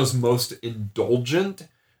Tarantino's most indulgent.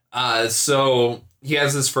 So he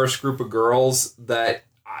has this first group of girls that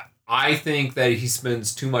I think that he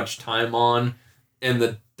spends too much time on, and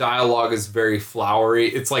the dialogue is very flowery.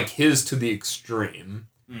 It's like his to the extreme.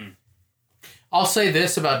 I'll say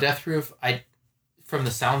this about Death Proof. From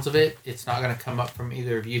the sounds of it, it's not going to come up from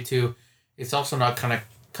either of you two. It's also not going to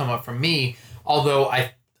come up from me, although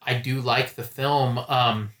I do like the film.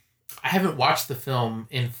 I haven't watched the film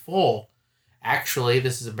in full. Actually,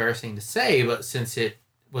 this is embarrassing to say, but since it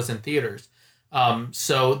was in theaters.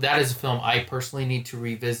 So that is a film I personally need to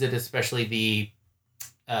revisit, especially the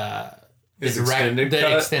extended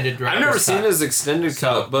director's I've never seen his extended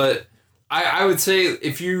cut, but I would say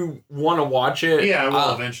if you want to watch it, yeah, I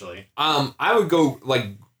will eventually. I would go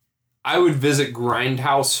I would visit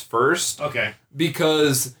Grindhouse first. Okay.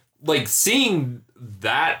 Because like seeing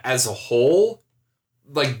that as a whole,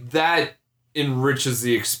 like that enriches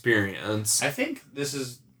the experience. I think this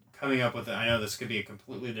is coming up with. I know this could be a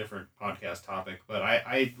completely different podcast topic, but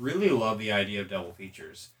I really love the idea of double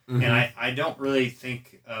features, and I don't really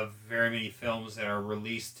think of very many films that are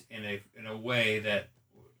released in a way that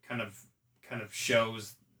kind of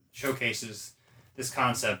showcases this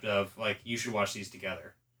concept of like you should watch these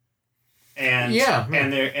together, and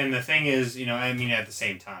and the thing is, you know, I mean, at the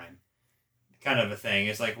same time, kind of a thing.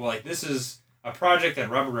 It's like, well, like this is a project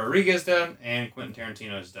that Robert Rodriguez done and Quentin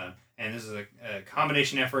Tarantino has done, and this is a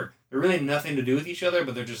combination effort. They're really nothing to do with each other,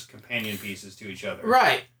 but they're just companion pieces to each other.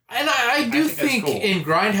 Right, and I do think cool. in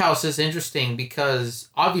Grindhouse is interesting because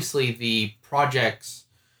obviously the projects.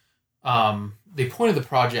 The point of the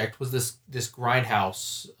project was this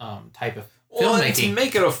Grindhouse type of filmmaking. Well, and to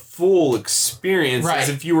make it a full experience, as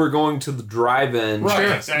if you were going to the drive-in,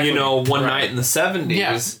 exactly. you know, one night in the 70s.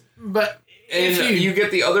 Yes, but and you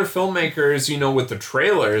get the other filmmakers, you know, with the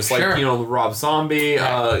trailers, like, you know, the Rob Zombie,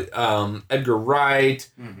 Edgar Wright.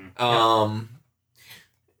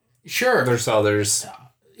 There's others.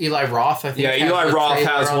 Eli Roth, I think. Yeah, Eli Roth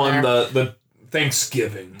has one, the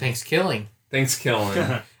Thanksgiving. Thanksgiving.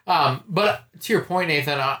 But to your point,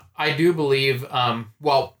 Nathan, I do believe,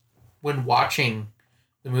 when watching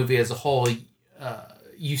the movie as a whole,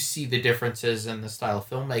 you see the differences in the style of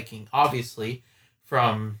filmmaking, obviously,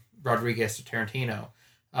 from Rodriguez to Tarantino.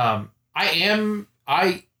 I am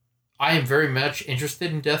very much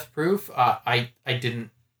interested in Death Proof. I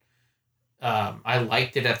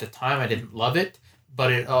liked it at the time. I didn't love it,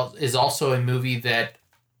 but it is also a movie that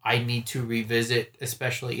I need to revisit,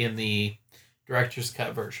 especially in the director's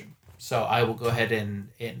cut version. So I will go ahead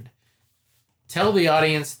and tell the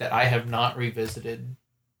audience that I have not revisited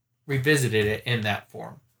it in that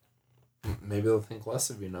form. Maybe they'll think less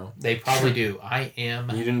of you now. They probably do. I am.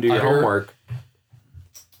 You didn't do your homework.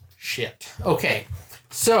 Shit. Okay.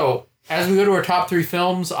 So as we go to our top 3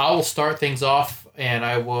 films, I will start things off and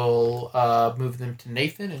I will move them to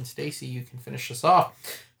Nathan, and Stacy, you can finish us off.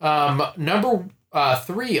 Number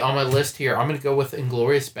 3 on my list here, I'm going to go with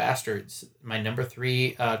Inglourious Basterds, my number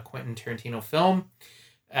 3 Quentin Tarantino film.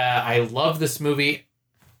 I love this movie.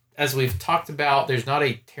 As we've talked about, there's not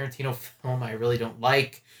a Tarantino film I really don't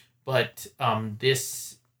like, but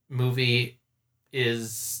this movie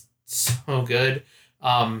is so good.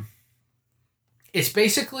 It's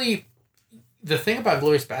basically, the thing about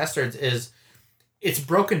Inglourious Basterds is it's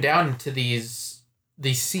broken down into these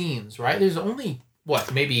scenes, right? There's only,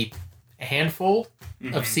 maybe a handful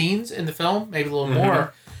of scenes in the film, maybe a little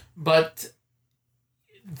more, but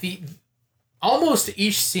almost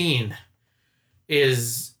each scene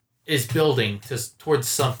is building towards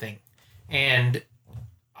something, and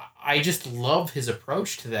I just love his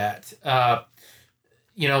approach to that.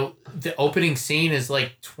 You know, the opening scene is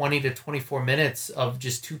like 20 to 24 minutes of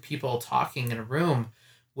just 2 people talking in a room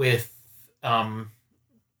with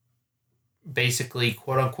basically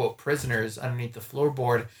quote unquote prisoners underneath the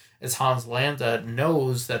floorboard, as Hans Landa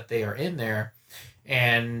knows that they are in there,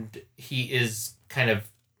 and he is kind of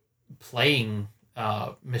playing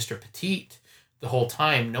Mr. Petite the whole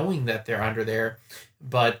time, knowing that they're under there,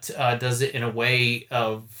 but does it in a way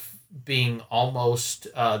of being almost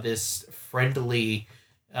this friendly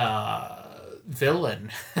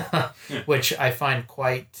villain, which I find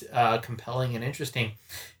quite compelling and interesting.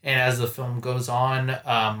 And as the film goes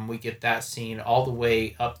on, we get that scene all the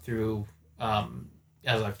way up through,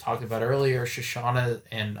 as I've talked about earlier, Shoshana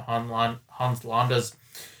and Hans Landa's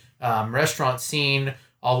restaurant scene,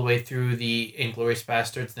 all the way through the Inglourious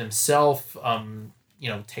Bastards themselves,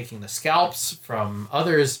 taking the scalps from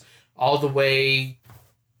others, all the way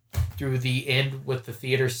through the end with the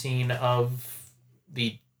theater scene of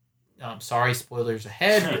the sorry, spoilers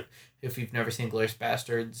ahead. If you've never seen Inglourious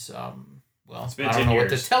Bastards, I don't know what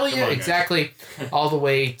to tell you. Exactly. All the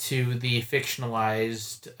way to the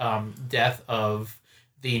fictionalized death of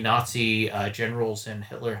the Nazi generals and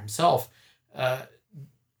Hitler himself.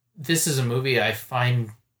 This is a movie I find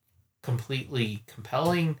completely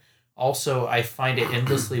compelling. Also, I find it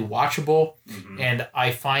endlessly watchable. And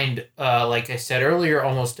I find, like I said earlier,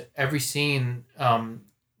 almost every scene,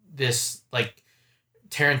 this, like,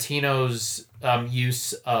 Tarantino's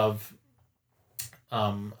use of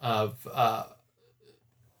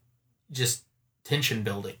just tension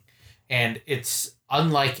building, and it's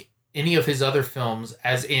unlike any of his other films,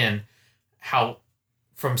 as in how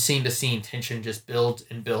from scene to scene tension just builds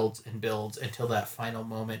and builds and builds until that final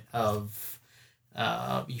moment of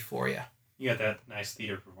euphoria. You got that nice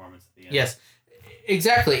theater performance at the end. Yes,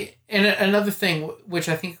 exactly. And another thing which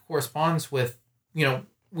I think corresponds with,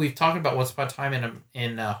 we've talked about Once Upon a Time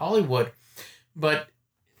in Hollywood, but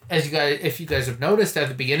if you guys have noticed, at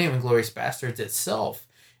the beginning of Inglourious Bastards itself,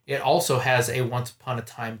 it also has a Once Upon a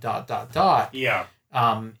Time ... Yeah.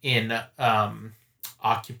 In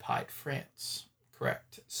occupied France,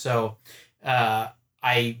 correct? So,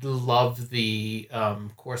 I love the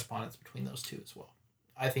correspondence between those two as well.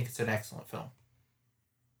 I think it's an excellent film.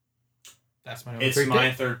 That's my number 3 pick. It's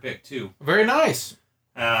my third pick too. Very nice.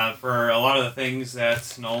 For a lot of the things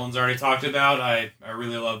that Nolan's already talked about, I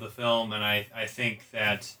really love the film, and I think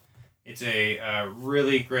that it's a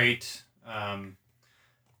really great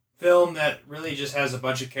film that really just has a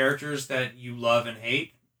bunch of characters that you love and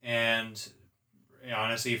hate, and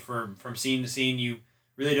honestly, from scene to scene, you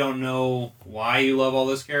really don't know why you love all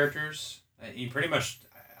those characters. You pretty much,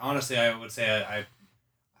 honestly, I would say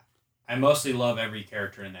I mostly love every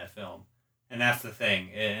character in that film. And that's the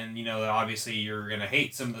thing. And, obviously you're going to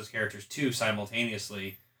hate some of those characters too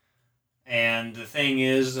simultaneously. And the thing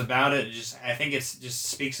is about it, I think it just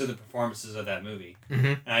speaks to the performances of that movie. Mm-hmm.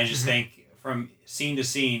 And I just think from scene to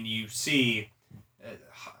scene, you see,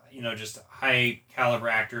 just high caliber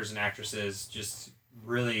actors and actresses just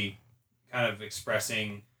really kind of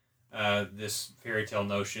expressing this fairy tale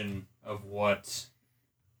notion of what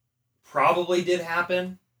probably did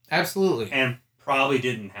happen. Absolutely. And probably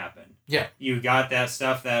didn't happen. Yeah. You got that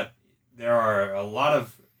stuff that there's a lot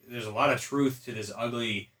of truth to this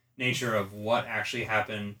ugly nature of what actually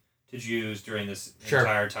happened to Jews during this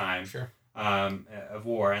entire time of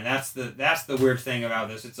war. And that's the weird thing about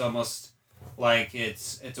this. It's almost like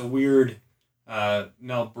it's a weird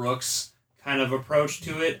Mel Brooks kind of approach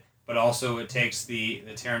to it, but also it takes the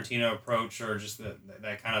Tarantino approach, or just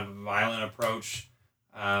that kind of violent approach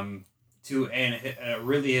to a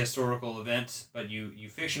really historical event, but you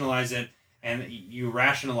fictionalize it and you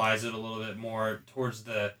rationalize it a little bit more towards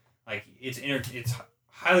it's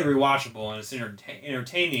highly rewatchable and it's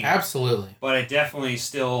entertaining. Absolutely. But it definitely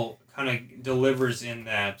still kind of delivers in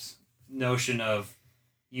that notion of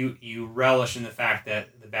you relish in the fact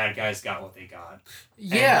that the bad guys got what they got.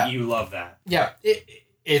 Yeah. And you love that. Yeah.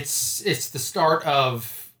 It's the start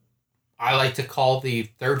of, I like to call, the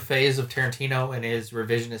third phase of Tarantino and his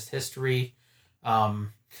revisionist history.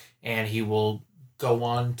 And he will go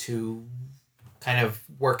on to kind of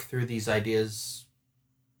work through these ideas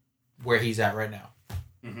where he's at right now.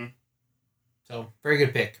 Mm-hmm. So, very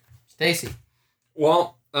good pick. Stacy.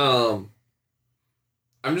 Well, I'm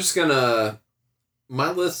just gonna...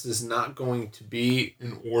 My list is not going to be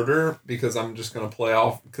in order because I'm just gonna play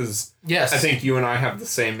off, because yes, I think you and I have the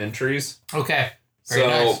same entries. Okay. Very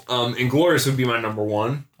nice. Inglourious would be my number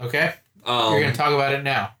 1. Okay. You're going to talk about it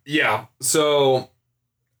now. Yeah. So,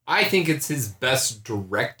 I think it's his best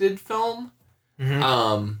directed film.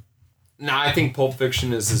 Mm-hmm. Now, I think Pulp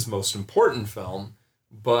Fiction is his most important film,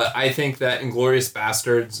 but I think that Inglourious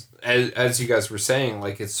Bastards, as you guys were saying,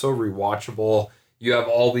 like, it's so rewatchable. You have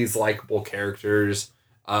all these likable characters.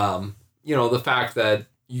 The fact that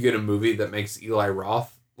you get a movie that makes Eli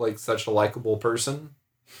Roth, like, such a likable person.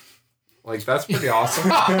 Like, that's pretty awesome.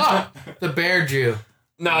 The Bear Jew.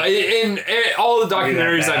 No, in all the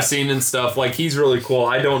documentaries I've seen and stuff, like, he's really cool.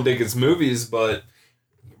 I don't dig his movies, but...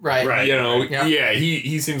 Right. Yeah.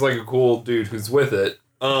 He seems like a cool dude who's with it.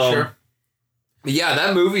 Sure. But yeah,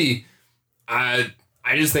 that movie, I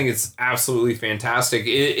just think it's absolutely fantastic.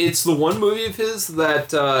 It's the one movie of his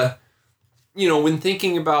that, when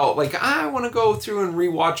thinking about, like, I want to go through and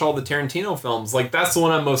rewatch all the Tarantino films, like, that's the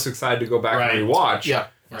one I'm most excited to go back and rewatch. Yeah.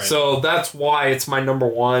 Right. So that's why it's my number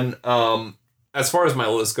one. As far as my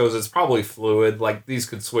list goes, it's probably fluid. Like, these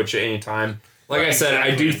could switch at any time. Like I said,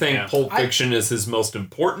 I do think Pulp Fiction is his most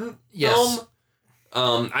important film.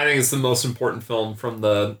 I think it's the most important film from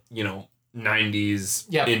the, 90s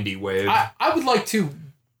indie wave. I would like to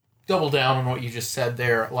double down on what you just said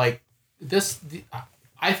there. Like,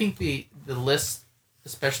 I think the list,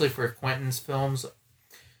 especially for Quentin's films,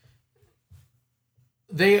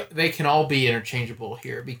 they can all be interchangeable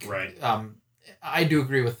here. Because, I do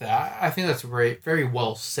agree with that. I think that's very, very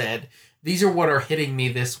well said. These are what are hitting me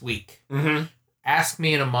this week. Mm-hmm. Ask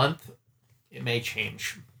me in a month, it may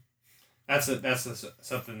change. That's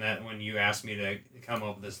something that when you asked me to come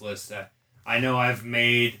up with this list, I know I've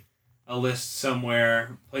made a list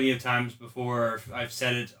somewhere plenty of times before. I've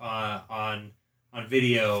said it on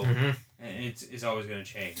video, and it's always going to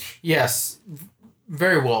change. Yes,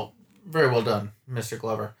 very well done, Mr.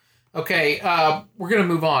 Glover. Okay, we're going to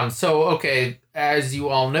move on. So, okay, as you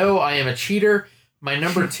all know, I am a cheater. My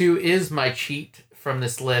number 2 is my cheat from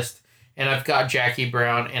this list, and I've got Jackie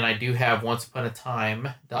Brown, and I do have Once Upon a Time, ...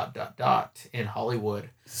 in Hollywood.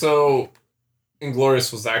 So,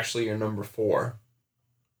 Inglourious was actually your number 4.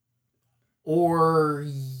 Or...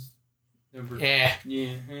 Yeah.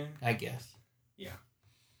 I guess. Yeah.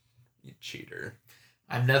 You cheater.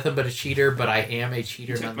 I'm nothing but a cheater, but I am a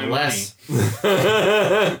cheater nonetheless.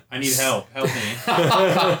 I need help. Help me.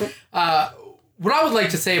 What I would like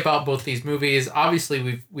to say about both these movies,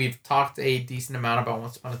 obviously we've talked a decent amount about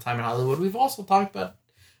Once Upon a Time in Hollywood. We've also talked about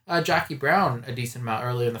Jackie Brown a decent amount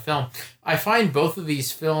earlier in the film. I find both of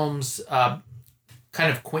these films kind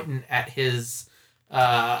of Quentin at his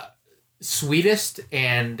sweetest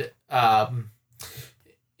and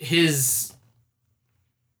his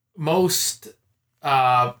most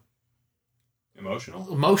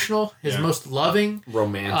emotional, his most loving,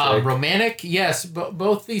 romantic. Yes, but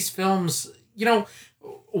both these films,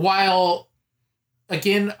 while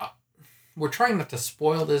again, we're trying not to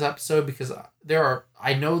spoil this episode because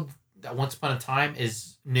I know that Once Upon a Time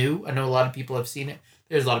is new. I know a lot of people have seen it.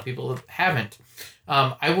 There's a lot of people that haven't.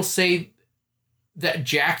 I will say that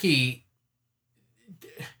Jackie,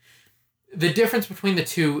 the difference between the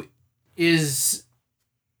two is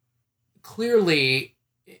clearly,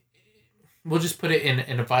 we'll just put it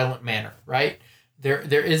in a violent manner, right? There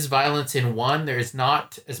is violence in one. There is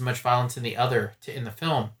not as much violence in the other in the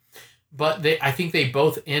film. But I think they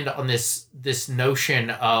both end on this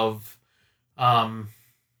notion of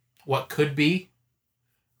what could be,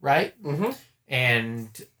 right? Mm-hmm. And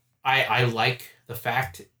I like the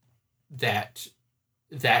fact that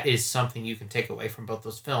is something you can take away from both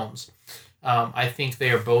those films. I think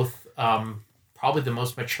they are both probably the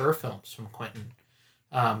most mature films from Quentin.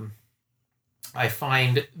 I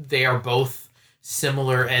find they are both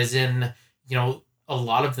similar as in, a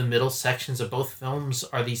lot of the middle sections of both films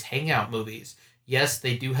are these hangout movies. Yes,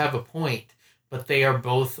 they do have a point, but they are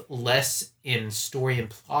both less in story and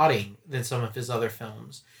plotting than some of his other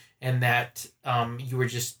films. And that you were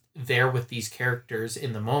just there with these characters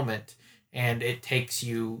in the moment, and it takes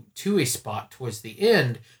you to a spot towards the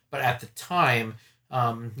end, but at the time,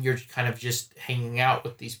 you're kind of just hanging out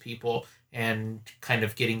with these people and kind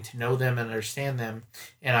of getting to know them and understand them.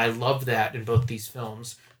 And I love that in both these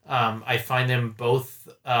films. I find them both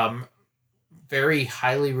very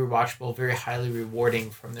highly rewatchable, very highly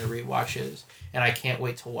rewarding from their rewatches, and I can't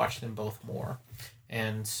wait to watch them both more.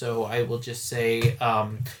 And so I will just say,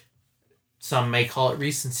 some may call it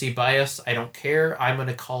recency bias. I don't care. I'm going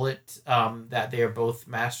to call it that they are both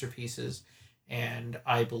masterpieces, and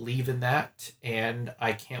I believe in that, and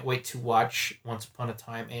I can't wait to watch Once Upon a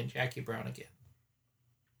Time and Jackie Brown again.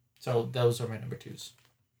 So those are my number 2s.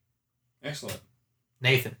 Excellent.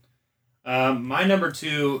 Nathan. My number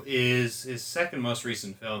 2 is his second most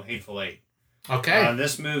recent film, Hateful Eight. Okay.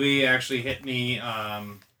 This movie actually hit me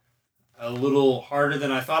a little harder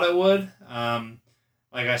than I thought it would.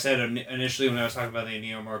 Like I said initially when I was talking about the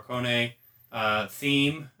Ennio Morricone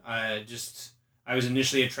theme, I was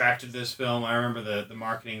initially attracted to this film. I remember the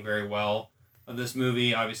marketing very well of this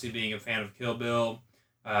movie, obviously being a fan of Kill Bill.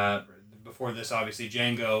 Before this, obviously,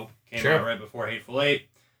 Django came out right before Hateful Eight.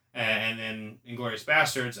 And then Inglourious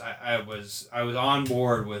Basterds, I was on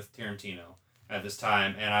board with Tarantino at this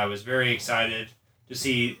time, and I was very excited to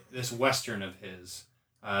see this Western of his.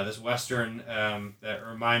 This Western that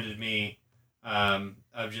reminded me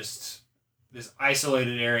of just this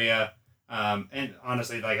isolated area And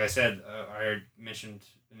honestly, like I said, I mentioned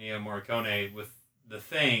Ennio Morricone with The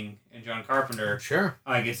Thing and John Carpenter. Sure.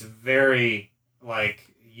 Like, it's very, like,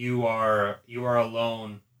 you are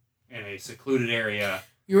alone in a secluded area.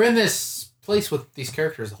 You're in this place with these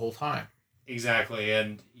characters the whole time. Exactly,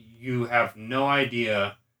 and you have no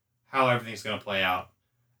idea how everything's going to play out.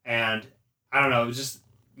 And, I don't know, just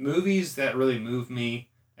movies that really move me,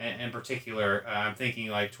 in particular, I'm thinking,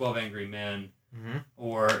 like, 12 Angry Men,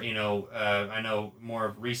 or, you know, I know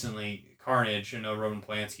more recently, Carnage. I know Roman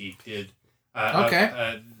Polanski did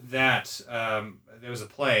that. There was a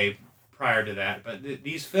play prior to that, but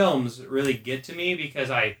these films really get to me because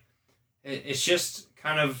it's just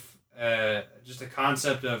kind of just a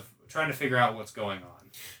concept of trying to figure out what's going on,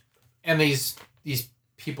 and these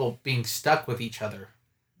people being stuck with each other.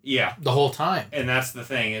 Yeah, the whole time. And that's the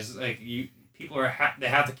thing is like people they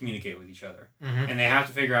have to communicate with each other, and they have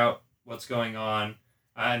to figure out what's going on.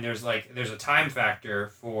 And there's a time factor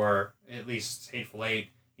for at least Hateful Eight.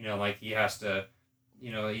 You know, like he has to,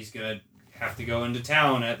 you know, he's gonna have to go into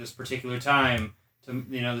town at this particular time to,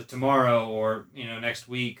 you know, tomorrow or, you know, next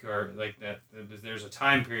week or like that. There's a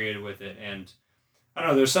time period with it, and I don't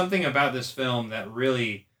know. There's something about this film that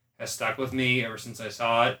really has stuck with me ever since I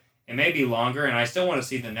saw it. It may be longer, and I still want to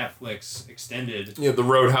see the Netflix extended. Yeah, the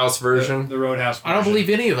Roadhouse version. The Roadhouse version. I don't believe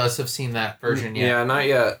any of us have seen that version yet. Yeah, not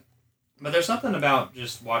yet. But there's something about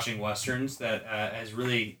just watching Westerns that has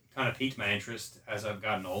really kind of piqued my interest as I've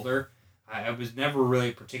gotten older. I was never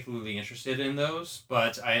really particularly interested in those,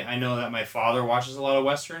 but I know that my father watches a lot of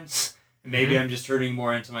Westerns. Maybe I'm just turning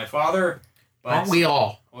more into my father. But, aren't we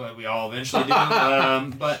all? Well, we all eventually do.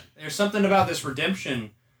 But there's something about this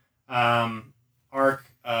redemption arc,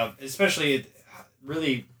 especially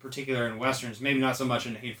really particular in Westerns, maybe not so much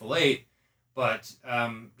in Hateful Eight, but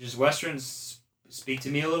just Westerns speak to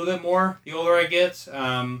me a little bit more the older I get.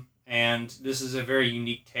 And this is a very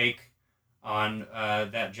unique take on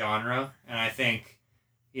that genre. And I think,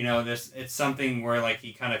 you know, it's something where like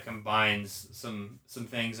he kind of combines some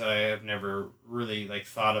things that I have never really like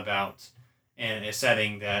thought about in a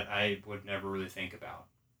setting that I would never really think about.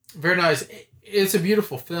 Very nice. It's a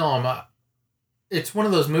beautiful film. It's one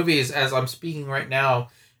of those movies, as I'm speaking right now,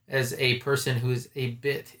 as a person who's a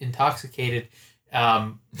bit intoxicated.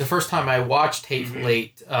 The first time I watched Hateful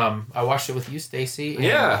Eight, I watched it with you, Stacy,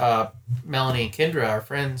 and Melanie and Kendra, our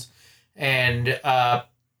friends. And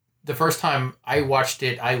the first time I watched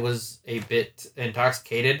it, I was a bit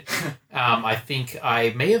intoxicated. I think I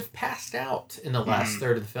may have passed out in the last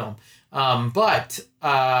third of the film. But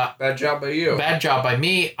bad job by you. Bad job by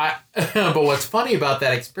me. But what's funny about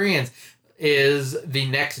that experience is the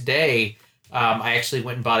next day, I actually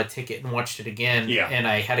went and bought a ticket and watched it again. Yeah. And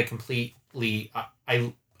I had a completely...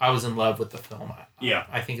 I was in love with the film.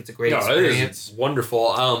 I think it's a great It experience. is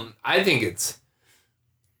wonderful. I think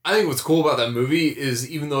what's cool about that movie is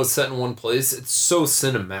even though it's set in one place, it's so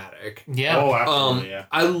cinematic. Yeah. Oh, absolutely, yeah.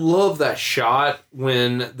 I love that shot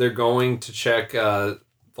when they're going to check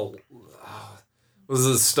was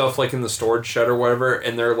this stuff like in the storage shed or whatever,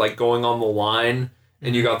 and they're like going on the line,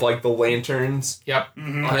 and you got like the lanterns. Yep.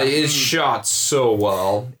 It's shot so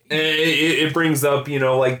well. And it brings up, you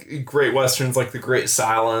know, like great Westerns like The Great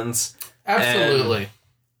Silence. Absolutely.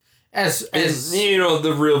 And you know,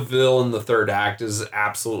 the reveal in the third act is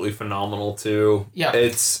absolutely phenomenal too. Yeah.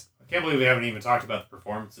 I can't believe we haven't even talked about the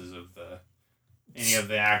performances of any of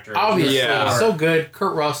the actors. Obviously, Yeah. so good.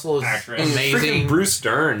 Kurt Russell is Actress. amazing. Freaking Bruce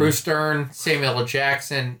Dern. Bruce Dern, Samuel L.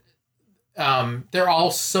 Jackson. They're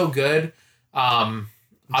all so good.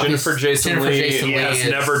 Jennifer Jason Lee has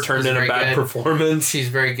never turned in a bad performance. She's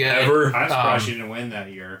very good. Ever. I'm surprised she didn't win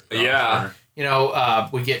that year. Yeah. You know,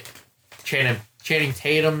 we get Channing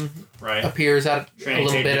Tatum appears out a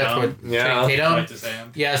little bit. Channing Tatum. Like to say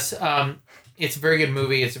him. Yes, it's a very good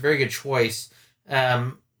movie. It's a very good choice.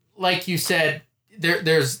 Like you said,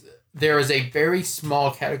 there is a very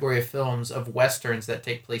small category of films of Westerns that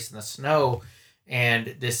take place in the snow,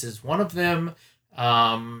 and this is one of them.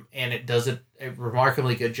 And it does a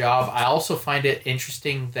remarkably good job. I also find it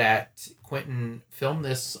interesting that Quentin filmed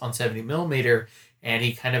this on 70mm, and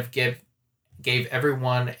he kind of gave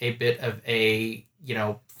everyone a bit of a, you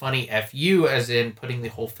know, funny FU, as in putting the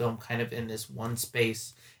whole film kind of in this one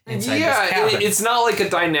space inside this cabin. It's not like a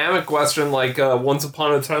dynamic Western like Once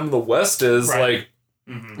Upon a Time in the West is. Right.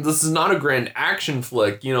 Like, this is not a grand action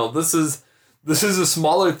flick. You know, this is a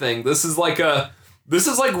smaller thing. This is like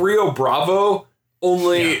Rio Bravo,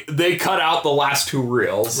 only they cut out the last two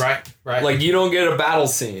reels. Right. Like, you don't get a battle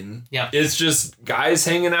scene. Yeah. It's just guys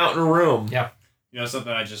hanging out in a room. Yeah. You know,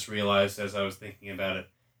 something I just realized as I was thinking about it,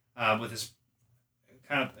 with this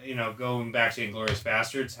kind of, going back to Inglourious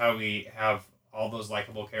Bastards, how we have all those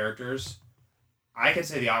likable characters, I could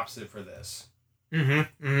say the opposite for this.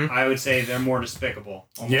 Mm-hmm. Mm-hmm. I would say they're more despicable.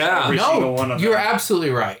 Almost Yeah. every single one of them you're absolutely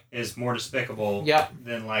right. is more despicable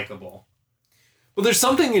than likable. But there's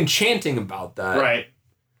something enchanting about that. Right.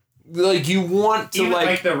 Like, you want to, Even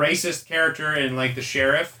like the racist character and like the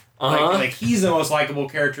sheriff. Like he's the most likable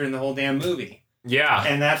character in the whole damn movie. Yeah.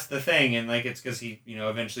 And that's the thing, and like it's because he,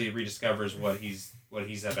 eventually rediscovers what he's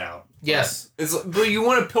about. Yes. But you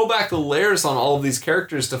want to peel back the layers on all of these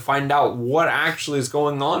characters to find out what actually is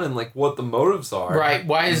going on and like what the motives are. Right.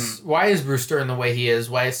 Why is Bruce Dern the way he is?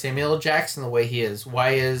 Why is Samuel L. Jackson the way he is?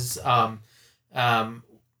 Why is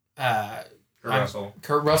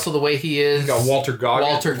Kurt Russell the way he is? You got Walter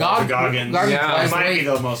Goggins. Walter Goggins. Yeah. He might be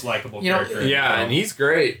the most likable character. Yeah, and he's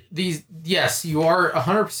great. Yes, you are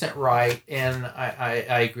 100% right, and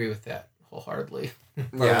I agree with that wholeheartedly.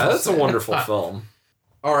 Yeah, that's a wonderful film.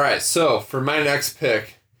 All right, so for my next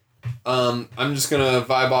pick, I'm just gonna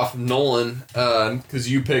vibe off of Nolan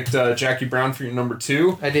because you picked Jackie Brown for your number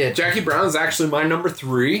 2. I did. Jackie Brown is actually my number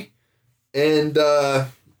 3, and I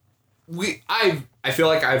feel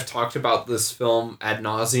like I've talked about this film ad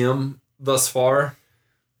nauseum thus far.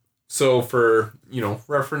 So for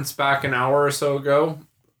reference back an hour or so ago,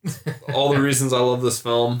 all the reasons I love this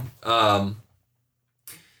film.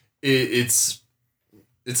 It's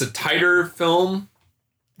a tighter film.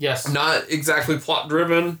 Yes. Not exactly plot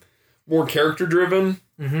driven, more character driven.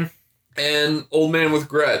 Mm-hmm. And Old Man with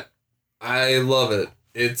Gret. I love it.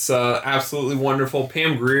 It's absolutely wonderful.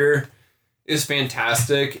 Pam Grier is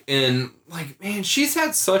fantastic, and man, she's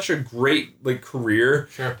had such a great career.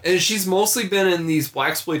 Sure. And she's mostly been in these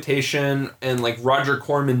blaxploitation and Roger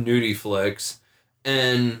Corman nudie flicks,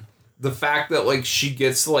 and the fact that she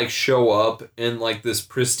gets to show up in this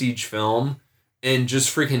prestige film and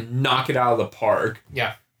just freaking knock it out of the park.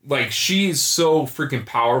 Yeah. She's so freaking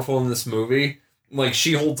powerful in this movie.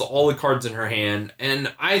 She holds all the cards in her hand,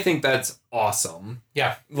 and I think that's awesome.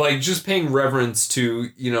 Yeah. Just paying reverence to,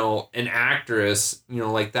 an actress,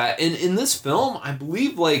 like that. And in this film, I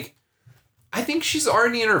believe, I think she's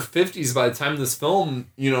already in her 50s by the time this film,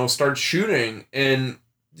 starts shooting, and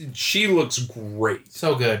she looks great.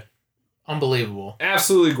 So good. Unbelievable.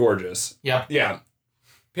 Absolutely gorgeous. Yep. Yeah.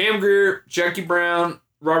 Pam Grier, Jackie Brown,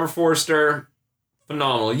 Robert Forster,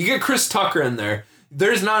 phenomenal. You get Chris Tucker in there.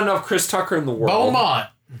 There's not enough Chris Tucker in the world. Beaumont.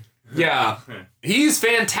 Yeah. He's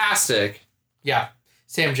fantastic. Yeah.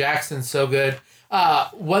 Sam Jackson's so good.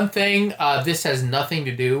 One thing, this has nothing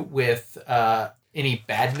to do with any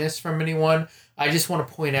badness from anyone. I just want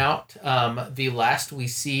to point out the last we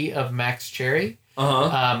see of Max Cherry.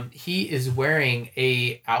 Uh-huh. He is wearing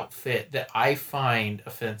a outfit that I find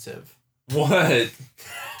offensive. What?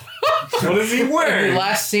 What is he wearing? In the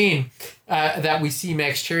last scene that we see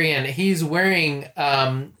Max Cherry in, he's wearing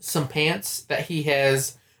some pants that he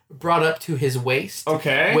has brought up to his waist.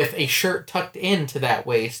 Okay. With a shirt tucked into that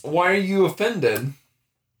waist. Why are you offended?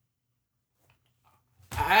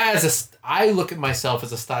 I look at myself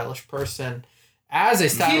as a stylish person. As a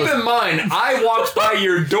stylist... Keep in mind, I walked by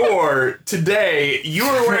your door today. You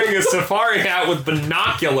were wearing a safari hat with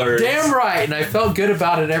binoculars. Damn right, and I felt good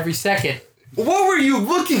about it every second. What were you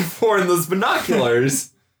looking for in those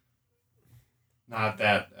binoculars? Not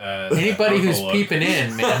that. Anybody who's look. peeping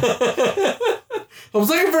in, man. I was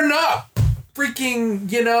looking for not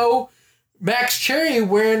freaking, Max Cherry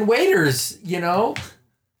wearing waders,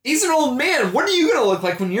 He's an old man. What are you going to look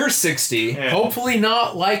like when you're 60? Yeah. Hopefully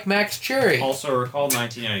not like Max Cherry. Also recall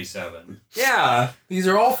 1997. Yeah. These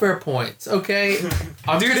are all fair points, okay? Dude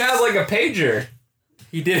had a pager.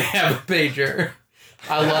 He did have a pager.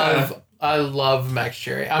 I love Max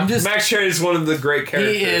Cherry. Max Cherry is one of the great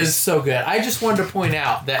characters. He is so good. I just wanted to point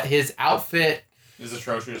out that his outfit is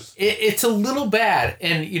atrocious. It's a little bad,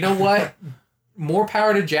 and you know what? More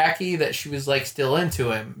power to Jackie that she was still into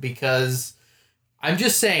him, because I'm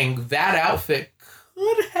just saying that outfit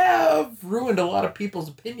could have ruined a lot of people's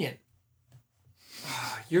opinion.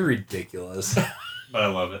 You're ridiculous. But I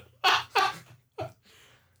love it.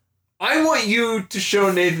 I want you to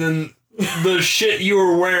show Nathan the shit you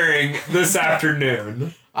were wearing this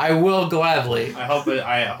afternoon. I will gladly. I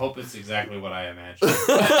hope it's exactly what I imagined.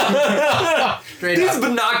 These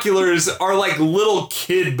binoculars are like little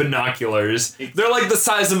kid binoculars. They're the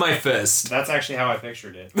size of my fist. That's actually how I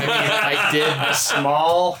pictured it. I mean, I did. A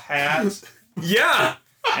small hat. Yeah.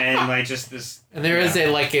 And just this. And there is a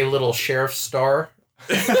little sheriff star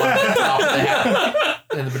on the top of the hat.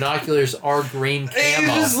 And the binoculars are green camo.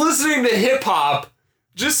 And he's just listening to hip hop,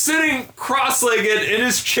 just sitting cross-legged in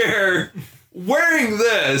his chair, wearing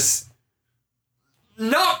this,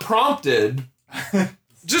 not prompted.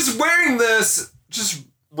 just wearing this, just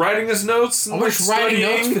writing his notes. I was writing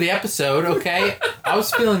notes for the episode, okay? I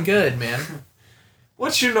was feeling good, man.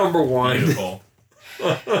 What's your number one? Beautiful.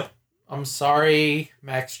 I'm sorry,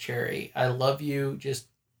 Max Cherry. I love you. Just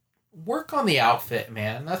work on the outfit,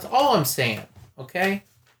 man. That's all I'm saying, okay?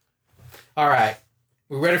 All right.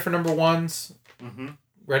 We ready for number ones? Mm-hmm.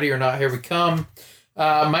 Ready or not, here we come.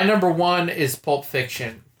 My number one is Pulp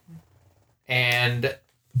Fiction. And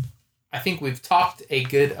I think we've talked a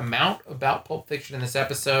good amount about Pulp Fiction in this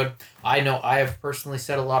episode. I know I have personally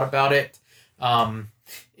said a lot about it.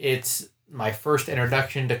 It's my first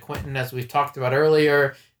introduction to Quentin, as we've talked about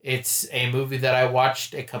earlier. It's a movie that I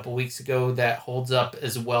watched a couple weeks ago that holds up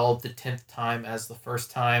as well the 10th time as the first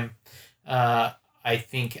time. I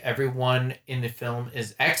think everyone in the film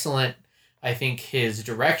is excellent. I think his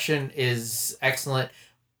direction is excellent.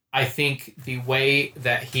 I think the way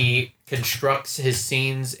that he constructs his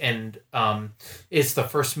scenes, and it's the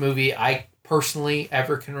first movie I personally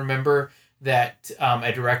ever can remember that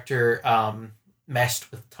a director messed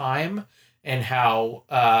with time, and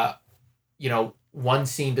how one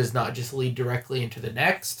scene does not just lead directly into the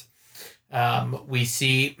next. We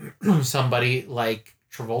see somebody like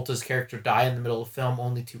Travolta's character die in the middle of the film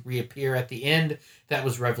only to reappear at the end. That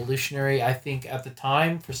was revolutionary, I think, at the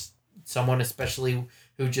time for someone especially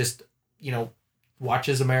who just,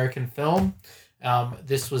 watches American film.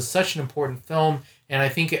 This was such an important film, and I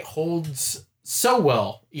think it holds so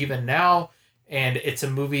well even now. And it's a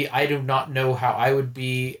movie I do not know how I would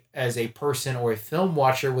be as a person or a film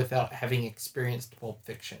watcher without having experienced Pulp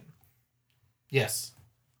Fiction. Yes.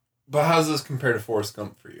 But how does this compare to Forrest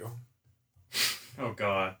Gump for you? Oh,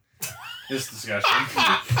 God. This discussion.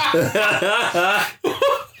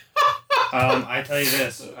 I tell you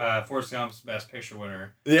this, Forrest Gump's Best Picture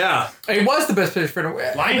winner. Yeah. It was the Best Picture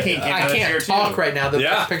winner. Lion King came out this year, can't talk too. right now. The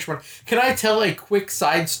Best Picture winner. Can I tell a quick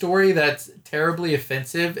side story that's terribly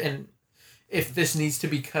offensive? And if this needs to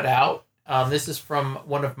be cut out, this is from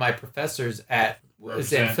one of my professors at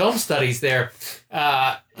in film studies there.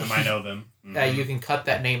 I might know them. Mm-hmm. You can cut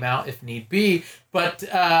that name out if need be. But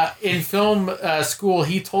in film school,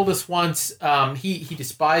 he told us once he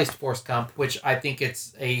despised Forrest Gump, which I think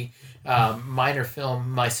it's a minor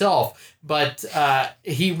film myself. But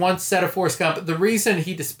he once said of Forrest Gump, the reason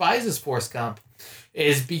he despises Forrest Gump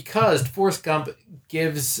is because Forrest Gump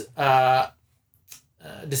gives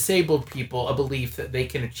disabled people a belief that they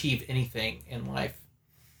can achieve anything in life.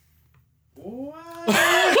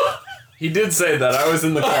 What? He did say that. I was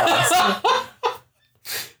in the class.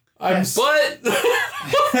 But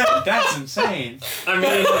that's insane. I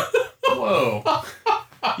mean, whoa.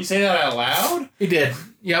 You say that out loud? He did.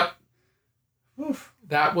 Yep. Oof.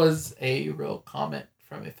 That was a real comment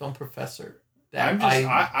from a film professor. That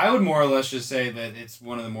I would more or less just say that it's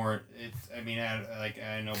one of the more.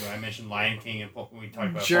 I know, but I mentioned Lion King and when we talked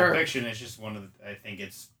about Pulp Fiction. It's just one of the. I think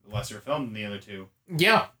it's lesser film than the other two.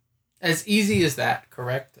 Yeah, as easy as that.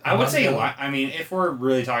 Correct. I would say. If we're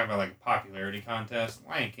really talking about like a popularity contest,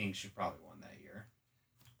 Lion King should probably won that year.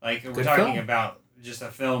 Like we're talking about just a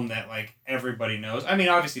film that like everybody knows. I mean,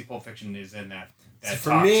 obviously, Pulp Fiction is in that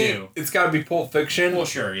for top me, two. It's got to be Pulp Fiction. Well,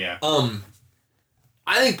 sure, yeah.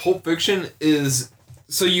 I think Pulp Fiction is...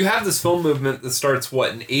 So you have this film movement that starts,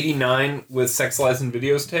 in 89 with Sex, Lies, and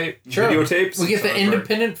videotapes? We get the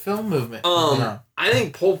independent film movement. I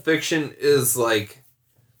think Pulp Fiction is,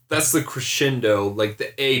 that's the crescendo,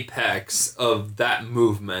 the apex of that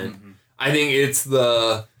movement. Mm-hmm. I think it's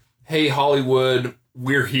the, hey, Hollywood,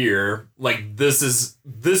 we're here. This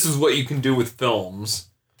is what you can do with films.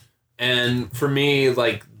 And for me,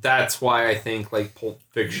 that's why I think, Pulp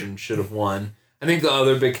Fiction should have won. I think the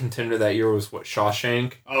other big contender that year was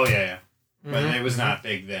Shawshank. Oh yeah. But it was not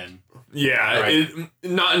big then. Yeah, right.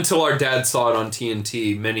 Not until our dad saw it on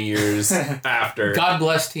TNT many years after. God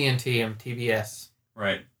bless TNT and TBS.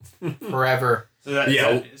 Right. Forever.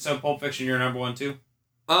 So Pulp Fiction, your number one too?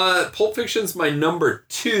 Pulp Fiction's my number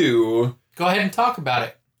 2. Go ahead and talk about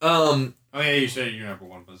it. Oh yeah, you said your number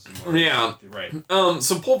 1 was. Yeah. Right.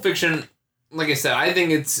 So Pulp Fiction, like I said, I think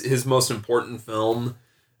it's his most important film.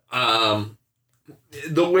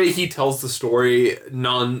 The way he tells the story,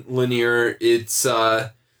 non-linear, it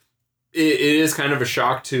is kind of a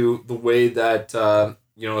shock to the way that,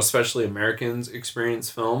 especially Americans experience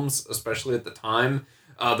films, especially at the time.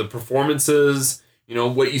 The performances,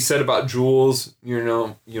 what you said about Jules,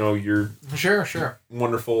 your Sure.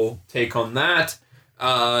 wonderful take on that.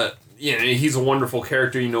 He's a wonderful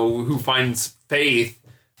character, who finds faith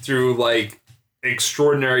through,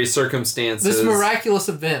 extraordinary circumstances. This miraculous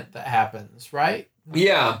event that happens, right?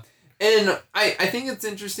 Yeah. And I think it's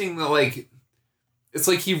interesting that, it's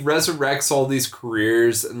like he resurrects all these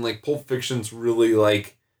careers, and like Pulp Fiction's really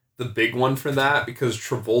like the big one for that, because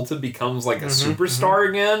Travolta becomes like a superstar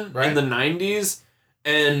again in the 90s,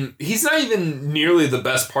 and he's not even nearly the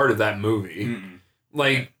best part of that movie.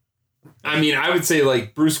 Like, I mean, I would say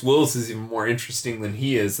like Bruce Willis is even more interesting than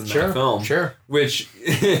he is in that film. Which,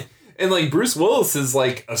 and like Bruce Willis is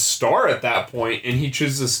like a star at that point, and he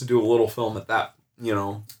chooses to do a little film at that,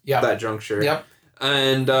 that juncture.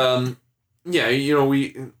 And yeah,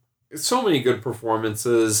 so many good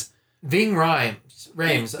performances. Ving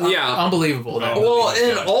Rhames, unbelievable. Well,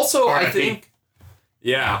 and also I think,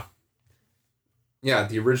 the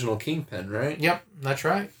original Kingpin, right? Yep, that's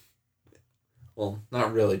right. Well,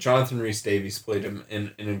 not really. Jonathan Rhys-Davies played him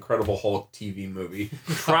in an Incredible Hulk TV movie,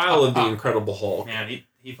 Trial of the Incredible Hulk. Man,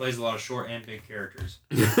 he plays a lot of short and big characters.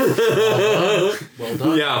 Well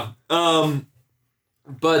done. Yeah.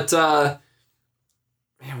 But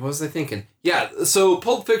man, what was I thinking? Yeah, so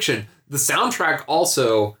Pulp Fiction, the soundtrack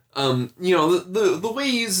also, the way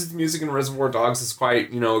he uses music in Reservoir Dogs is quite,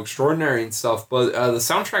 extraordinary and stuff, but the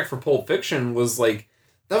soundtrack for Pulp Fiction was like,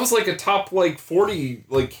 that was like a top like 40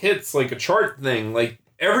 like hits, like a chart thing. Like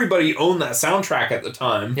everybody owned that soundtrack at the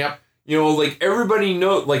time. Yep. Like everybody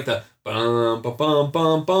know like the bum bum bum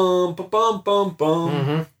bum bum bum bum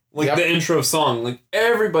bum, like the intro song. Like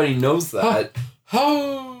everybody knows that.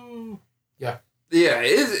 Yeah,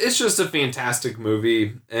 it's just a fantastic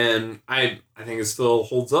movie, and I think it still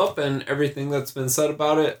holds up, and everything that's been said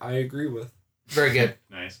about it, I agree with. Very good.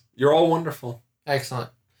 Nice. You're all wonderful. Excellent.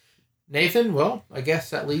 Nathan, well, I guess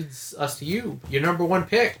that leads us to you. Your number one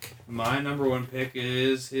pick. My number one pick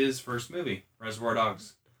is his first movie, Reservoir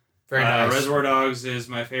Dogs. Very nice. Reservoir Dogs is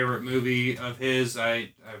my favorite movie of his. I've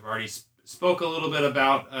already spoke a little bit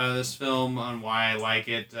about this film, on why I like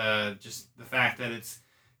it. Just the fact that it's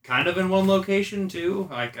kind of in one location too.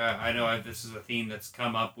 Like I know this is a theme that's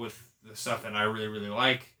come up with the stuff that I really, really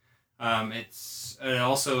like. It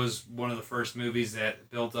also is one of the first movies that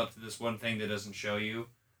built up to this one thing that doesn't show you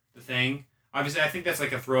the thing. Obviously, I think that's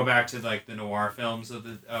like a throwback to like the noir films of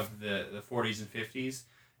the 40s and 50s.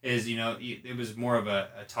 Is it was more of a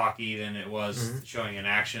talkie than it was showing an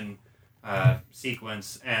action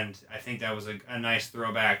sequence, and I think that was a nice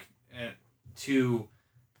throwback to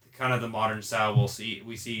kind of the modern style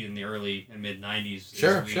we see in the early and mid 90s.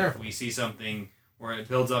 Sure. We see something where it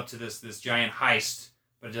builds up to this giant heist,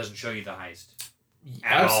 but it doesn't show you the heist.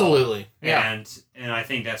 Absolutely. Yeah. And I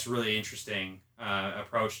think that's really interesting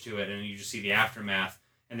approach to it, and you just see the aftermath,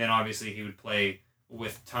 and then obviously he would play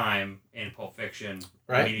with time in Pulp Fiction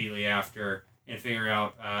immediately after, and figure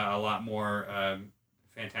out a lot more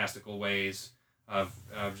fantastical ways of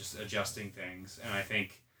just adjusting things. And I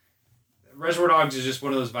think Reservoir Dogs is just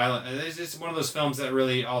one of those it's just one of those films that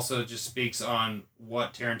really also just speaks on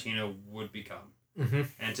what Tarantino would become.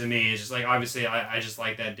 And to me, it's just like, obviously I just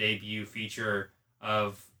like that debut feature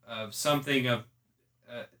of something of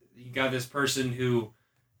you got this person who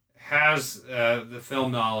has the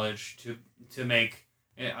film knowledge to make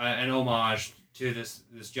an homage to this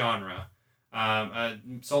genre,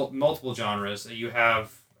 multiple genres. You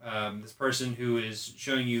have this person who is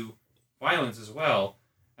showing you violence as well,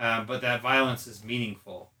 but that violence is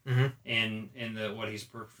meaningful in what he's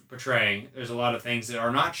portraying. There's a lot of things that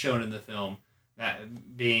are not shown in the film,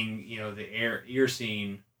 that being the ear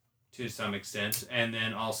scene to some extent, and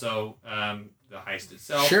then also the heist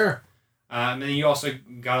itself. Sure. And then you also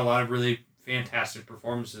got a lot of really fantastic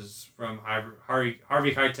performances from Harvey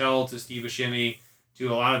Keitel to Steve Buscemi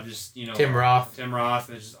to a lot of just Tim Roth.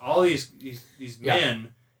 There's just all these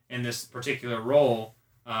men in this particular role,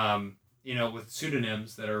 with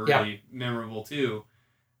pseudonyms that are really memorable too.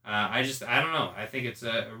 I don't know. I think it's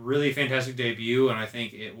a really fantastic debut, and I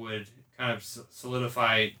think it would kind of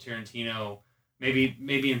solidify Tarantino.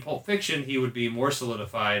 Maybe in Pulp Fiction he would be more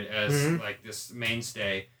solidified as like this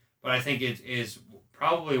mainstay, but I think it is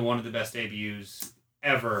probably one of the best debuts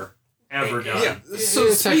ever done. Yeah. So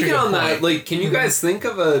speaking on that, like, can you guys think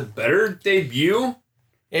of a better debut?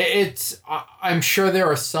 I'm sure there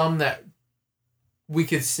are some that we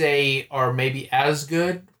could say are maybe as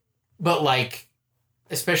good, but like,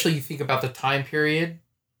 especially you think about the time period,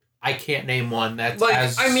 I can't name one that's like,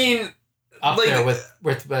 as up like, there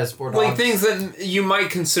with Reservoir Dogs. Like things that you might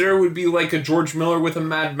consider would be like a George Miller with a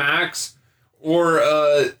Mad Max, or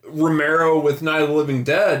Romero with Night of the Living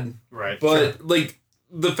Dead. Right. But like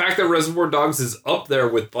the fact that Reservoir Dogs is up there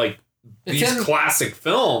with like these classic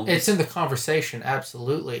films. It's in the conversation,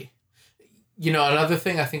 absolutely. Another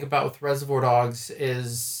thing I think about with Reservoir Dogs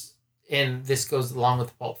is, and this goes along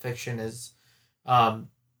with Pulp Fiction, is kind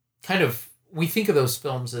of, we think of those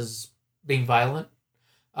films as being violent.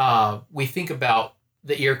 We think about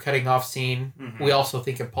the ear cutting off scene. Mm-hmm. We also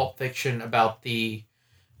think of Pulp Fiction about the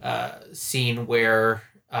scene where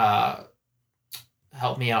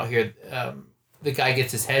help me out here. The guy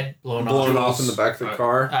gets his head blown off in the back of the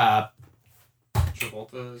car.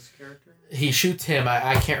 Travolta's character? He shoots him.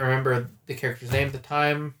 I can't remember the character's name at the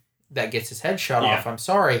time that gets his head shot off. I'm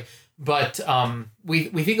sorry. But we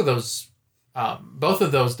think of those, both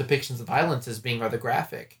of those depictions of violence as being rather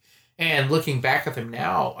graphic. And looking back at them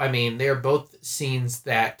now, I mean, they're both scenes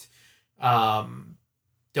that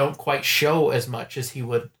don't quite show as much as he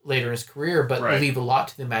would later in his career, but leave a lot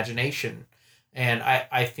to the imagination. And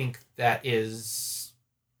I think that is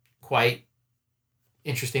quite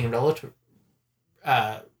interesting and relative.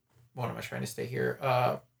 What am I trying to say here?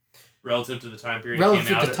 Relative to the time period.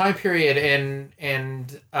 Relative to the time period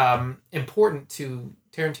and important to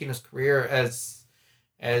Tarantino's career as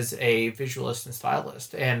a visualist and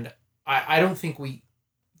stylist. And I don't think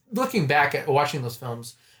looking back at watching those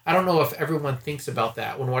films, I don't know if everyone thinks about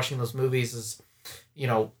that when watching those movies is,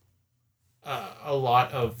 a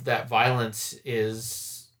lot of that violence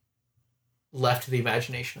is left to the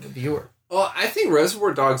imagination of the viewer. Well, I think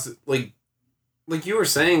Reservoir Dogs, like you were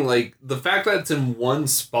saying, like the fact that it's in one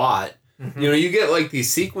spot, you get like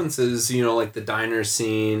these sequences, like the diner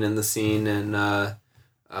scene and the scene in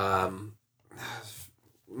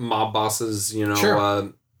Mob Boss's,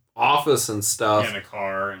 office and stuff. And a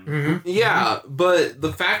car. And... Yeah, but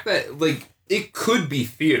the fact that like it could be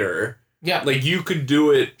theater. Yeah. Like you could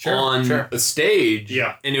do it on a stage.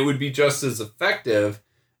 Yeah. And it would be just as effective.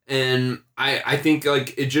 And I think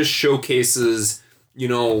like it just showcases,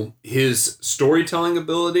 his storytelling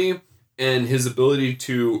ability and his ability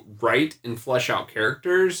to write and flesh out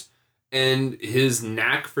characters and his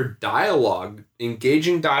knack for dialogue,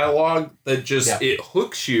 engaging dialogue that just, it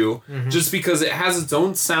hooks you just because it has its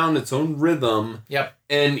own sound, its own rhythm. Yep.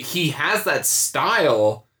 And he has that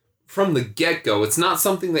style from the get-go. It's not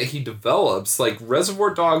something that he develops. Like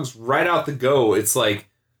Reservoir Dogs, right out the go, it's like,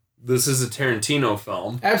 this is a Tarantino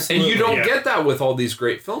film. Absolutely. And you don't get that with all these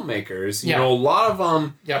great filmmakers. A lot of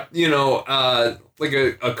them, like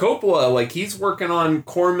a Coppola, like he's working on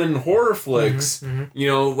Corman horror flicks.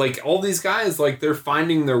 Like all these guys, like they're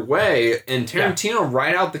finding their way. And Tarantino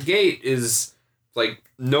right out the gate is like,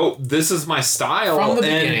 no, this is my style. From the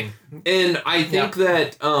beginning. And I think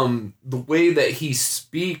that the way that he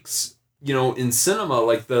speaks, in cinema,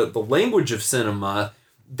 like the language of cinema,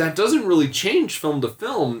 that doesn't really change film to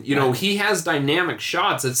film. He has dynamic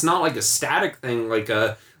shots. It's not like a static thing, like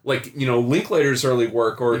Linklater's early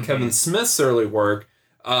work or Kevin Smith's early work.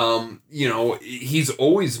 He's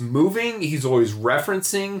always moving. He's always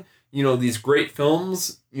referencing, these great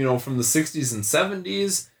films, from the 60s and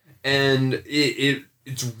 70s. And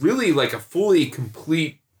it's really like a fully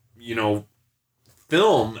complete,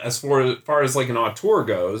 film as far as like an auteur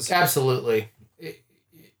goes. Absolutely.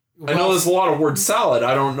 I know there's a lot of word salad.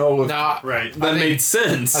 I don't know if that made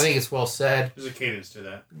sense. I think it's well said. There's a cadence to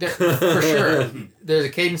that. For sure. There's a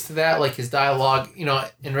cadence to that, like his dialogue,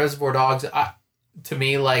 in Reservoir Dogs, to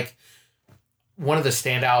me, like one of the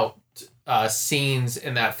standout scenes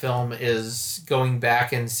in that film is going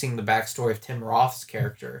back and seeing the backstory of Tim Roth's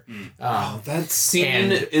character. That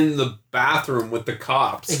scene in the bathroom with the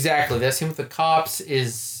cops. Exactly. That scene with the cops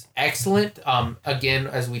is excellent. Again,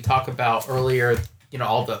 as we talked about earlier,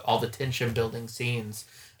 all the tension building scenes.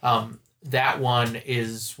 That one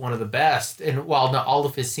is one of the best. And while not all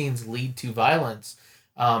of his scenes lead to violence,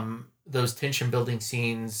 those tension building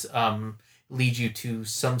scenes lead you to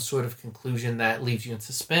some sort of conclusion that leaves you in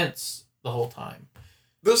suspense the whole time.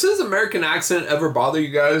 Does his American accent ever bother you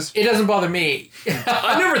guys? It doesn't bother me.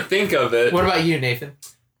 I never think of it. What about you, Nathan?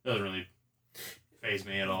 Doesn't really faze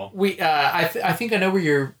me at all. I think I know where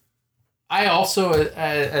you're. I also,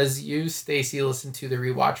 as you, Stacy, listen to the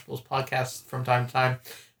Rewatchables podcast from time to time,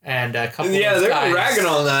 and a couple of they're guys ragging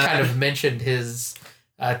on that. Kind of mentioned his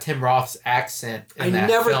Tim Roth's accent. I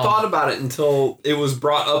never thought about it until it was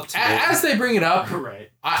brought up to me. As they bring it up,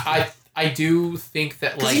 right? I do think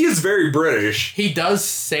that like he is very British. He does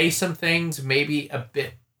say some things maybe a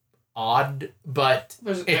bit odd, but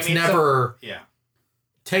it's never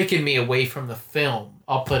taken me away from the film.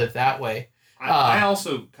 I'll put it that way. I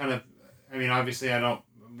also kind of. Obviously,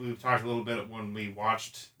 we've talked a little bit when we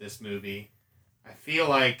watched this movie. I feel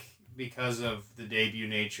like because of the debut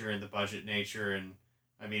nature and the budget nature, and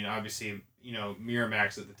obviously,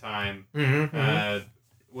 Miramax at the time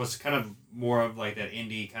was kind of more of like that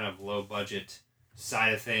indie kind of low budget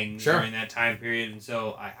side of things during that time period. And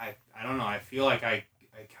so I don't know. I feel like I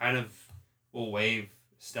kind of will wave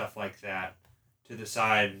stuff like that to the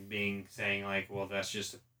side and saying like, well, that's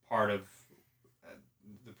just a part of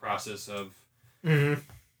the process of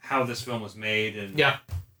how this film was made and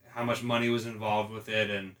how much money was involved with it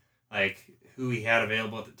and like who he had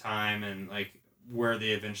available at the time and like where they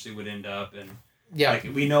eventually would end up and like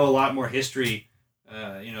we know a lot more history,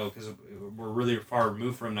 because we're really far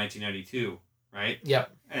removed from 1992, right?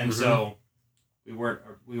 Yep. And so we weren't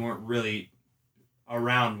really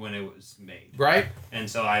around when it was made, right? And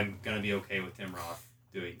so I'm gonna be okay with Tim Roth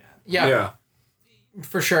doing that. Yeah.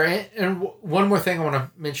 For sure. And one more thing I want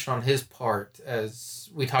to mention on his part, as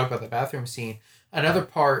we talked about the bathroom scene, another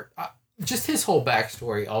part, just his whole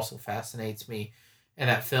backstory also fascinates me in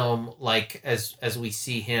that film, like as we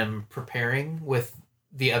see him preparing with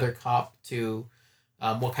the other cop to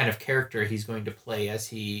what kind of character he's going to play as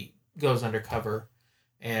he goes undercover,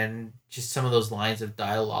 and just some of those lines of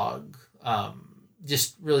dialogue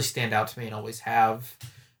just really stand out to me and always have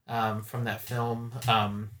from that film.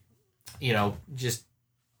 Just,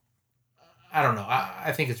 I don't know.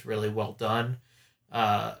 I think it's really well done.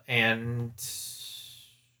 And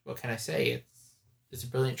what can I say? It's a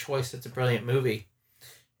brilliant choice. It's a brilliant movie.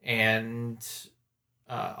 And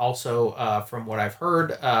also, from what I've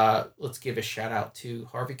heard, let's give a shout out to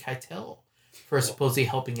Harvey Keitel for supposedly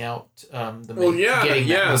helping out getting that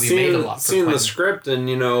movie made a lot. Seeing the script and,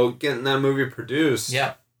 getting that movie produced.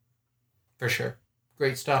 Yeah, for sure.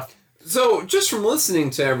 Great stuff. So, just from listening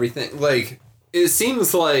to everything, like, it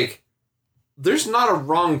seems like there's not a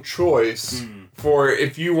wrong choice for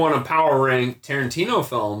if you want to power rank Tarantino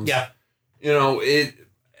films. Yeah.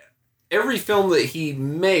 Every film that he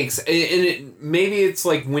makes, and maybe it's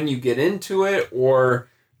like when you get into it, or,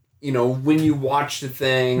 when you watch the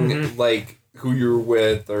thing, like who you're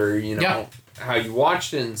with, or, how you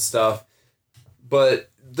watched it and stuff. But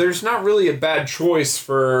there's not really a bad choice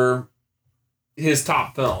for his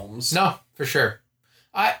top films. No, for sure.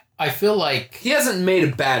 I feel like he hasn't made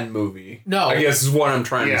a bad movie. No, I guess is what I'm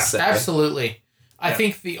trying to say. Absolutely. I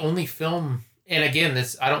think the only film, and again,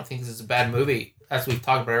 I don't think this is a bad movie, as we've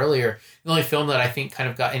talked about earlier. The only film that I think kind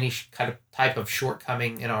of got any kind of type of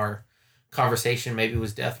shortcoming in our conversation maybe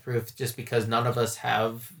was Death Proof, just because none of us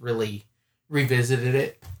have really revisited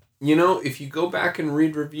it. If you go back and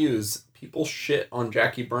read reviews, people shit on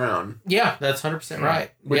Jackie Brown. Yeah, that's 100%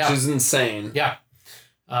 right. Which is insane. Yeah.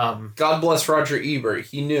 God bless Roger Ebert.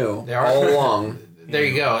 He knew all along. There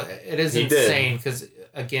you go. It is insane because,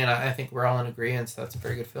 again, I think we're all in agreement. That's a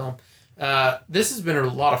very good film. This has been a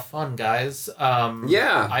lot of fun, guys.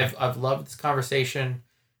 I've loved this conversation.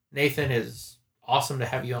 Nathan, is awesome to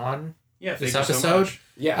have you on this episode. So much.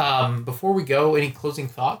 Yeah. Before we go, any closing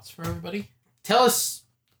thoughts for everybody? Tell us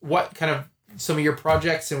what kind of some of your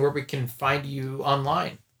projects and where we can find you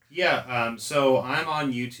online. Yeah, so I'm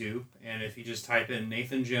on YouTube, and if you just type in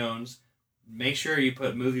Nathan Jones, make sure you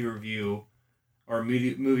put movie review or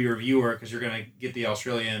movie reviewer, because you're going to get the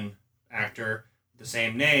Australian actor with the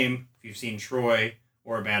same name. If you've seen Troy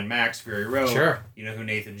or Mad Max Fury Road, sure. You know who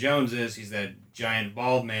Nathan Jones is. He's that giant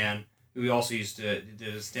bald man who also did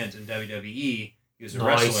a stint in WWE. He was a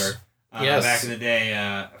wrestler back in the day,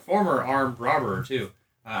 a former armed robber, too.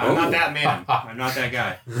 I'm not that man. I'm not that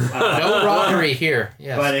guy. No robbery here.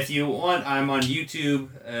 Yes. But if you want, I'm on YouTube,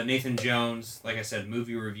 Nathan Jones. Like I said,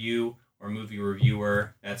 movie review or movie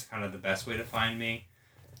reviewer. That's kind of the best way to find me.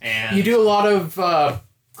 And you do a lot of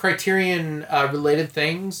Criterion related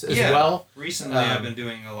things as well. Recently, I've been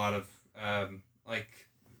doing a lot of like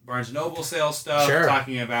Barnes & Noble sales stuff. Sure.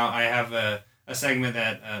 Talking about, I have a segment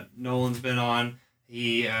that Nolan's been on.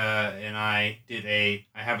 He and I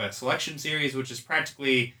have a selection series, which is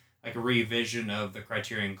practically like a revision of the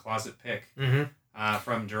Criterion Closet Pick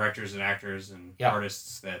from directors and actors and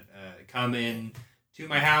artists that come in to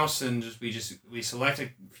my house, and we select a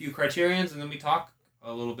few Criterions, and then we talk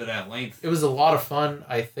a little bit at length. It was a lot of fun.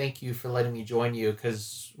 I thank you for letting me join you,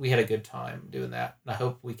 because we had a good time doing that. And I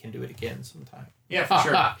hope we can do it again sometime. Yeah, for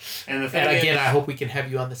sure. And again, I hope we can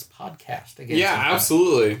have you on this podcast again. Yeah, sometime.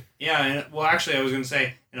 Absolutely. Yeah, and well, actually, I was going to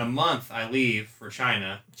say, in a month, I leave for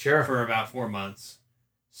China. Sure. For about 4 months.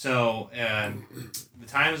 So, the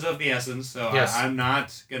time is of the essence, so yes. I'm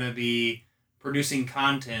not going to be producing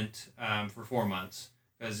content for 4 months.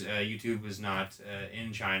 Because YouTube is not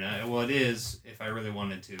in China. Well, it is if I really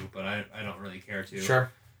wanted to, but I don't really care to.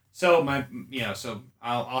 Sure. So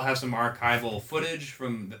I'll have some archival footage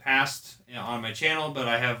from the past on my channel, but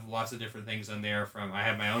I have lots of different things on there. I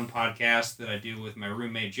have my own podcast that I do with my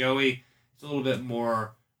roommate Joey. It's a little bit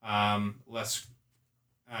more less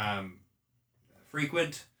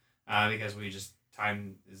frequent because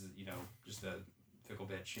time is just fickle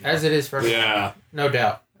bitch. As it is for everyone. Yeah. No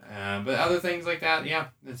doubt. But other things like that, yeah.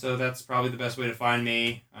 And so that's probably the best way to find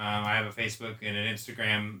me. I have a Facebook and an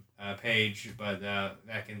Instagram page, but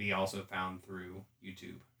that can be also found through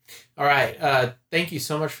YouTube. All right. Thank you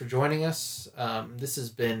so much for joining us. This has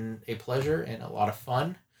been a pleasure and a lot of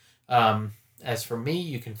fun. As for me,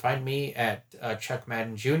 you can find me at Chuck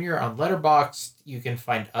Madden Jr. on Letterboxd. You can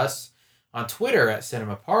find us on Twitter at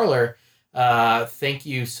Cinema Parlor. Thank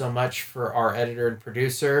you so much for our editor and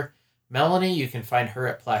producer, Melanie. You can find her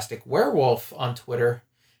at Plastic Werewolf on Twitter.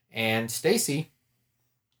 And Stacy.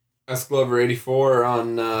 SGlover84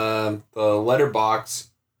 on the Letterbox.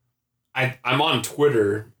 I'm on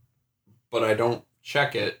Twitter, but I don't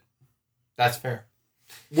check it. That's fair.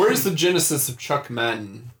 Where's the genesis of Chuck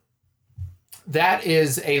Madden? That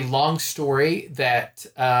is a long story that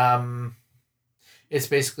it's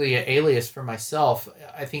basically an alias for myself.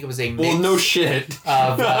 I think it was a mix. Well, no shit.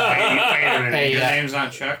 Of, Wait a minute. Your name's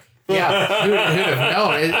not Chuck? Yeah, who'd have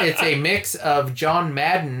known? It's a mix of John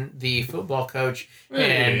Madden, the football coach,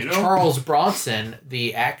 and Charles Bronson,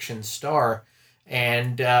 the action star.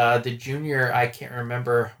 And the junior, I can't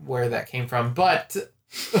remember where that came from, but...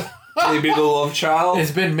 Maybe the love child?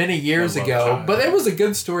 It's been many years ago, but it was a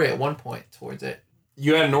good story at one point towards it.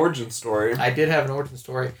 You had an origin story. I did have an origin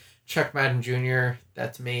story. Chuck Madden Jr.,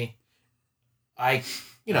 that's me.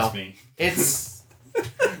 That's me. It's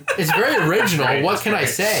very original. Right, what can I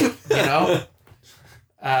say? No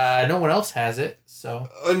one else has it, so.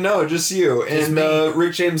 No, just you. Just and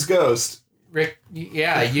Rick James Ghost. Rick,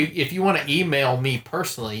 yeah, if you want to email me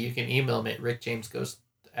personally, you can email me at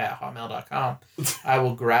rickjamesghost@hotmail.com. I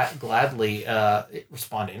will gladly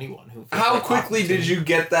respond to anyone who. How quickly did you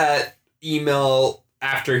get that email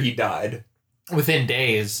after he died? Within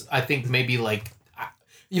days. I think maybe like...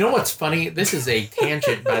 You know what's funny? This is a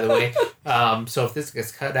tangent, by the way. So if this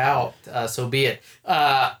gets cut out, so be it.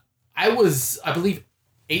 I was, I believe,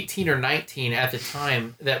 18 or 19 at the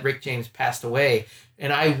time that Rick James passed away.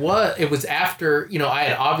 And it was after, I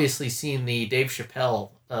had obviously seen the Dave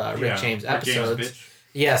Chappelle Rick James episodes. Rick James, bitch.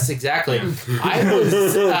 Yes, exactly.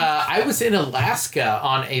 I was in Alaska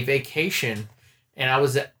on a vacation, and I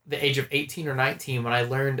was at the age of 18 or 19 when I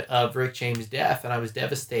learned of Rick James' death, and I was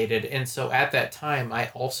devastated. And so at that time, I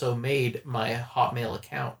also made my Hotmail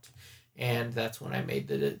account, and that's when I made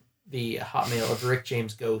the Hotmail of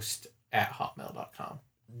rickjamesghost@hotmail.com.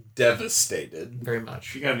 Devastated. Very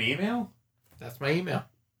much. You got an email? That's my email.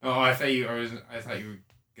 Oh, I thought you were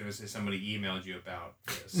gonna say somebody emailed you about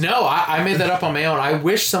this. No, I made that up on my own. I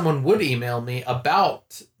wish someone would email me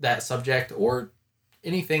about that subject or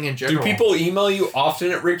anything in general. Do people email you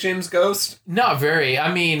often at Rick James Ghost? Not very.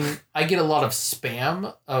 I mean, I get a lot of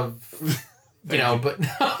spam of, but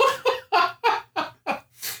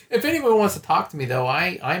if anyone wants to talk to me, though,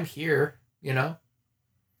 I'm here, Well,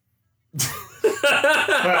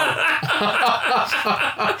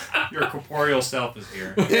 your corporeal self is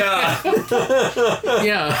here. Yeah.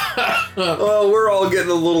 Yeah. Well, we're all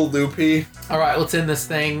getting a little loopy. All right, let's end this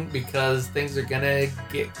thing because things are going to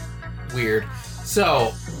get weird.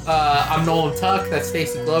 So, I'm Nolan Tuck. That's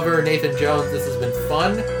Stacy Glover, Nathan Jones. This has been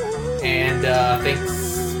fun. And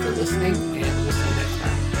thanks for listening, and we'll see you next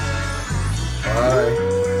time. Bye.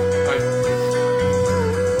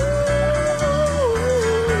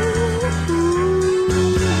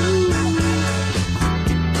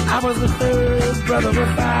 I was the third brother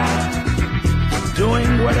of five,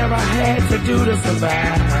 doing whatever I had to do to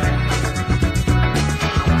survive.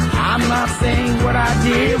 I'm not saying what I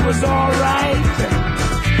did was alright.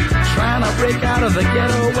 Trying to break out of the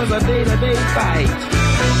ghetto was a day-to-day fight.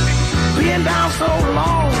 Being down so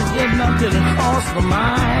long, yet nothing didn't cross my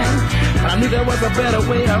mind. But I knew there was a better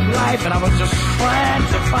way of life, and I was just trying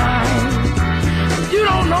to find. You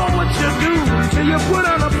don't know what you do till you put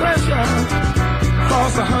under pressure.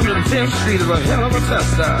 Across 110th Street is a hell of a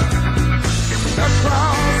tester.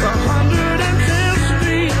 Across 110th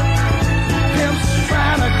Street, pimps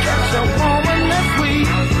trying to catch a woman that's weak.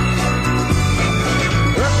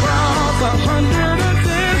 Across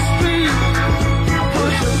 110th Street,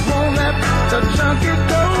 pushers won't let the junkie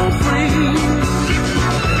go free.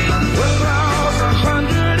 Across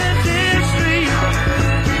 110th Street,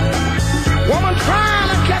 woman trying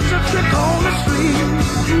to catch a trick on the street.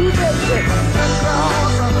 You bet.